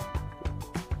 no, ma'am.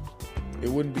 It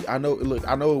wouldn't be, I know it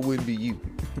wouldn't be you.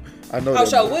 I know. Oh,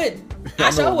 sure would.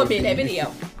 I sure would be in that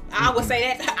video. I would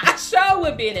say that. I sure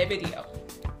would be in that video.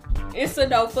 It's a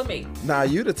no for me. Nah,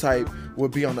 you the type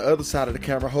would be on the other side of the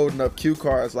camera holding up cue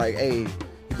cards like, hey, you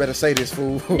better say this,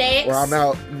 fool. Next. Or I'm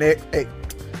out. Next. Hey,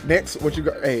 next. What you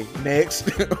got? Hey, next.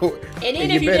 And then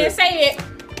if you didn't say it,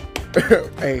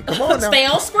 hey, come on now. Stay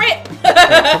on script. Hey,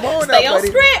 come on Stay now, on buddy.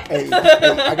 script. Hey,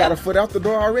 I got a foot out the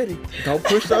door already. Don't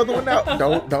push the other one out.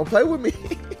 Don't play with me.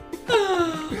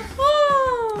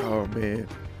 Oh, man.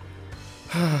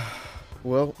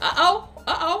 Well.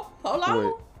 Hold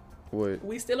on. What?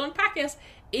 We still on the podcast.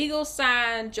 Eagles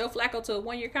signed Joe Flacco to a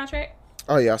 1-year contract.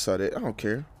 Oh yeah, I saw that. I don't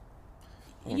care.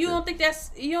 You don't think that's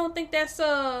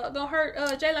gonna hurt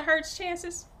Jalen Hurts'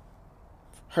 chances?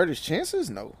 Hurt his chances?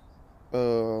 No.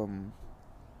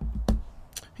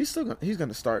 He's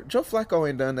gonna start. Joe Flacco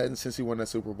ain't done that since he won that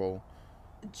Super Bowl.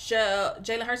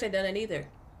 Jalen Hurts ain't done it either.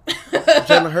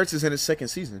 Jalen Hurts is in his second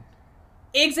season.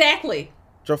 Exactly.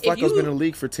 Joe Flacco's been in the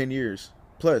league for 10 years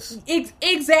plus.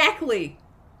 Exactly.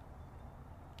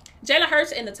 Jalen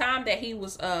Hurts, in the time that he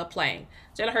was playing,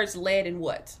 Jalen Hurts led in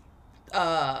what?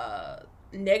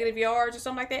 Negative yards or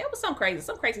something like that. It was some crazy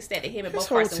stat that him and both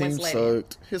Carson Wentz led in.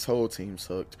 His whole team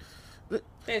sucked.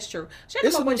 That's true. Shout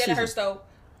out to my boy Jalen Hurts though.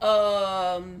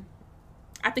 I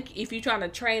think if you're trying to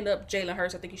train up Jalen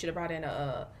Hurts, I think you should have brought in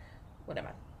not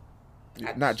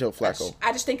Joe Flacco.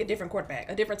 I just think a different quarterback,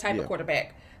 a different type of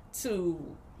quarterback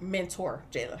to mentor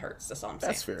Jalen Hurts. That's all I'm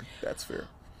saying. That's fair.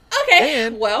 Okay.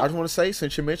 And I just want to say,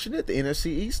 since you mentioned it, the NFC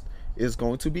East is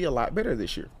going to be a lot better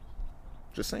this year.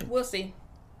 Just saying. We'll see.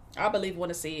 I want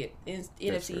to see it.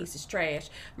 NFC East is trash.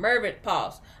 Mervin,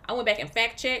 pause. I went back and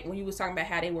fact checked when you was talking about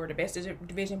how they were the best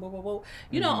division.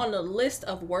 You know, on the list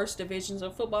of worst divisions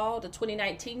of football, the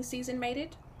 2019 season made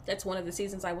it. That's one of the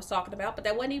seasons I was talking about, but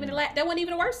that wasn't even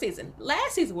the worst season.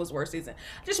 Last season was the worst season.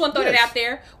 I just want to throw that out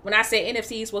there. When I said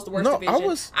NFC East was the worst division,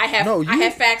 I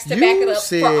have facts to back it up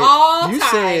for all time. You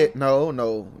said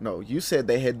no. You said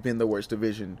they had been the worst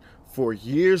division for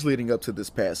years leading up to this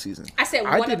past season. I said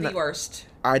one of the worst.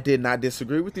 I did not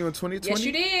disagree with you in 2020. Yes,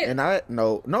 you did. And I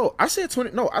said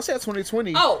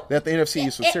 2020. That the NFC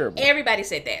East was terrible. Everybody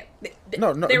said that.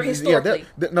 No. They were historically.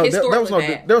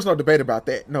 There was no debate about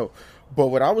that. No, but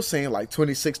what I was saying, like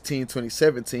 2016,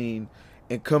 2017,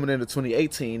 and coming into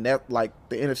 2018, that like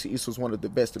the NFC East was one of the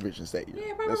best divisions that year.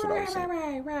 Yeah, right. That's what I was saying.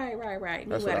 Right.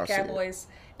 That's We what had the Cowboys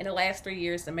in the last 3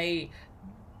 years that made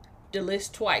the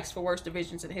list twice for worst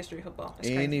divisions in the history of football.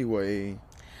 Anyway.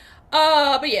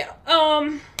 But yeah.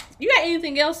 You got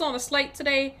anything else on the slate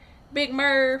today, Big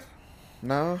Merv?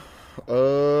 No.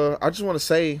 I just want to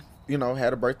say,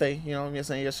 had a birthday, what I'm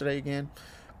saying, yesterday again.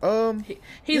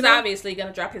 He's obviously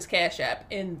gonna drop his Cash App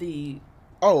in the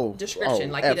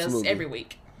description like absolutely. He does every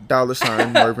week.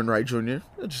 $ Mervin Wright Jr.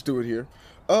 I'll just do it here.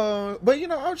 But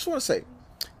I just want to say,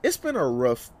 it's been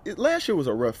last year was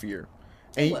a rough year.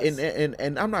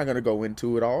 And I'm not gonna go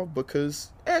into it all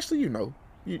because Ashley, you know,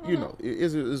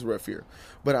 it's a rough year.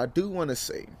 But I do want to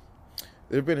say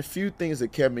there have been a few things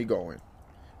that kept me going.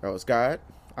 That was God,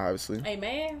 obviously.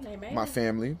 Amen. My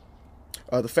family,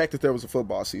 the fact that there was a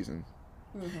football season,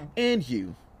 and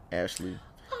you, Ashley.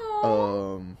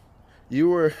 You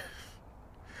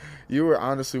were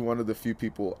honestly one of the few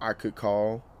people I could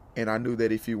call, and I knew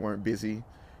that if you weren't busy,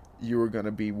 you were going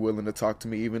to be willing to talk to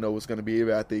me, even though it's going to be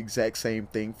about the exact same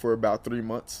thing for about 3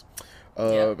 months.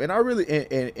 And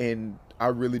I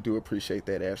really do appreciate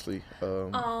that, Ashley.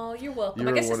 You're welcome.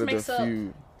 I guess this makes up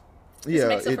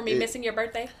for me missing your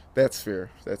birthday. That's fair.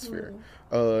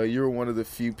 You're one of the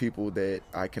few people that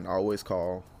I can always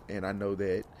call, and I know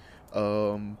that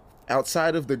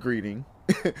outside of the greeting,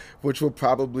 which will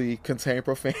probably contain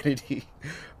profanity,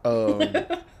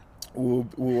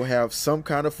 we'll have some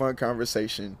kind of fun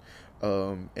conversation,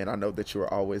 and I know that you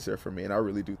are always there for me, and I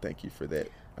really do thank you for that.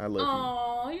 I love you.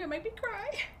 Oh, you make me cry.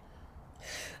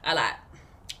 I lied,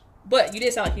 but you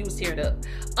did sound like you was teared up.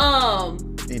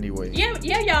 Anyway. Yeah,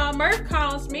 y'all. Merv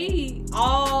calls me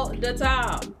all the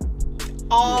time.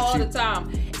 The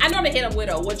time. I normally hit him with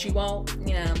a "what you want."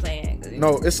 You know what I'm saying?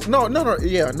 No, it's no.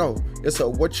 Yeah, no. It's a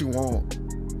 "what you want,"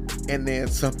 and then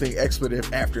something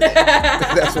expletive after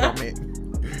that. That's what I meant.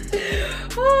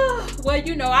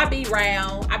 Well, I be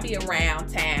around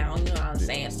town, you know what I'm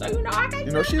saying? So, I'm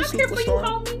here for you,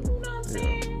 homie, you know what I'm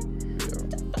saying?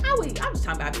 Yeah. I was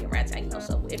talking about being around town,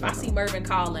 so if I see Mervin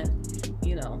calling,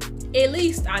 at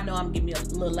least I know I'm giving you a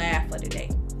little laugh for the day.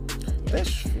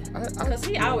 That's true. Because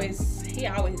he always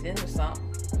into something.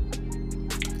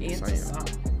 Yes, I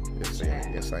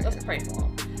am. Let's pray for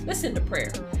him. Let's send a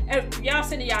prayer. And y'all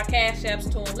sending y'all Cash Apps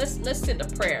to him. Let's send a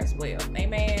prayer as well.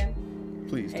 Amen.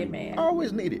 Please do. Amen. I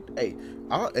always need it. Hey,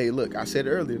 look, I said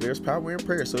earlier, there's power in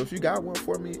prayer. So if you got one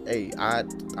for me, hey, I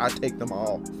take them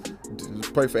all.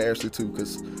 Just pray for Ashley too,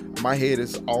 because my head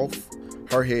is off.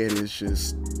 Her head is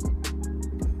just,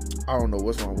 I don't know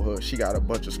what's wrong with her. She got a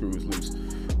bunch of screws loose.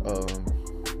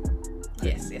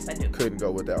 Yes, I do. Couldn't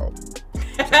go without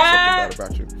something bad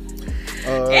about you.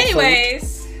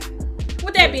 Anyways,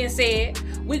 with that being said,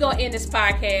 we're going to end this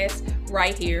podcast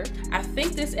right here. I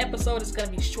think this episode is going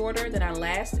to be shorter than our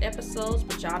last episodes,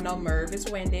 but y'all know Merv is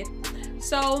winded.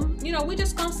 So, we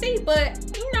just going to see. But,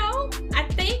 I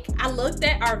think I looked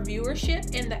at our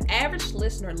viewership and the average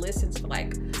listener listens for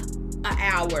like an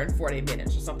hour and 40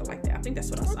 minutes or something like that. I think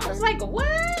that's what I saw. Okay. I was like,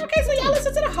 what? Okay, so y'all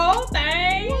listen to the whole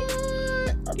thing.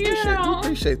 I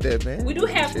appreciate that, man. We do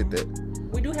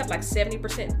have like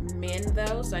 70% men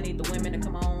though, so I need the women to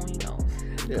come on,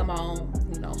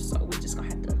 so we just gonna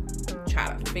have to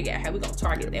try to figure out how we're gonna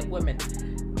target that women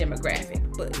demographic.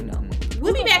 But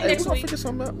we'll be back next week.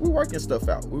 We're working stuff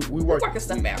out. We're working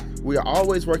stuff out. We are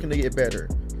always working to get better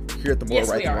here at the More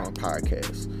Right Than Wrong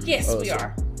podcast. Yes, we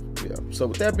are. Yeah. So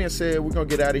with that being said, we're gonna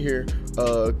get out of here.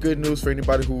 Good news for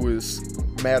anybody who is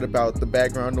mad about the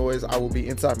background noise. I will be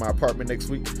inside my apartment next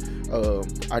week.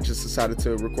 I just decided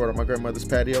to record on my grandmother's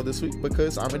patio this week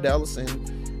because I'm in Dallas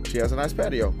and she has a nice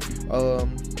patio.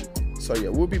 So yeah,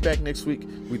 we'll be back next week.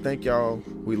 We thank y'all.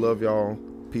 We love y'all.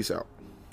 Peace out.